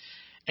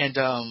 And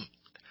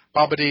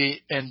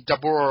Babidi and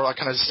Dabura are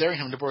kind of staring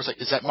at him. Dabura's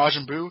like, is that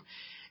Majin Buu?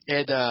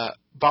 And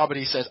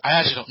Babidi says, I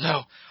actually don't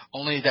know.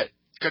 Only that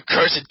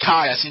cursed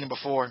Kai, I've seen him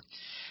before.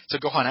 So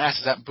Gohan asks,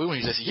 is that Buu? And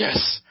he says,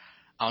 yes.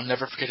 I'll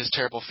never forget his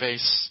terrible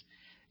face.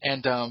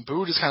 And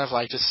Buu just kind of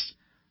like just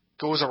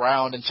goes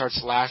around and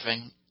starts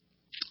laughing.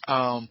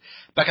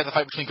 Back at the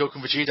fight between Goku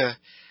and Vegeta,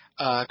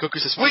 Goku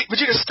says, wait,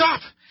 Vegeta,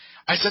 stop!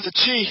 I sense a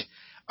chi,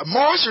 a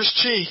monster's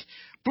chi.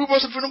 Buu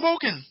must have been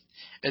awoken.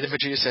 And then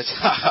Vegeta says,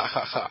 ha ha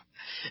ha ha.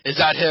 Is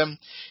that him?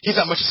 He's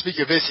not much to speak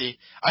of, is he?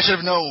 I should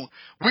have known.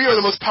 We are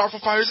the most powerful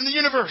fighters in the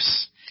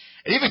universe.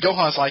 And even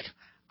Gohan's like,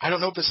 I don't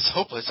know if this is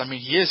hopeless. I mean,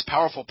 he is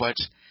powerful, but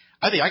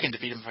I think I can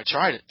defeat him if I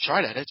tried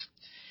at it.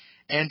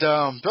 And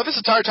throughout this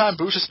entire time,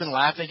 Boosh has been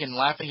laughing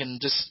and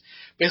just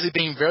basically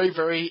being very,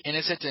 very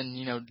innocent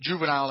and,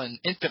 juvenile and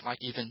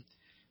infant-like even.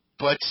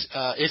 But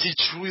is he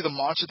truly the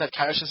monster that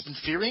Kaioshin has been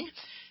fearing?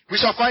 We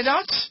shall find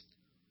out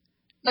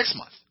next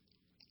month.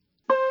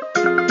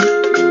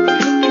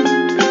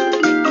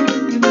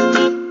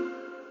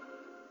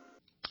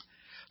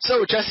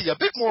 So, Jesse, a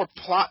bit more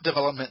plot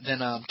development than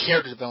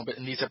character development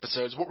in these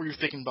episodes. What were you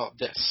thinking about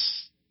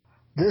this?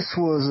 This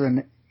was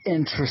an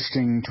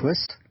interesting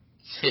twist.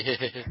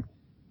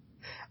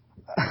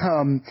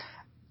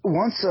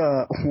 Once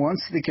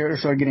the characters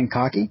started getting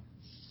cocky,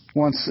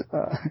 once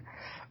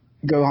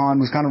Gohan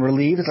was kind of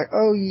relieved, it's like,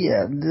 oh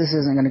yeah, this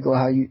isn't going to go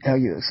how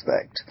you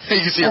expect.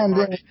 You see and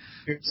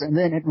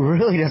then it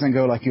really doesn't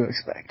go like you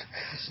expect.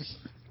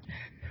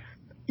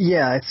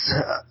 Yeah, it's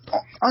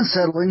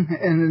unsettling,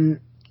 and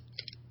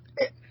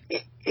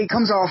it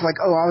comes off like,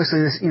 oh,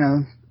 obviously this,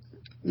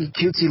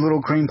 cutesy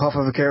little cream puff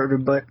of a character,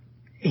 but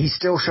he's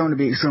still shown to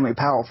be extremely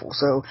powerful.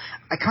 So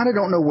I kind of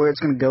don't know where it's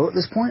going to go at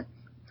this point.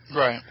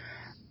 Right.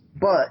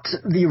 But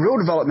the real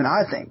development,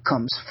 I think,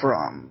 comes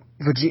from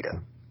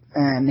Vegeta.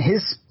 And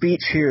his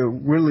speech here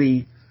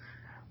really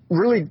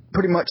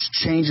pretty much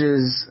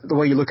changes the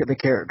way you look at the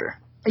character.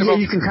 Yeah,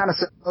 you can kind of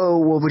say, oh,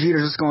 well,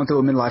 Vegeta's just going through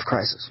a midlife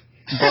crisis.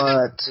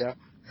 But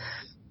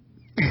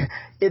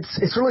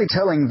it's really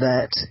telling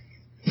that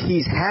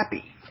he's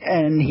happy.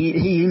 And he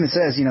even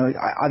says,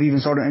 I've even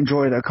started to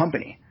enjoy their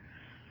company.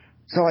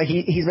 So like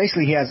he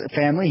has a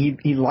family.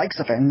 He likes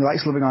the family. He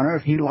likes living on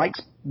Earth. He likes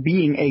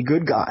being a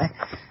good guy.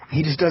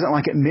 He just doesn't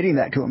like admitting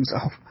that to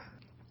himself.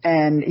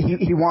 And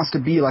he wants to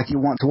be like he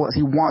once was.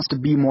 He wants to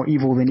be more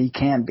evil than he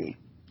can be.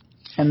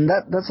 And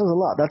that says a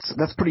lot.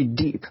 That's pretty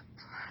deep,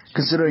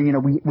 considering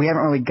we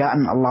haven't really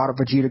gotten a lot of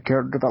Vegeta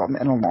character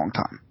development in a long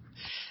time.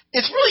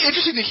 It's really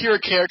interesting to hear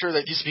a character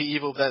that used to be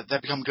evil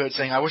that become good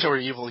saying, I wish I were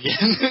evil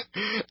again.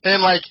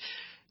 And like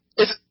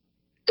it's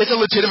a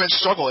legitimate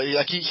struggle.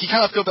 Like he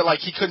kind of felt that like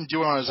he couldn't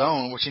do it on his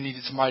own, which he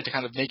needed somebody to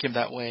kind of make him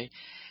that way.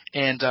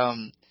 And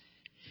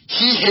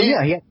he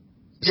hated.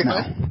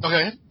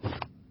 Okay.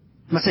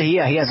 Let's say he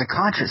has a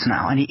conscience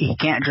now, and he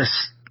can't just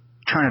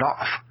turn it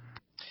off.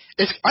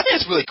 I think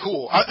it's really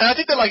cool, and I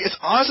think that like it's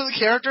honest as a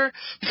character,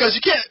 because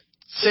you can't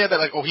say that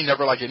like, oh, he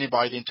never liked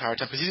anybody the entire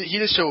time, because he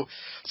did show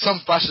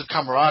some flashes of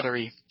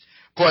camaraderie,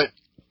 but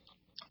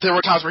there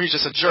were times where he's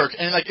just a jerk,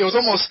 and like it was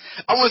almost,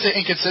 I wouldn't say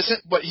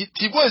inconsistent, but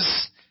he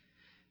was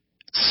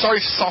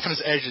starting to soften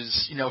his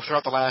edges,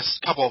 throughout the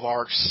last couple of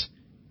arcs.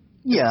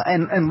 Yeah,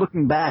 and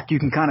looking back, you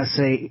can kind of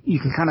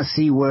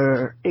see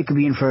where it could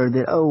be inferred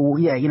that, oh,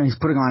 yeah, he's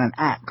putting on an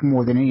act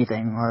more than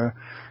anything, or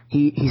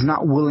he's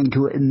not willing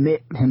to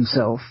admit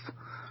himself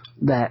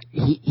that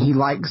he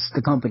likes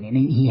the company, and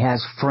he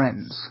has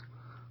friends,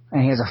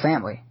 and he has a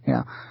family,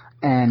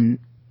 and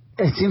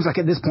it seems like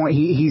at this point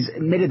he's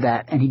admitted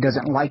that, and he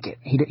doesn't like it.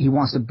 He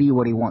wants to be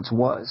what he once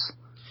was.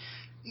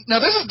 Now,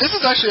 this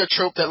is actually a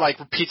trope that like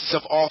repeats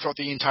itself all throughout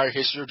the entire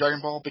history of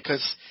Dragon Ball,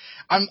 because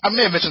I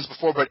may have mentioned this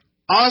before, but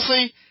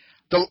honestly,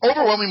 the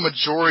overwhelming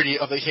majority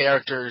of the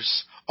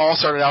characters all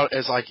started out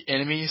as like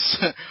enemies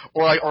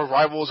or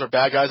rivals or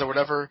bad guys or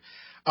whatever.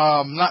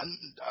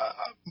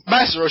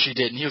 Master Roshi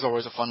didn't. He was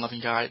always a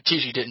fun-loving guy.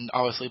 Chi didn't,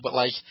 obviously, but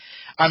like,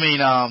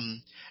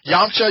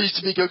 Yamcha used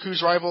to be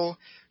Goku's rival.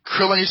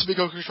 Krillin used to be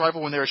Goku's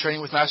rival when they were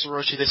training with Master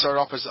Roshi. They started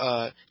off as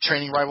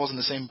training rivals in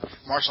the same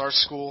martial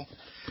arts school.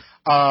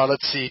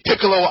 Let's see.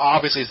 Piccolo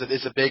obviously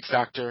is a big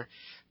factor.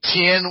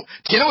 Tien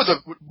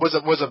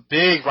was a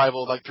big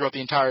rival like throughout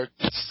the entire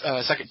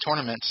second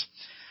tournament.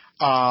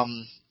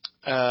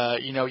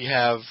 You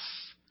have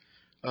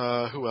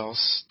who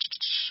else?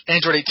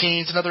 Android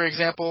 18 is another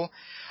example.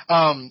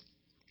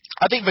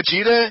 I think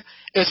Vegeta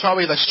is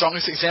probably the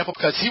strongest example,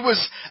 because he was,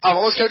 out of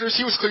all those characters,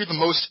 he was clearly the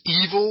most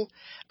evil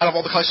out of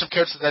all the collection of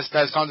characters that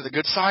has gone to the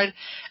good side.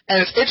 And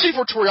it's interesting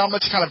for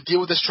Toriyama to kind of deal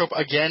with this trope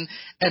again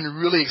and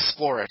really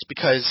explore it,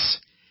 because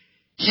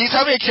he's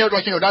having a character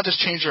like, not just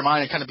change your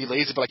mind and kind of be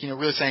lazy, but like,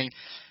 really saying,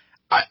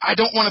 I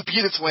don't want to be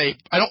this way.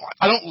 I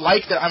don't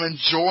like that I'm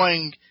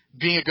enjoying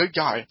being a good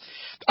guy.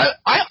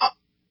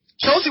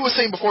 Chelsea was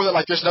saying before that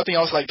like there's nothing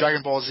else like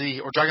Dragon Ball Z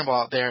or Dragon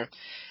Ball out there.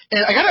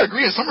 And I gotta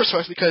agree in some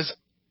respects, because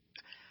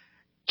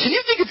can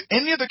you think of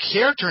any other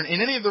character in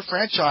any other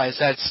franchise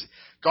that's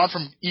gone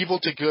from evil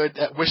to good,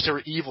 that wished they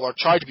were evil or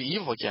tried to be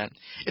evil again?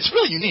 It's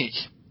really unique.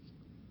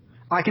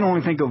 I can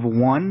only think of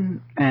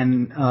one,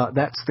 and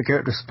that's the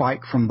character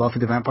Spike from Buffy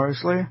the Vampire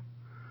Slayer.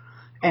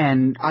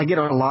 And I get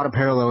a lot of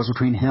parallels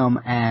between him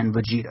and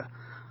Vegeta.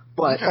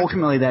 But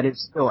ultimately that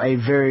is still a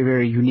very,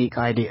 very unique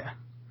idea.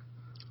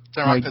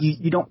 Like,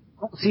 you don't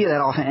see it that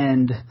often,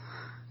 and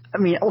I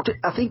mean,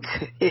 I think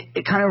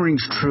it kind of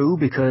rings true,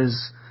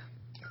 because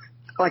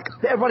like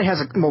everybody has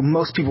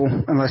most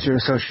people, unless you're a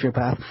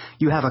sociopath,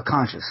 you have a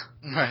conscience.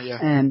 Right, yeah.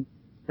 And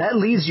that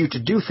leads you to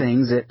do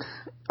things that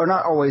are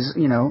not always,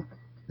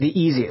 the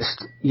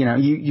easiest.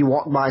 You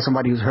walk by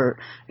somebody who's hurt,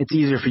 it's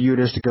easier for you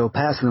just to go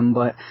past them,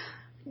 but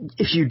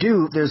if you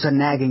do, there's a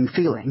nagging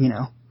feeling,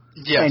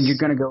 Yes. And you're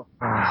going to go,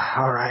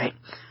 all right.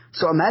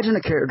 So imagine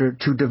a character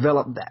to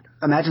develop that.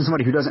 Imagine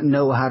somebody who doesn't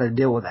know how to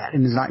deal with that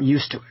and is not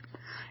used to it.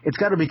 It's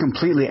got to be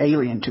completely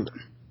alien to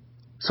them.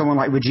 Someone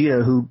like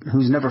Vegeta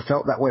who's never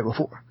felt that way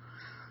before.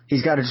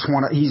 He's got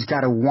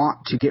to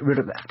want to get rid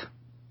of that.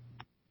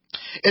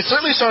 It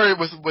certainly started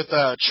with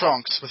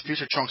Trunks, with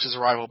future Trunks'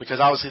 arrival, because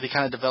obviously they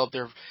kind of developed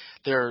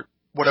their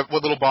what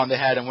little bond they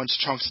had, and once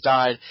Trunks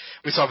died,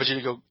 we saw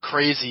Vegeta go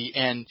crazy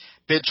and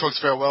bid Trunks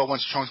farewell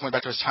once Trunks went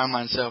back to his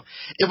timeline. So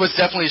it was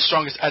definitely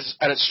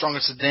at its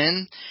strongest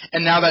then,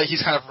 and now that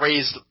he's kind of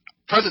raised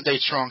present day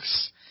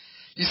Trunks,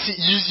 you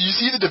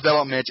see the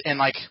development, and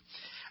like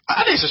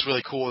I think it's just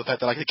really cool the fact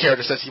that like the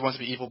character says he wants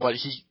to be evil, but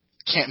he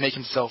can't make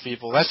himself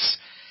evil.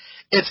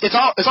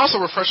 It's also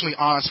refreshingly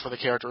honest for the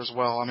character as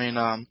well. I mean,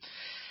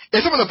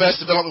 it's some of the best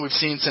development we've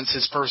seen since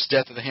his first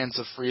death at the hands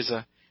of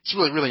Frieza. It's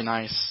really, really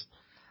nice.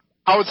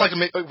 I would like to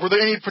make. Were there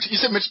any?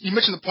 You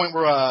mentioned the point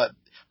where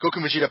Goku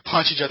and Vegeta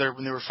punch each other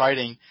when they were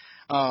fighting.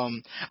 I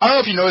don't know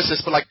if you noticed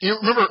this, but like you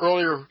remember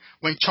earlier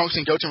when Trunks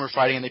and Goten were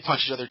fighting and they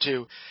punched each other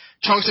too.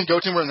 Trunks and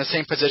Goten were in the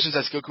same positions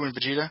as Goku and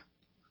Vegeta,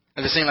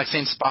 at the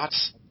same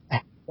spots.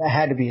 That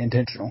had to be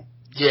intentional.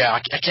 Yeah,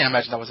 I can't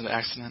imagine that was an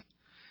accident.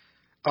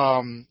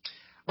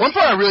 One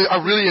part I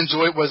really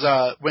enjoyed was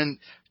when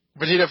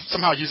Vegeta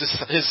somehow uses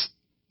his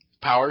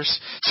powers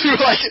to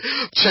like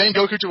chain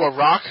Goku to a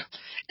rock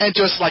and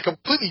just like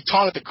completely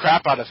taunted the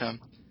crap out of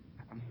him.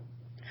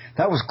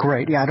 That was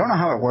great. Yeah, I don't know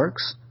how it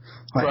works.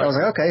 Like, right. I was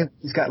like, okay,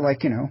 he's got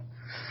like,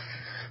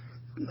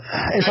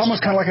 it's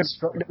almost kind of like a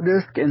destructive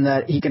disc in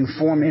that he can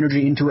form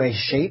energy into a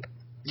shape.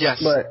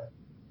 Yes. But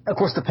of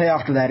course, the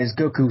payoff to that is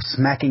Goku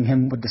smacking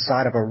him with the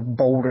side of a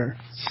boulder.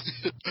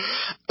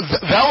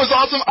 That was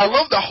awesome. I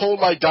love the whole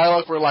like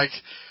dialogue where like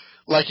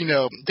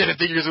didn't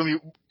think it was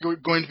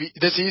going to be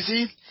this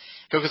easy.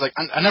 Goku's like,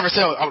 I never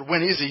said I would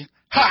win easy.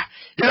 Ha!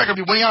 You're not gonna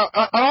be winning out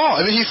at all.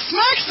 I mean, he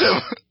smacks him.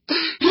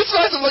 He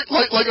smacks him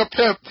like a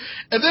pimp.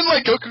 And then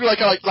like Goku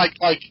like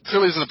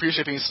clearly doesn't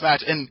appreciate being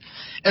smacked. And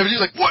Vegeta's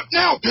like, what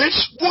now,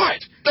 bitch? What?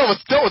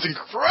 That was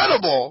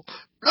incredible.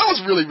 That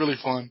was really, really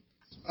fun.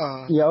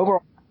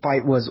 Overall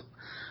fight was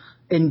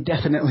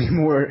indefinitely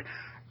more,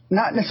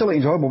 not necessarily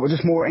enjoyable, but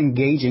just more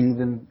engaging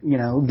than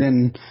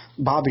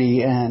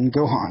Babidi and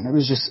Gohan. It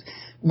was just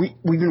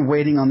we've been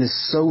waiting on this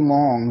so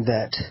long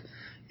that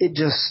it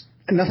just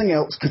nothing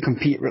else could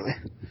compete really.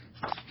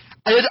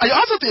 I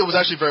also think it was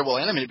actually very well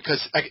animated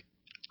because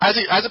as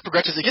it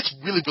progresses, it gets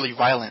really, really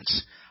violent.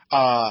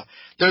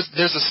 There's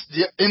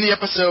in the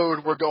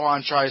episode where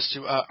Gohan tries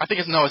to I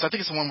think it's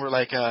the one where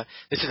like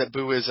they say that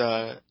Buu is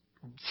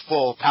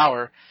full of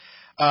power.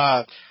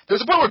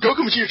 There's a point where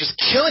Goku and Vegeta are just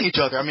killing each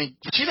other. I mean,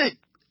 Vegeta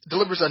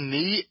delivers a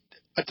knee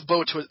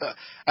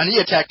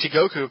attack to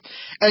Goku,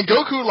 and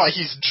Goku like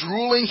he's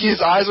drooling,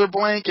 his eyes are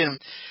blank, and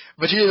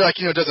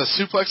Vegeta does a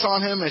suplex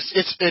on him.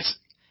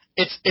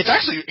 It's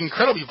actually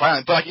incredibly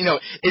violent, but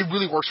it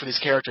really works for these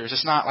characters.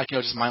 It's not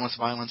just mindless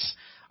violence,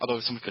 although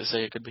someone could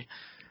say it could be.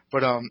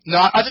 But no,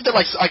 I think that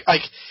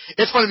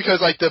it's funny because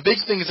like the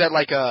big thing is that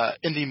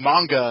in the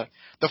manga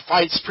the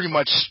fight's pretty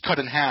much cut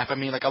in half. I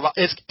mean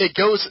it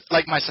goes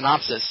like my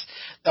synopsis.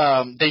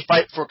 They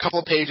fight for a couple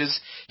of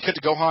pages. You cut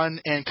to Gohan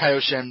and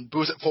Kaioshin,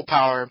 Buu's at full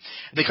power.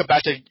 They come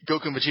back to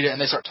Goku and Vegeta and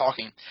they start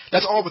talking.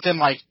 That's all within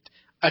like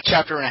a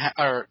chapter and a half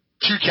or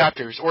 2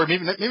 chapters, or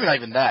maybe not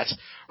even that.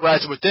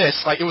 Whereas with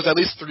this, it was at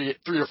least 3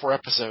 or 4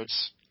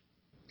 episodes.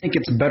 I think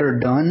it's better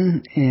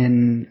done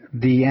in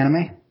the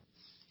anime.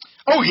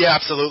 Oh yeah,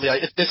 absolutely.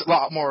 There's a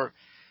lot more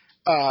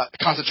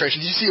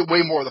concentration. You see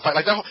way more of the fight.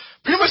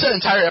 Pretty much that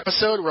entire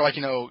episode where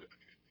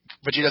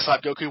Vegeta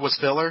slapped Goku was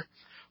filler,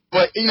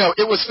 but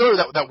it was filler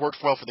that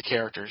worked well for the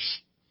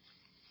characters.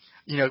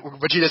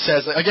 Vegeta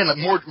says again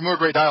more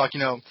great dialogue.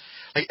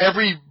 Like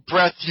every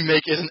breath you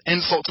make is an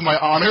insult to my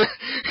honor.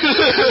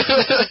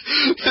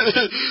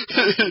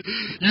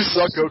 You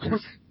suck, Goku.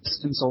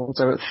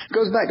 Insults. It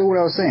goes back to what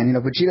I was saying.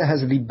 Vegeta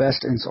has the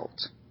best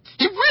insults.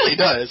 He really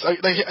does. This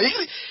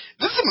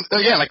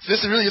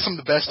really is some of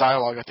the best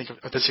dialogue I think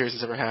of the series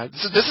has ever had.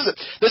 This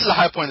is a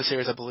high point of the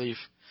series, I believe.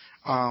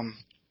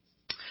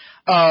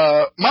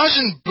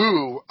 Majin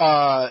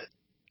Buu.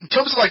 In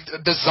terms of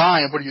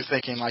design, what are you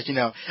thinking?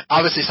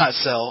 Obviously it's not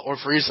Cell or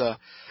Frieza.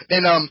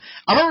 And I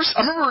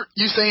remember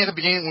you saying at the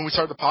beginning when we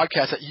started the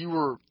podcast that you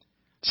were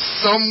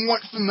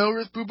somewhat familiar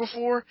with Buu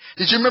before.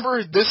 Did you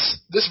remember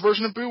this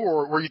version of Buu,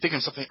 or were you thinking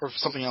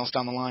something else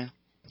down the line?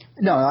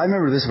 No, I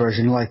remember this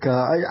version.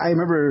 I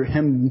remember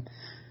him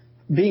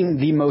being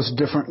the most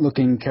different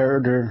looking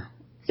character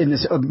in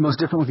this, most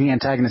different looking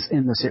antagonist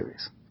in the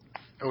series.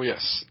 Oh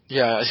yes,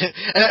 yeah,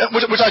 and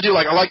which I do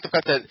like. I like the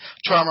fact that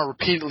Trunks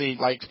repeatedly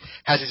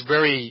has these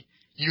very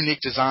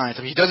unique designs. I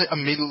mean, he doesn't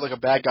immediately look like a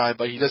bad guy,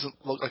 but he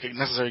doesn't look like a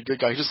necessarily good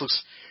guy. He just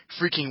looks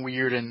freaking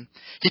weird, and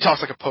he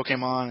talks like a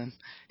Pokemon, and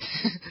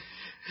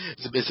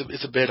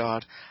it's a bit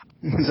odd.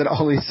 Is that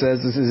all he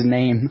says is his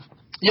name?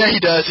 Yeah, he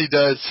does.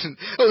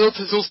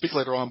 He'll speak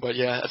later on, but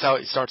yeah, that's how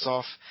it starts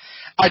off.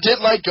 I did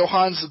like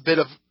Gohan's bit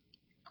of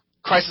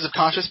crisis of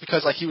conscience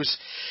because he was.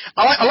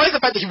 I like the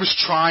fact that he was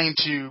trying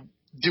to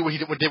do what he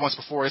did once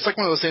before. It's like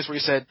one of those things where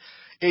he said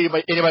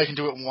anybody can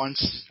do it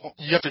once.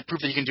 You have to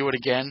prove that you can do it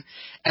again.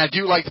 And I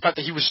do like the fact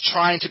that he was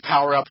trying to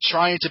power up,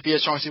 trying to be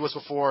as strong as he was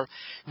before,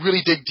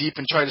 really dig deep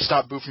and try to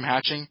stop Boo from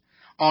hatching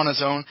on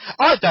his own.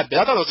 I like that bit.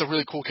 I thought it was a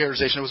really cool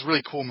characterization. It was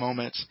really cool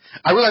moments.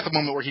 I really like the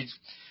moment where he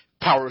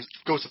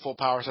goes to full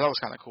power, so that was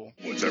kind of cool.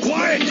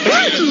 Quiet!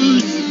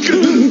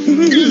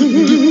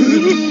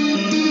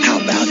 How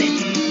about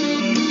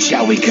it?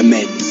 Shall we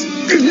commence?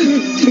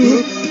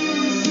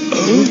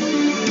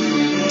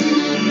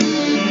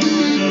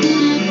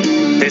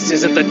 This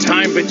isn't the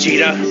time,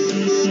 Vegeta.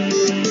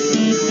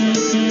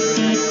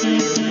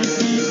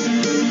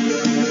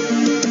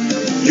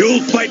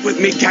 You'll fight with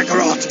me,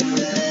 Kakarot.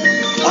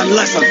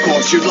 Unless, of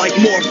course, you'd like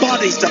more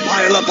bodies to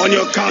pile up on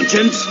your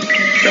conscience.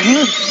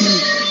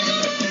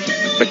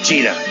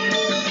 Vegeta,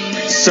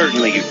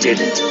 certainly you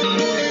didn't.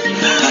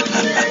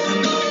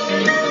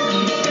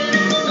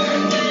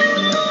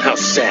 How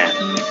sad.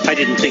 I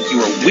didn't think you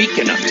were weak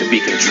enough to be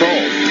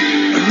controlled.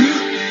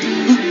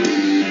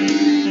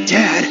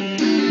 Dad,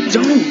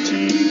 don't.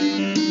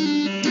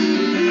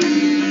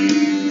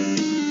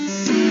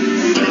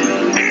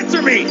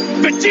 Answer me,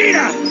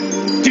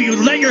 Vegeta! Do you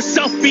let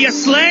yourself be a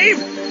slave?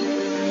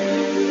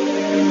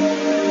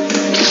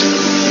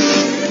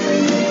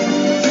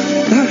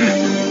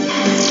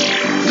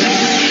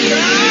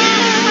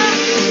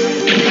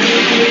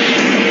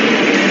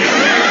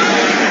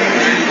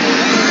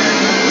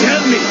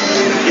 Tell me,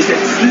 is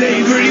it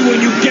slavery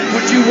when you get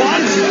what you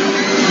want?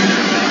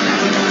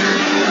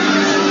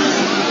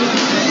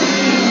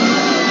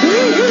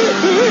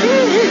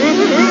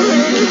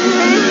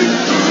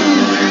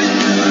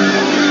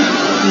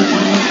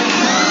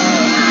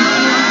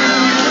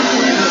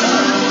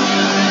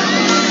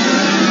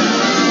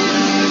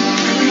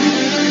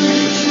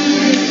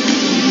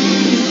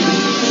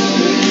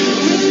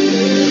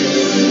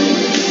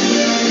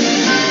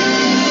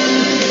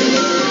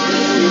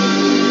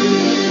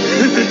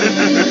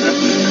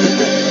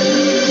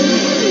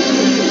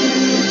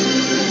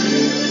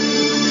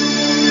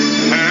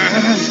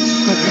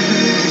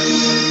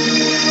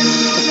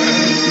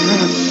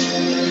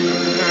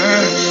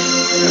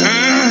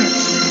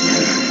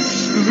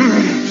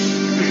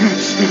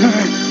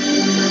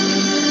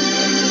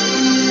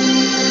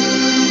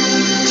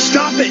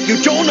 Stop it! You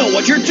don't know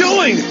what you're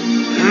doing!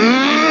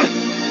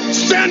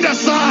 Stand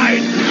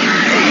aside!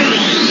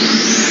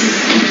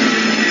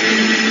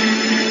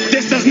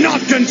 This does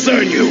not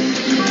concern you!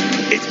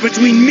 It's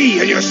between me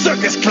and your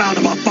circus clown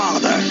of a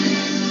father!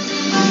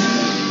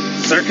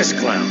 Circus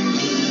clown?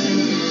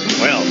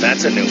 Well,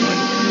 that's a new one.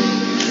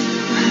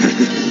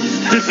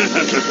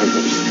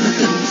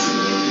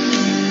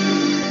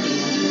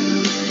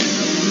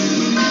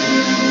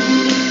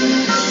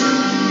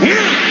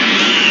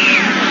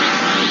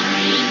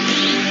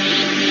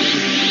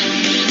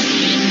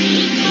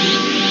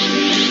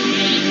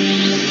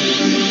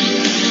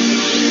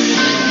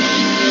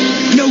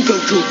 No,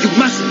 Goku, you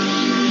mustn't.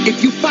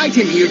 If you fight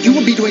him here, you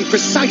will be doing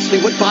precisely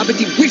what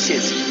Babidi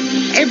wishes.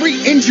 Every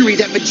injury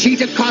that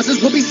Vegeta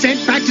causes will be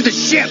sent back to the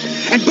ship,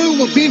 and Boo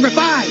will be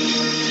revived.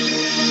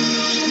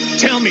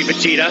 Tell me,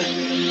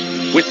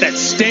 Vegeta. With that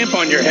stamp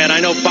on your head, I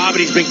know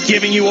Babidi's been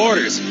giving you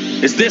orders.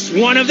 Is this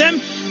one of them?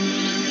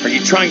 Are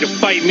you trying to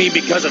fight me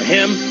because of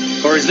him?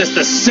 Or is this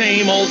the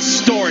same old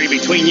story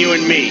between you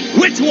and me?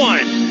 Which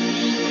one?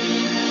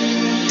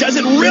 Does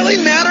it really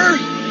matter?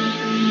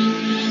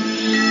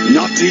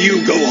 Not to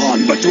you,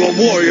 Gohan, but to a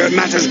warrior it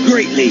matters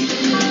greatly.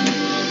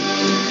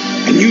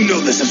 And you know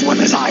this as well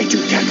as I do,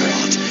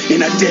 Kakarot.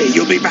 In a day,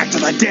 you'll be back to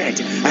the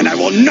dead, and I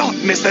will not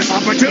miss this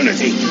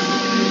opportunity.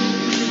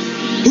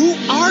 Who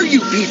are you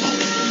people?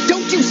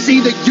 Don't you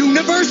see the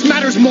universe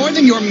matters more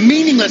than your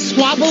meaningless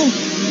squabble?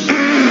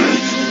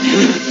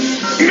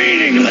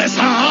 Meaningless,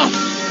 huh?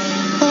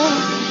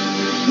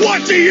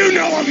 What do you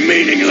know of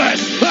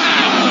meaningless?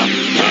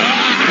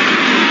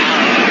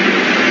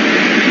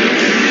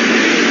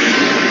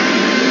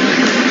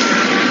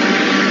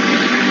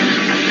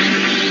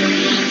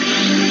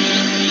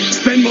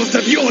 Spend most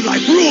of your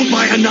life ruled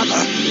by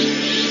another.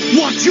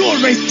 Watch your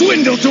race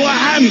dwindle to a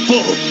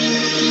handful.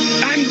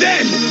 And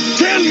then,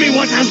 tell me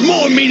what has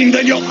more meaning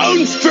than your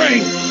own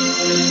strength.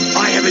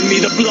 I have in me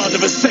the blood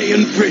of a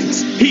Saiyan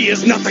prince. He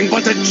is nothing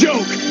but a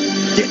joke.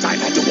 Yet I've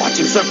had to watch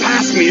him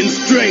surpass me in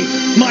strength.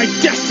 My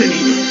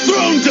destiny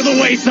thrown to the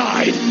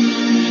wayside.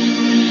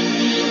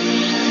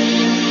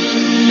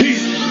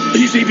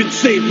 He's even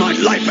saved my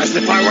life as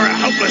if I were a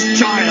helpless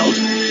child.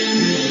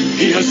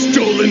 He has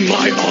stolen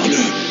my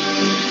honor.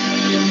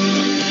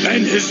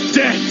 And his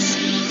debts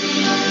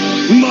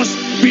must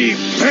be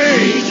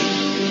paid.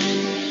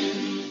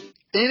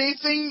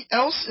 Anything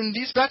else in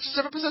these batches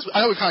of episodes?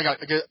 I know we kind of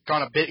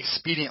gone a bit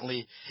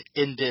expediently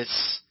in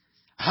this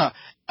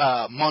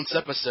month's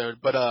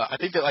episode, but I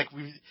think that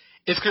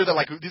it's clear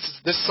that this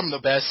is some of the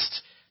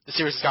best the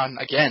series has gotten.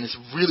 Again, it's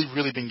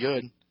really been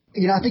good.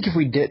 You know, I think if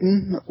we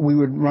didn't, we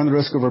would run the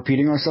risk of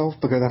repeating ourselves,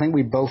 because I think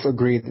we both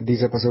agree that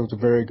these episodes are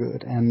very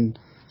good and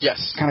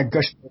yes, kind of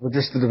gushed over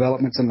just the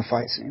developments and the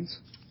fight scenes.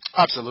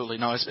 Absolutely,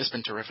 no, it's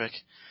been terrific.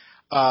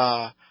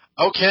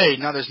 Okay,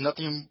 now there's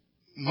nothing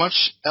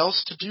much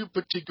else to do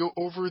but to go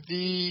over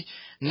the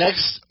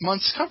next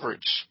month's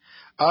coverage.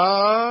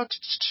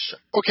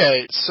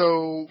 Okay,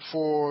 so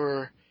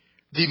for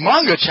the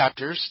manga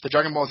chapters, the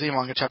Dragon Ball Z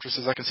manga chapters,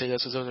 as I can say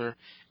this, as those are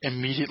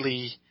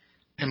immediately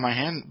in my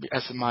hand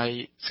as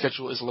my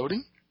schedule is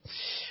loading.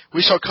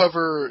 We shall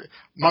cover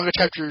manga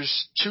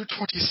chapters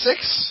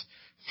 226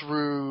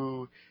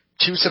 through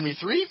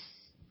 273.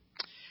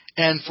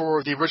 And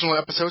for the original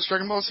episodes of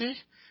Dragon Ball Z,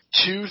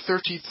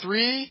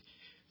 233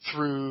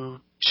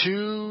 through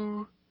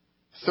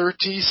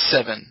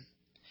 237.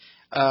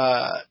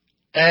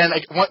 And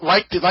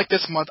like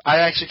this month, I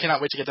actually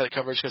cannot wait to get that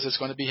coverage because it's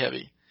going to be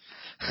heavy.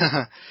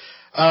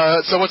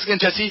 So once again,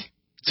 Jesse,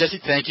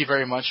 thank you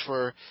very much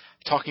for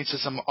talking to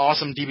some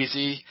awesome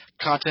DBZ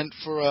content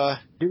for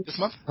this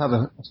month. I have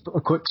a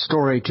quick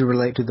story to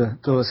relate to the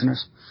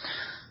listeners.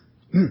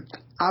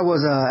 I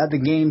was at the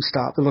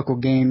GameStop, the local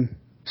game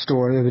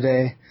store the other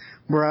day,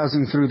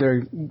 browsing through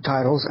their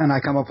titles, and I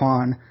come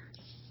upon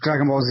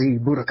Dragon Ball Z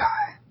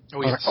Budokai.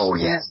 Oh, yes. Oh,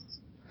 yes.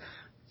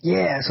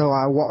 Yeah, so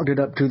I walked it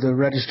up to the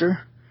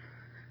register,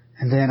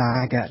 and then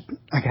I got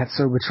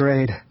so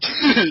betrayed.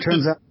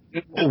 Turns out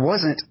it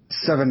wasn't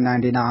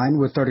 $7.99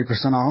 with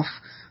 30% off.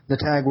 The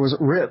tag was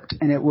ripped,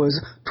 and it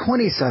was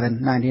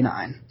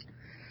 $27.99.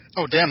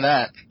 Oh, damn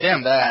that.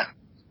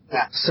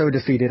 So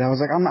defeated. I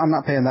was like, I'm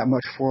not paying that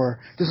much for...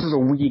 This was a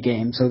Wii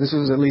game, so this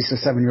was at least a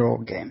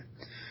 7-year-old game.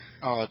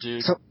 Oh,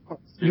 dude. So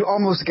you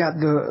almost got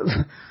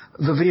the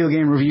video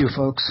game review,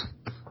 folks.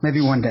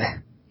 Maybe one day.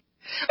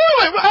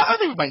 Oh, I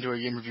think we might do a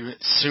game review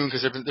soon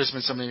because there's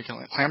been so many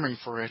clamoring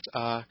for it.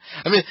 Let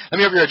me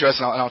have your address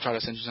and I'll try to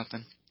send you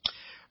something.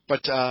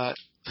 But to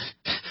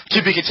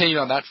be continued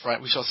on that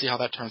front, we shall see how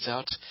that turns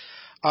out.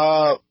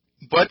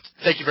 But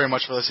thank you very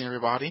much for listening,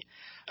 everybody.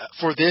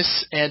 For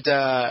this and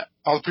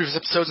all the previous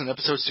episodes and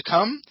episodes to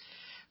come,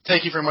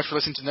 thank you very much for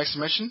listening to Next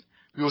Dimension.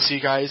 We will see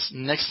you guys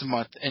next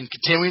month and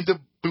continuing the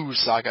Boo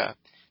Saga.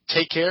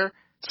 Take care.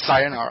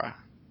 Sayonara.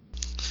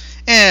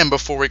 And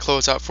before we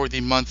close out for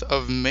the month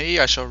of May,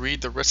 I shall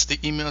read the rest of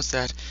the emails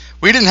that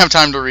we didn't have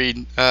time to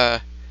read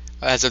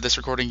as of this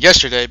recording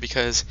yesterday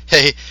because,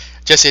 hey,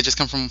 Jesse had just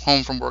come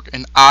home from work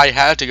and I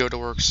had to go to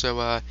work,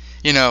 so,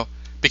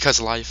 because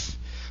of life.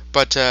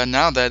 But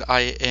now that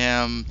I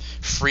am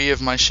free of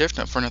my shift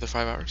for another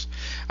 5 hours,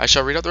 I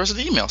shall read out the rest of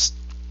the emails.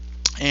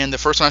 And the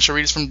first one I shall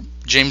read is from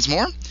James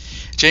Moore.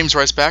 James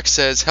writes back,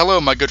 says, "Hello,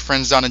 my good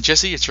friends Don and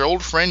Jesse. It's your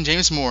old friend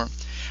James Moore.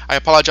 I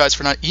apologize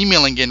for not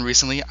emailing in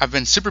recently. I've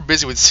been super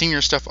busy with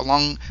senior stuff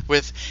along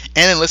with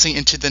and listening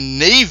into the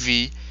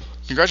Navy.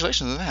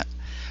 Congratulations on that.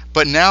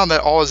 But now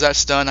that all of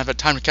that's done, I've had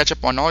time to catch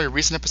up on all your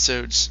recent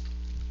episodes.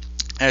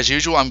 As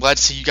usual, I'm glad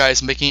to see you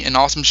guys making an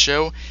awesome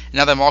show, and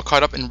now that I'm all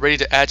caught up and ready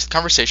to add to the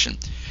conversation.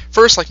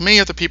 First, like many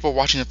other people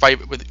watching the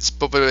fight with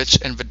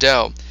Spopovich and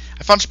Videl,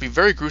 I found it to be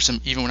very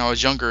gruesome even when I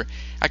was younger.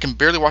 I can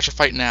barely watch a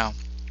fight now.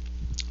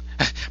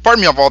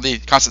 Pardon me of all the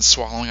constant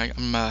swallowing.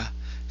 I'm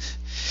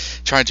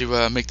trying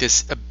to make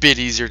this a bit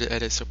easier to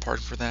edit, so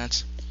pardon for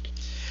that.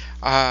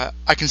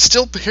 I can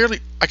still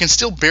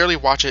barely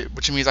watch it,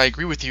 which means I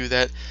agree with you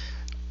that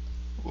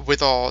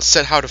with all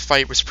said how to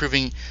fight was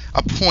proving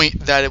a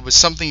point that it was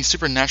something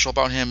supernatural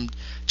about him,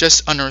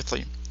 just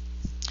unearthly.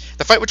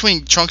 The fight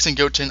between Trunks and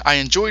Goten I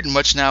enjoyed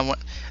much now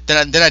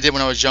than I did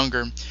when I was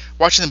younger.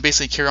 Watching them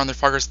basically carry on their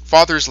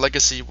father's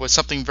legacy was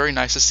something very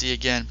nice to see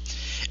again.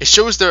 It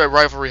shows their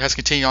rivalry has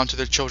continued on to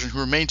their children, who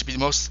remain to be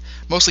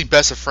mostly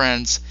best of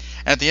friends.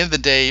 And at the end of the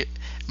day,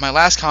 my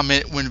last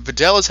comment, when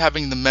Videl is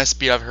having the mess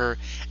beat out of her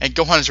and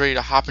Gohan is ready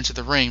to hop into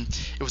the ring,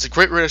 it was a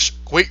great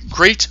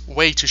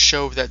way to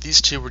show that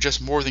these two were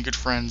just more than good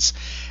friends,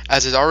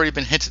 as has already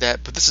been hinted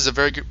at, but this is a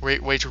very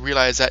great way to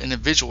realize that in a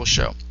visual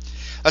show.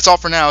 That's all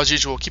for now. As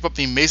usual, keep up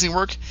the amazing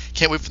work.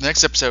 Can't wait for the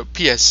next episode.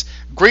 P.S.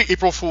 Great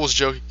April Fool's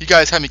joke. You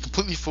guys had me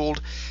completely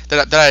fooled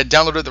that I had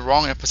downloaded the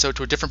wrong episode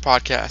to a different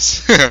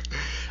podcast.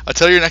 I'll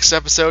tell you next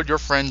episode, your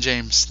friend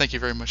James. Thank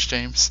you very much,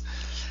 James.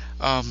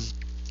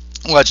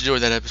 Glad you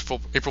enjoyed that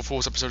April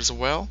Fool's episode as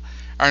well.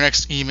 Our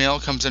next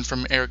email comes in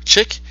from Eric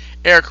Chick.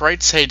 Eric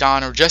writes, "Hey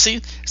Don or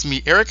Jesse, it's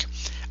me, Eric.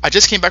 I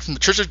just came back from the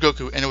Church of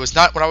Goku, and it was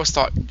not what I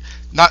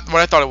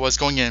thought it was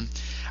going in.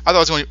 I thought I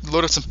was going to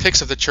load up some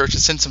pics of the church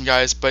and send some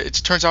guys, but it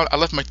turns out I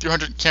left my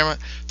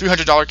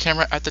 $300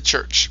 camera at the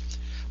church.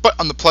 But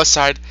on the plus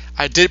side,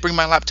 I did bring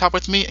my laptop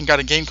with me and got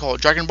a game called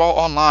Dragon Ball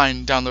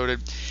Online downloaded,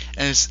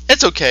 and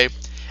it's okay,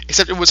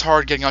 except it was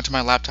hard getting onto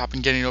my laptop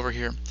and getting it over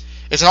here.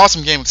 It's an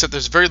awesome game, except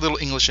there's very little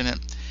English in it.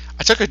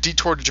 I took a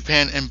detour to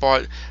Japan and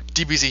bought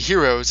DBZ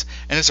Heroes,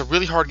 and it's a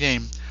really hard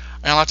game.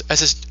 I unlocked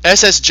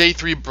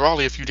SSJ3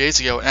 Brawly a few days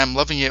ago, and I'm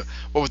loving it,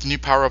 what with the new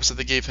power-ups that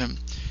they gave him.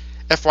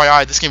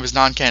 FYI, this game is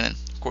non-canon.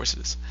 Of course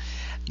it is.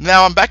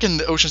 Now, I'm back in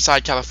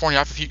Oceanside, California. I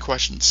have a few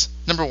questions.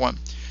 Number 1,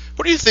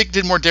 what do you think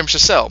did more damage to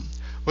Cell?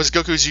 Was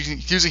Goku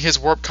using his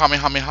warp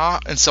Kamehameha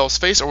in Cell's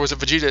face, or was it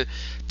Vegeta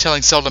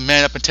telling Cell to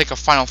man up and take a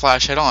final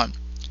flash head-on?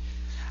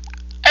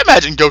 I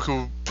imagine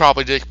Goku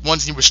probably did. 1,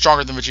 he was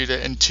stronger than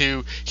Vegeta, and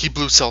 2, he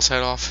blew Cell's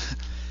head off.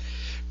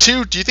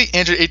 2, do you think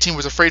Android 18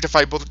 was afraid to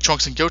fight both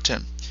Trunks and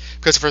Goten?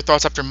 because of her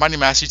thoughts after Mighty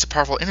Mass used a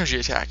powerful energy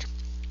attack.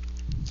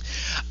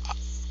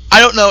 I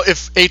don't know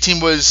if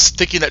 18 was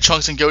thinking that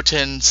Trunks and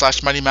Goten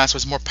 / Mighty Mass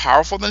was more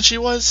powerful than she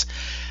was.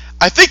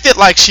 I think that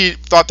like she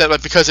thought that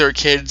like because they were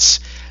kids,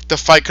 the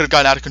fight could have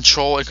gotten out of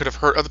control and could have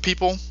hurt other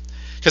people.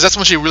 Because that's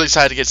when she really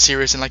decided to get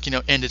serious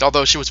and ended.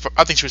 Although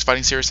I think she was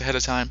fighting serious ahead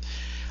of time.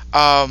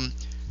 I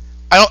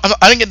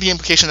didn't get the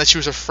implication that she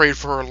was afraid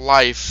for her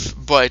life,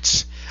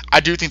 but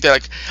I do think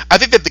that I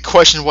think that the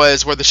question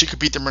was whether she could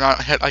beat them or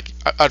not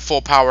at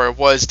full power.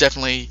 Was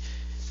definitely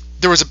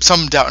there was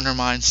some doubt in her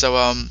mind.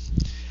 So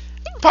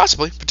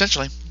possibly,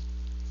 potentially.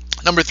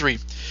 Number 3,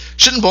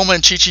 shouldn't Bulma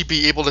and Chi-Chi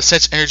be able to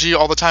sense energy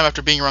all the time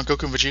after being around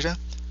Goku and Vegeta?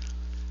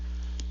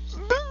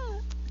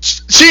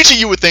 Chi-Chi,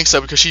 you would think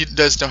so, because she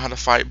does know how to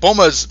fight.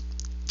 Bulma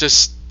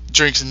just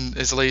drinks and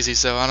is lazy,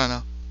 so I don't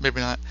know. Maybe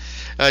not.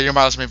 Your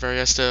mileage may vary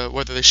as to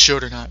whether they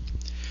should or not.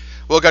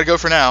 Well, gotta go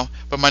for now,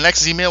 but my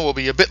next email will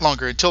be a bit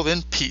longer. Until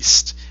then,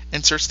 peace.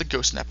 Inserts the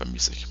Ghost Nappa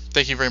music.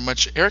 Thank you very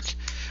much, Eric.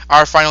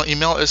 Our final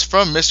email is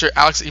from Mr.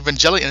 Alex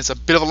Evangeli, and it's a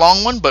bit of a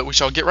long one, but we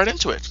shall get right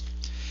into it.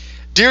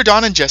 Dear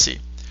Don and Jesse,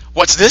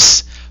 what's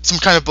this? Some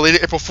kind of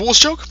belated April Fool's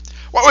joke?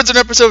 Why was an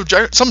episode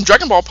of some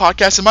Dragon Ball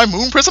podcast in my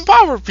Moon Prism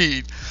Power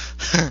feed?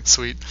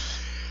 Sweet.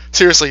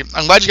 Seriously,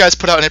 I'm glad you guys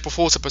put out an April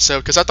Fool's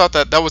episode, because I thought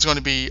that was going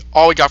to be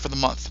all we got for the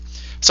month.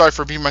 Sorry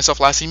for beating myself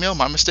last email,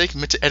 my mistake,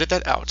 meant to edit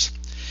that out.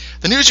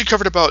 The news you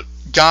covered about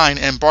Gain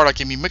and Bardock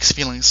gave me mixed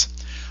feelings.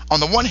 On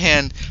the one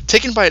hand,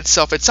 taken by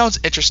itself, it sounds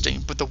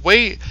interesting, but the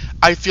way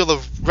I feel wary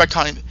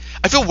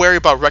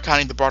about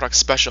retconning the Bardock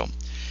special.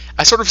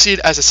 I sort of see it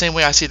as the same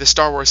way I see the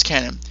Star Wars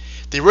canon.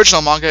 The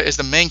original manga is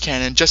the main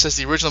canon, just as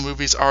the original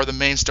movies are the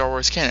main Star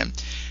Wars canon.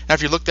 And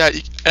after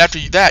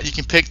that, you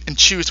can pick and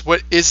choose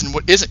what is and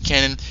what isn't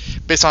canon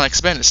based on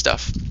expanded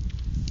stuff.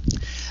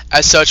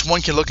 As such,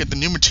 one can look at the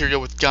new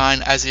material with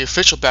Gain as the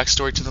official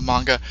backstory to the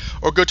manga,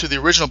 or go to the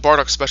original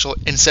Bardock special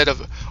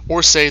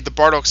or say the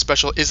Bardock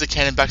special is the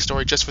canon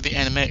backstory just for the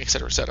anime,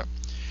 etc., etc.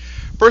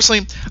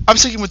 Personally, I'm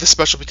sticking with the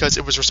special because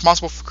it was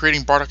responsible for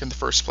creating Bardock in the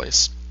first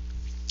place.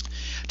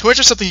 To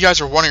answer something you guys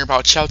were wondering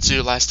about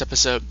Chaozu last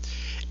episode,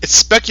 it's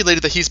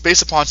speculated that he's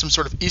based upon some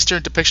sort of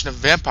Eastern depiction of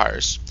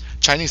vampires,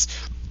 Chinese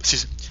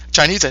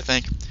I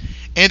think,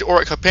 and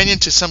or a companion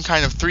to some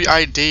kind of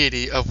three-eyed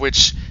deity of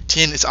which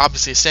Tien is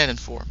obviously a stand-in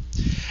for.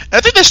 And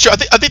I think that's true.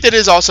 I think that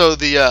is also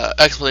the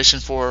explanation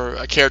for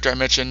a character I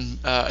mentioned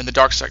in the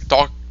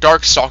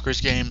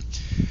Darkstalkers game,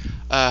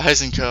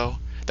 Heisenko,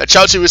 that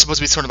Chaozu is supposed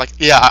to be sort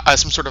of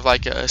some sort of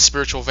a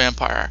spiritual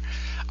vampire.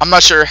 I'm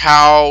not sure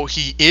how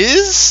he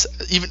is,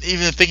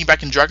 even thinking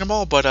back in Dragon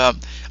Ball, but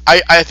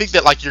I think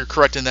that you're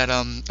correct in that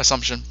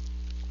assumption.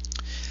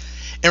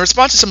 In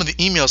response to some of the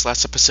emails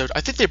last episode,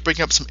 I think they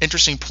bring up some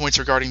interesting points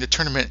regarding the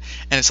tournament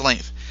and its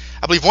length.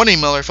 I believe one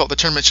emailer felt the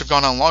tournament should have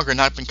gone on longer and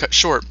not been cut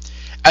short.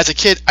 As a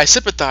kid, I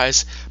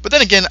sympathize, but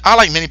then again, I,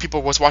 like many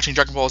people, was watching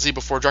Dragon Ball Z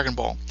before Dragon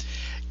Ball.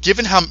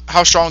 Given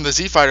how strong the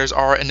Z fighters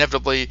are,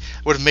 inevitably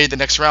would have made the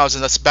next rounds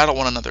and thus battle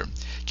one another.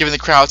 Given the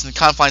crowds and the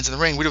confines in the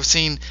ring, we'd have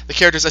seen the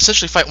characters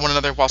essentially fight one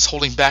another whilst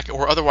holding back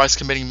or otherwise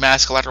committing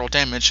mass collateral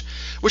damage,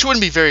 which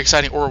wouldn't be very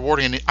exciting or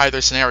rewarding in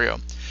either scenario.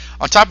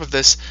 On top of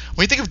this,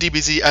 when you think of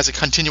DBZ as a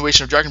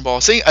continuation of Dragon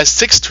Ball, seeing a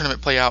 6th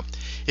tournament play out,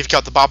 if you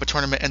count the Baba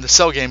tournament and the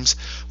Cell games,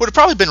 would have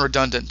probably been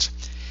redundant.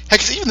 Heck,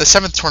 it's even the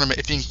 7th tournament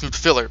if you include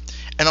filler,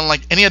 and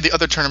unlike any of the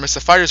other tournaments, the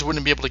fighters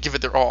wouldn't be able to give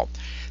it their all.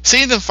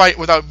 Seeing them fight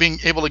without being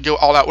able to go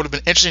all out would have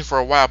been interesting for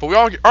a while, but we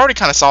already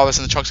kind of saw this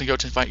in the Trunks and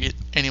Goten fight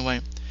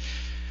anyway.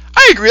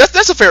 I agree,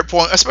 that's a fair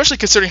point, especially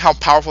considering how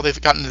powerful they've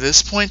gotten to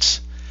this point.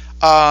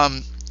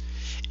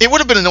 It would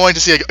have been annoying to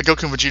see a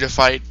Goku and Vegeta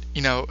fight,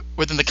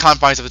 within the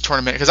confines of the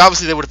tournament, because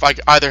obviously they would have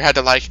either had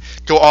to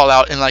go all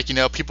out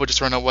and people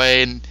just run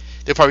away and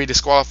they'd probably be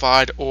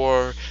disqualified,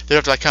 or they'd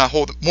have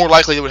to more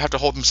likely they would have to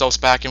hold themselves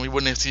back and we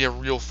wouldn't see a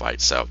real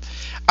fight. So,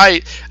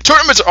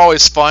 tournaments are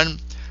always fun,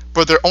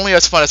 but they're only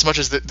as fun as much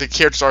as the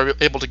characters are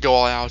able to go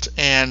all out.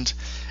 And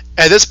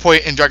at this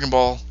point in Dragon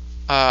Ball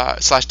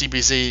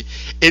 /DBZ,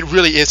 it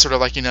really is sort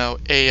of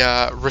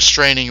a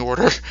restraining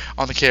order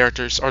on the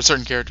characters, or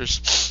certain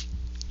characters.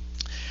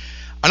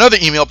 Another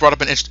email brought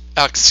up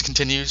Alex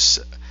continues.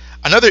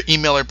 Another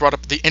emailer brought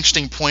up the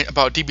interesting point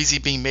about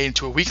DBZ being made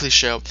into a weekly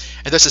show,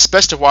 and thus it's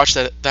best to watch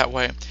that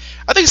way.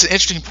 I think it's an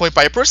interesting point,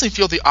 but I personally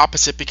feel the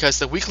opposite because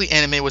the weekly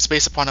anime was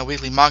based upon a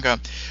weekly manga,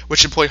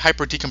 which employed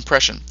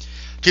hyper-decompression.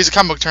 To use a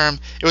comic book term,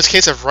 it was a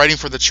case of writing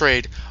for the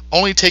trade,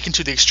 only taken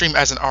to the extreme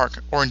as an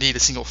arc, or indeed a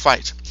single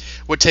fight.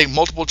 It would take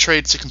multiple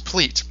trades to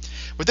complete.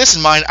 With this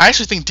in mind, I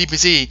actually think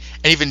DBZ,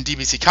 and even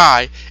DBZ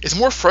Kai, is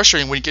more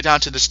frustrating when you get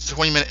down to the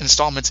 20-minute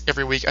installments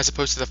every week as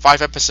opposed to the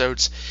 5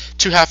 episodes,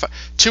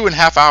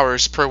 2.5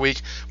 hours per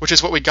week, which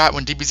is what we got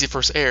when DBZ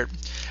first aired.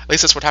 At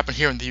least that's what happened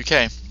here in the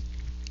UK.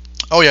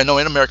 Oh yeah, no,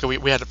 in America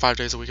we had it 5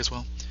 days a week as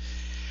well.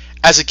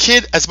 As a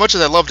kid, as much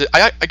as I loved it,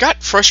 I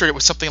got frustrated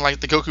with something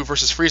like the Goku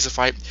vs. Frieza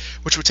fight,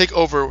 which would take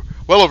well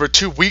over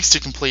 2 weeks to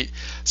complete,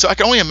 so I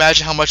can only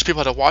imagine how much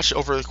people had to watch it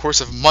over the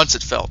course of months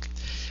it felt.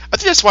 I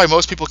think that's why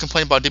most people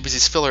complain about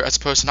DBZ's filler as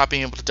opposed to not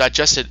being able to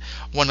digest it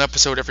one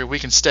episode every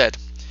week instead.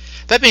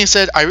 That being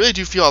said, I really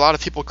do feel a lot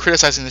of people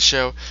criticizing the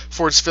show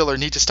for its filler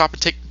need to stop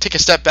and take a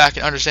step back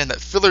and understand that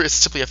filler is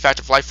simply a fact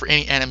of life for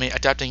any anime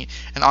adapting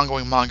an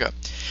ongoing manga.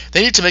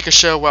 They need to make a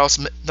show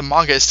whilst the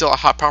manga is still a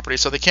hot property,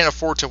 so they can't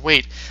afford to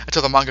wait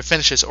until the manga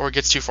finishes or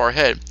gets too far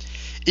ahead.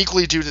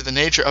 Equally, due to the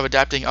nature of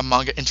adapting a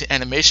manga into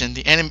animation,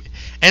 the anime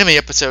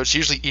episodes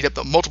usually eat up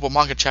the multiple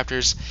manga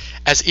chapters,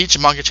 as each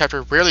manga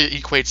chapter rarely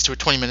equates to a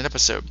 20-minute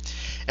episode.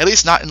 At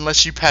least not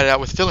unless you pad it out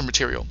with filler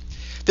material.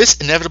 This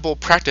inevitable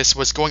practice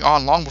was going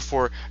on long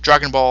before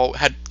Dragon Ball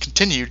had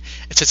continued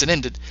and since it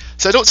ended,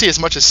 so I don't see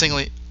much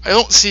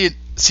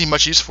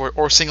use for it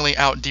or singling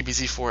out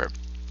DBZ for it.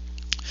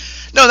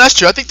 No, that's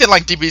true. I think that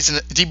like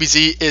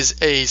DBZ is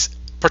a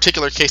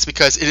particular case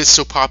because it is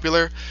so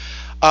popular.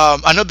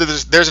 I know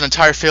that there's an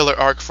entire filler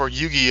arc for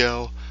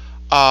Yu-Gi-Oh!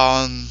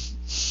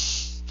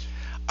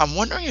 I'm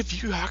wondering if Yu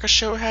Yu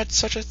Hakusho had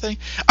such a thing.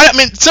 I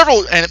mean,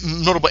 several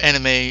notable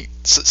anime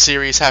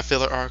series have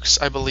filler arcs,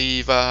 I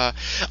believe.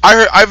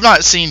 I've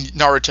not seen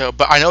Naruto,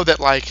 but I know that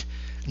like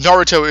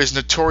Naruto is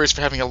notorious for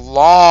having a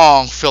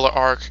long filler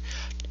arc,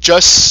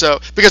 just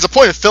so because the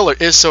point of filler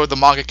is so the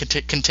manga can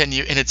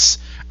continue in its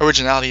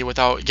originality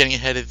without getting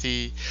ahead of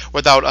the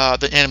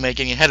anime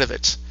getting ahead of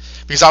it.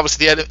 Because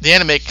obviously the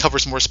anime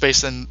covers more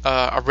space than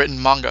a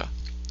written manga.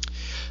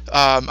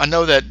 I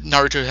know that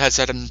Naruto has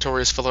had a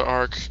notorious filler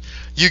arc.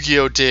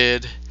 Yu-Gi-Oh!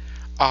 Did.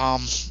 I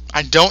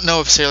don't know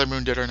if Sailor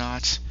Moon did or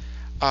not.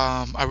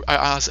 I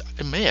honestly,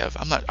 it may have.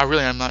 I'm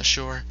not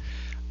sure.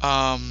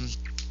 Gosh.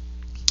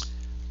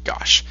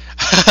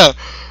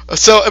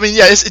 So I mean,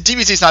 yeah,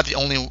 DBZ is not the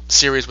only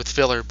series with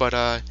filler, but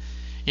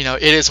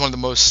it is one of the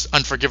most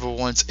unforgivable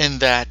ones in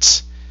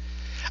that.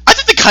 I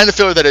think the kind of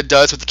filler that it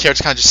does with the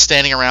characters kind of just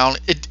standing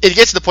around, it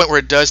gets to the point where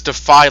it does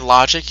defy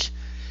logic.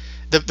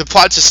 The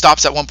plot just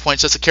stops at one point,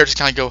 so the characters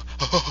kind of go,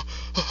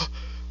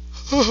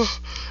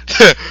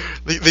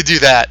 they do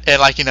that,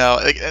 and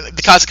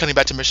the constant cutting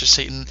back to Mr.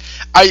 Satan.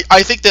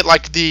 I think that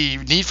like the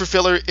need for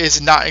filler is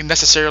not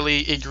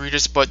necessarily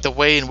egregious, but the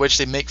way in which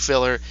they make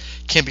filler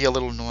can be a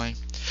little annoying.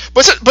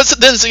 But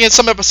then again,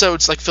 some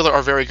episodes like filler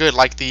are very good,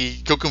 like the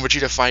Goku and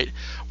Vegeta fight,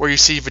 where you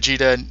see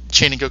Vegeta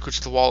chaining Goku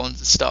to the wall and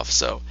stuff.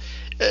 So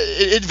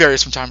it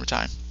varies from time to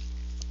time.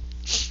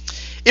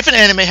 If an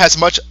anime has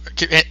much,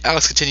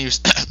 Alex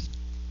continues.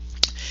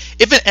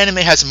 If an anime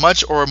has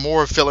much or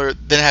more filler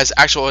than it has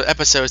actual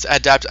episodes that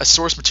adapt a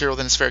source material,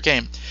 then it's fair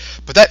game.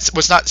 But that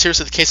was not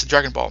seriously the case with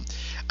Dragon Ball.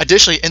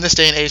 Additionally, in this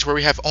day and age where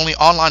we have only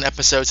online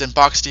episodes and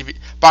box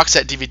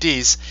set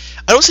DVDs,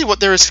 I don't see what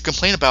there is to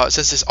complain about,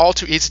 since it's all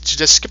too easy to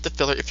just skip the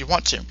filler if you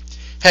want to.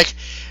 Heck,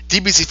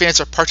 DBZ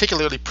fans are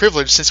particularly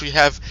privileged since we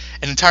have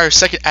an entire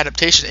second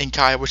adaptation in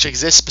Kai which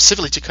exists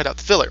specifically to cut out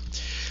the filler.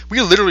 We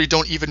literally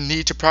don't even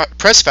need to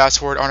press fast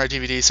forward on our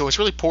DVD, so it's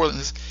really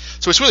pointless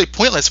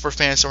for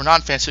fans or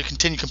non-fans to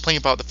continue complaining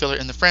about the filler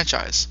in the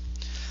franchise.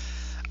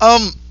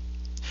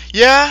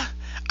 Yeah,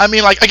 I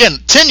mean, like, again,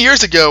 10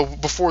 years ago,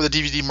 before the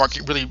DVD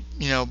market really,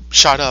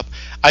 shot up,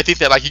 I think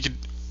that, like, you could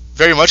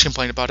very much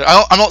complain about it.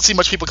 I don't see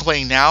much people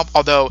complaining now,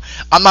 although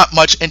I'm not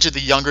much into the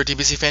younger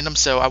DBZ fandom,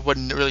 so I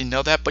wouldn't really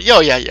know that. But,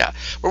 yeah.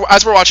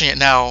 As we're watching it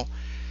now,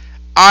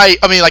 I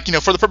mean, like,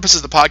 for the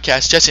purposes of the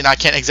podcast, Jesse and I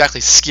can't exactly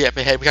skip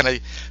ahead. We kind of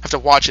have to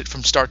watch it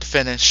from start to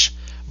finish.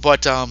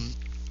 But I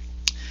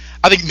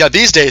think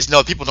these days,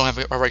 people don't have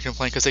a right to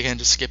complain because they can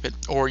just skip it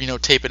or,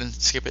 tape it and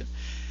skip it.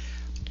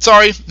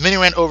 Sorry, mini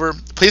rant over.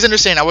 Please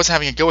understand I wasn't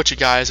having a go at you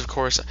guys, of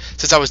course.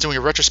 Since I was doing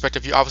a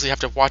retrospective, you obviously have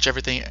to watch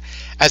everything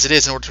as it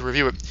is in order to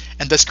review it,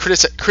 and thus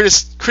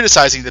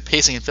criticizing the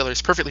pacing and filler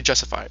is perfectly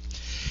justified.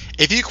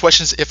 A few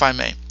questions, if I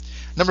may.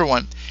 Number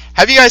 1,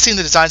 have you guys seen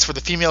the designs for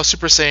the female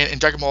Super Saiyan and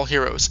Dragon Ball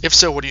heroes? If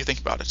so, what do you think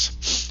about it?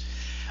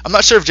 I'm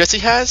not sure if Jesse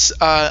has.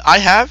 I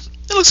have.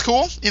 It looks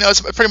cool.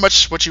 It's pretty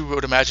much what you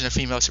would imagine a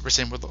female Super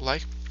Saiyan would look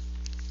like.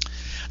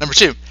 Number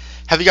 2,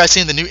 have you guys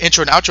seen the new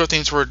intro and outro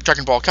themes for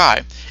Dragon Ball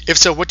Kai? If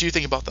so, what do you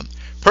think about them?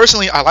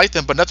 Personally, I like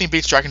them, but nothing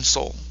beats Dragon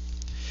Soul.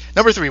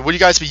 Number 3, will you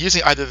guys be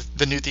using either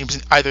the new themes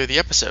in either of the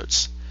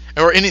episodes?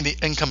 Or any of the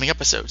incoming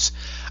episodes?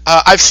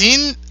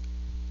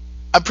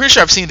 I'm pretty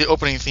sure I've seen the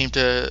opening theme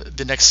to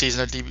the next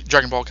season of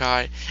Dragon Ball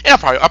Kai,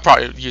 and I'll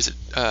probably use it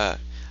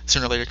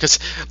sooner or later, because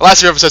the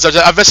last few episodes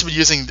I've just been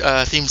using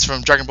themes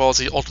from Dragon Ball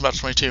Z Ultimate Battle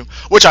 22,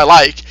 which I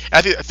like, and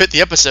I think it fit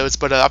the episodes,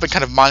 but I've been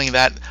kind of mining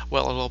that a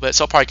little bit,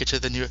 so I'll probably get to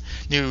the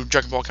new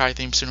Dragon Ball Kai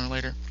theme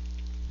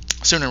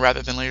sooner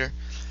rather than later.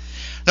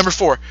 Number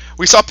 4,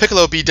 we saw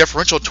Piccolo be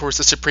deferential towards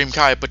the Supreme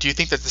Kai, but do you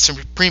think that the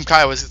Supreme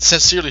Kai was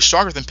sincerely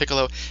stronger than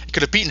Piccolo and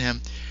could have beaten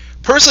him?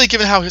 Personally,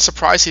 given how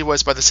surprised he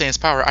was by the Saiyan's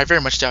power, I very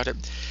much doubt it.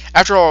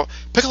 After all,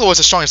 Piccolo was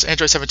as strong as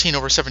Android 17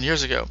 over 7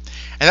 years ago,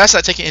 and that's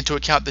not taking into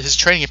account his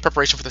training in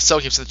preparation for the Cell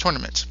Games of the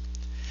tournament.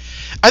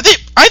 I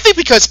think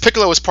because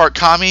Piccolo was part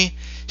Kami,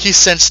 he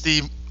sensed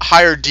the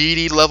higher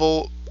deity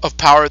level of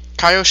power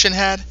Kaioshin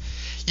had.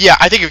 Yeah,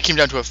 I think if it came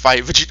down to a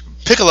fight,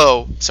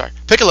 Piccolo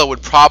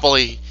would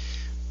probably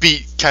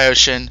beat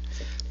Kaioshin,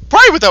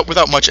 probably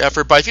without much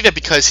effort, but I think that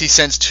because he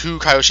sensed who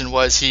Kaioshin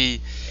was,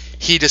 he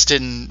just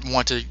didn't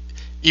want to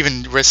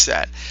even risk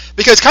that.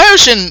 Because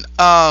Kaioshin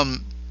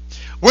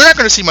we're not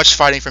going to see much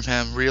fighting from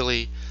him,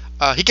 really.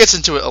 He gets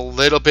into it a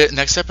little bit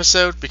next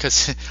episode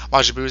because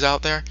Majin Buu's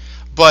out there.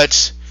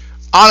 But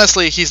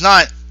honestly, he's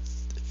not.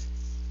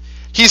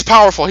 He's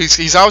powerful.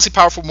 He's obviously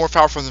powerful, more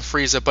powerful than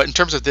Frieza. But in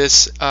terms of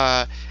this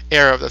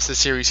era of the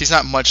series, he's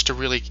not much to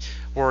really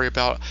worry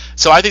about.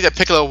 So I think that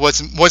Piccolo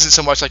wasn't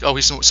so much like, oh,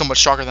 he's so much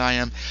stronger than I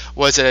am.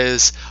 Was it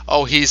as,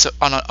 oh, he's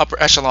on an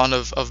upper echelon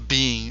of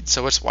being.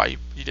 So that's why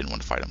you didn't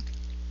want to fight him.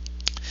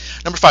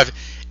 Number 5.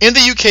 In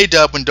the UK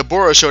dub, when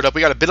Dabura showed up, we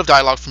got a bit of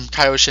dialogue from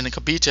Kaioshin and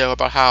Kobito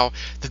about how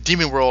the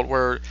demon world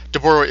where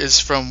Dabura is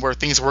from, where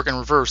things work in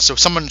reverse. So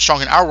someone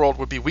strong in our world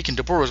would be weak in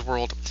Dabura's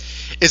world.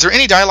 Is there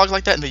any dialogue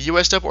like that in the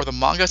US dub or the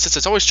manga? Since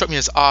it's always struck me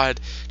as odd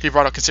to be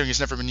brought up considering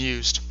it's never been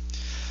used.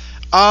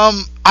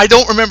 I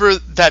don't remember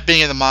that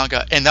being in the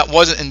manga, and that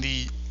wasn't in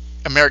the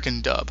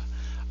American dub.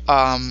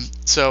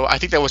 So I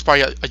think that was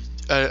probably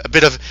a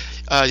bit of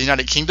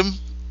United Kingdom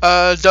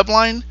dub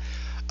line.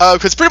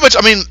 Because pretty much,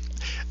 I mean,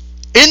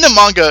 in the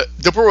manga,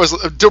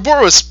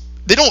 Dabura was,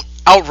 they don't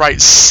outright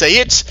say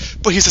it,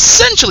 but he's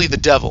essentially the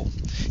devil.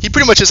 He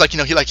pretty much is like,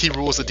 he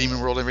rules the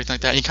demon world and everything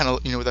like that. And he kind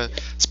of, with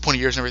his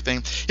pointy ears and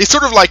everything. He's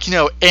sort of like,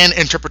 an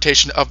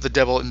interpretation of the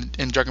devil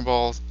in Dragon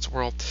Ball's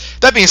world.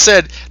 That being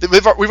said,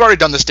 we've already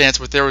done this dance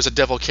where there was a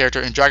devil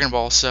character in Dragon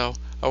Ball, so,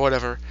 or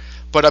whatever.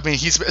 But, I mean,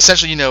 he's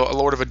essentially, a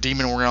lord of a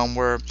demon realm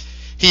where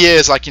he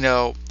is like,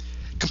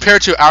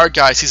 compared to our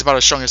guys, he's about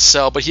as strong as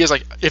Cell, but he is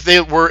like, if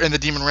they were in the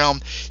demon realm,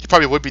 he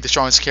probably would be the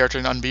strongest character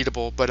and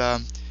unbeatable, but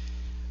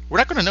we're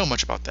not going to know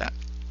much about that,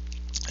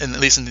 at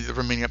least in the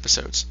remaining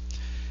episodes.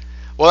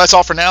 Well, that's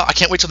all for now. I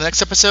can't wait till the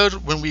next episode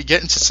when we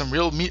get into some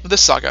real meat of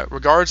this saga.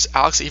 Regards,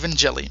 Alex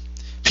Evangeli.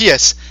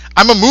 P.S.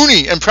 I'm a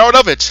Moonie and proud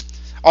of it.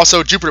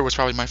 Also, Jupiter was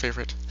probably my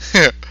favorite.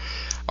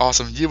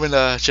 Awesome. You and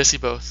Jesse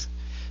both.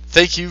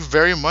 Thank you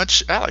very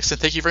much, Alex,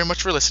 and thank you very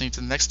much for listening to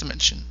The Next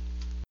Dimension.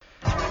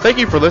 Thank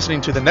you for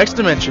listening to The Next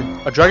Dimension,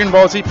 a Dragon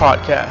Ball Z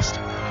podcast.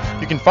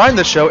 You can find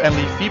the show and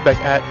leave feedback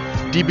at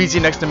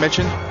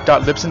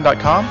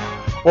dbznextdimension.libsyn.com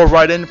or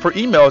write in for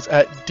emails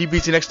at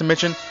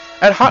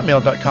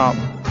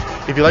dbznextdimension@hotmail.com.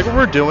 If you like what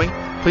we're doing,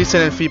 please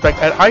send in feedback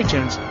at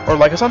iTunes or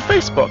like us on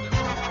Facebook.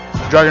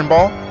 Dragon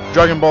Ball,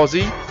 Dragon Ball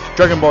Z,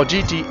 Dragon Ball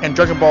GT, and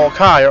Dragon Ball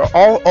Kai are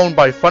all owned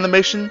by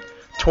Funimation,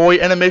 Toei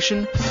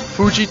Animation,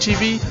 Fuji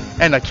TV,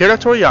 and Akira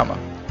Toriyama.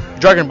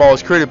 Dragon Ball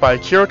is created by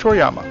Akira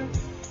Toriyama.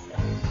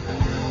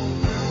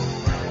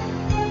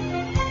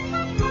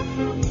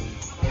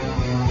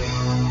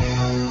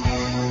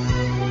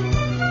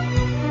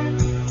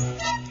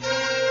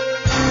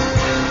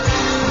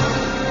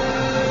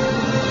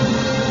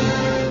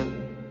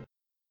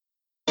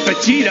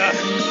 Vegeta,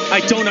 I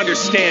don't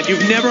understand.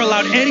 You've never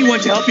allowed anyone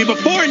to help you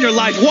before in your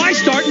life. Why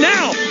start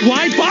now?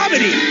 Why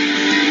Babidi?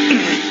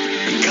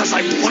 Because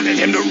I wanted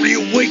him to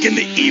reawaken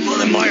the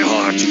evil in my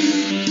heart.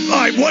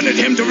 I wanted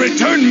him to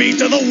return me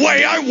to the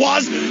way I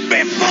was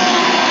before.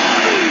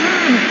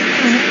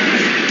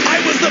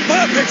 I was the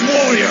perfect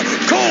warrior,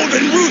 cold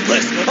and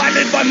ruthless. I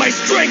lived by my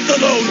strength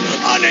alone,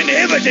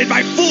 uninhibited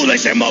by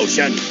foolish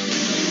emotion.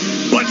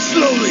 But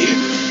slowly,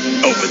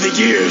 over the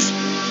years,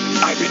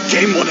 I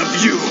became one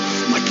of you.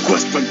 My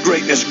quest for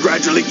greatness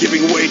gradually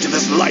giving way to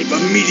this life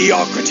of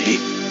mediocrity.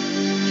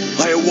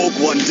 I awoke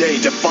one day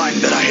to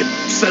find that I had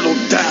settled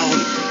down,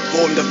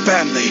 formed a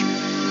family.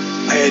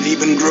 I had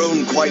even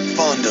grown quite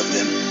fond of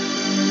them.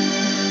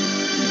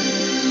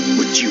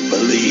 Would you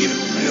believe,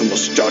 I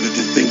almost started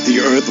to think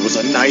the Earth was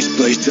a nice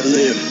place to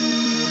live.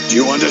 Do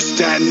you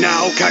understand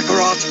now,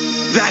 Kakarot?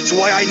 That's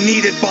why I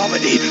needed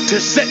Babidi, to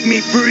set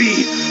me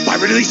free by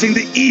releasing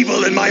the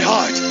evil in my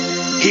heart.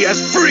 He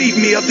has freed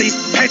me of these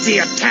petty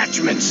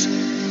attachments.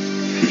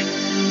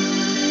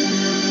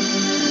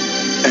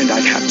 And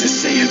I'd have to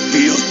say it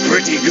feels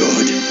pretty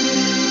good.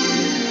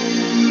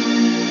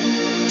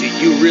 Do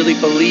you really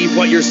believe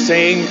what you're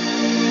saying?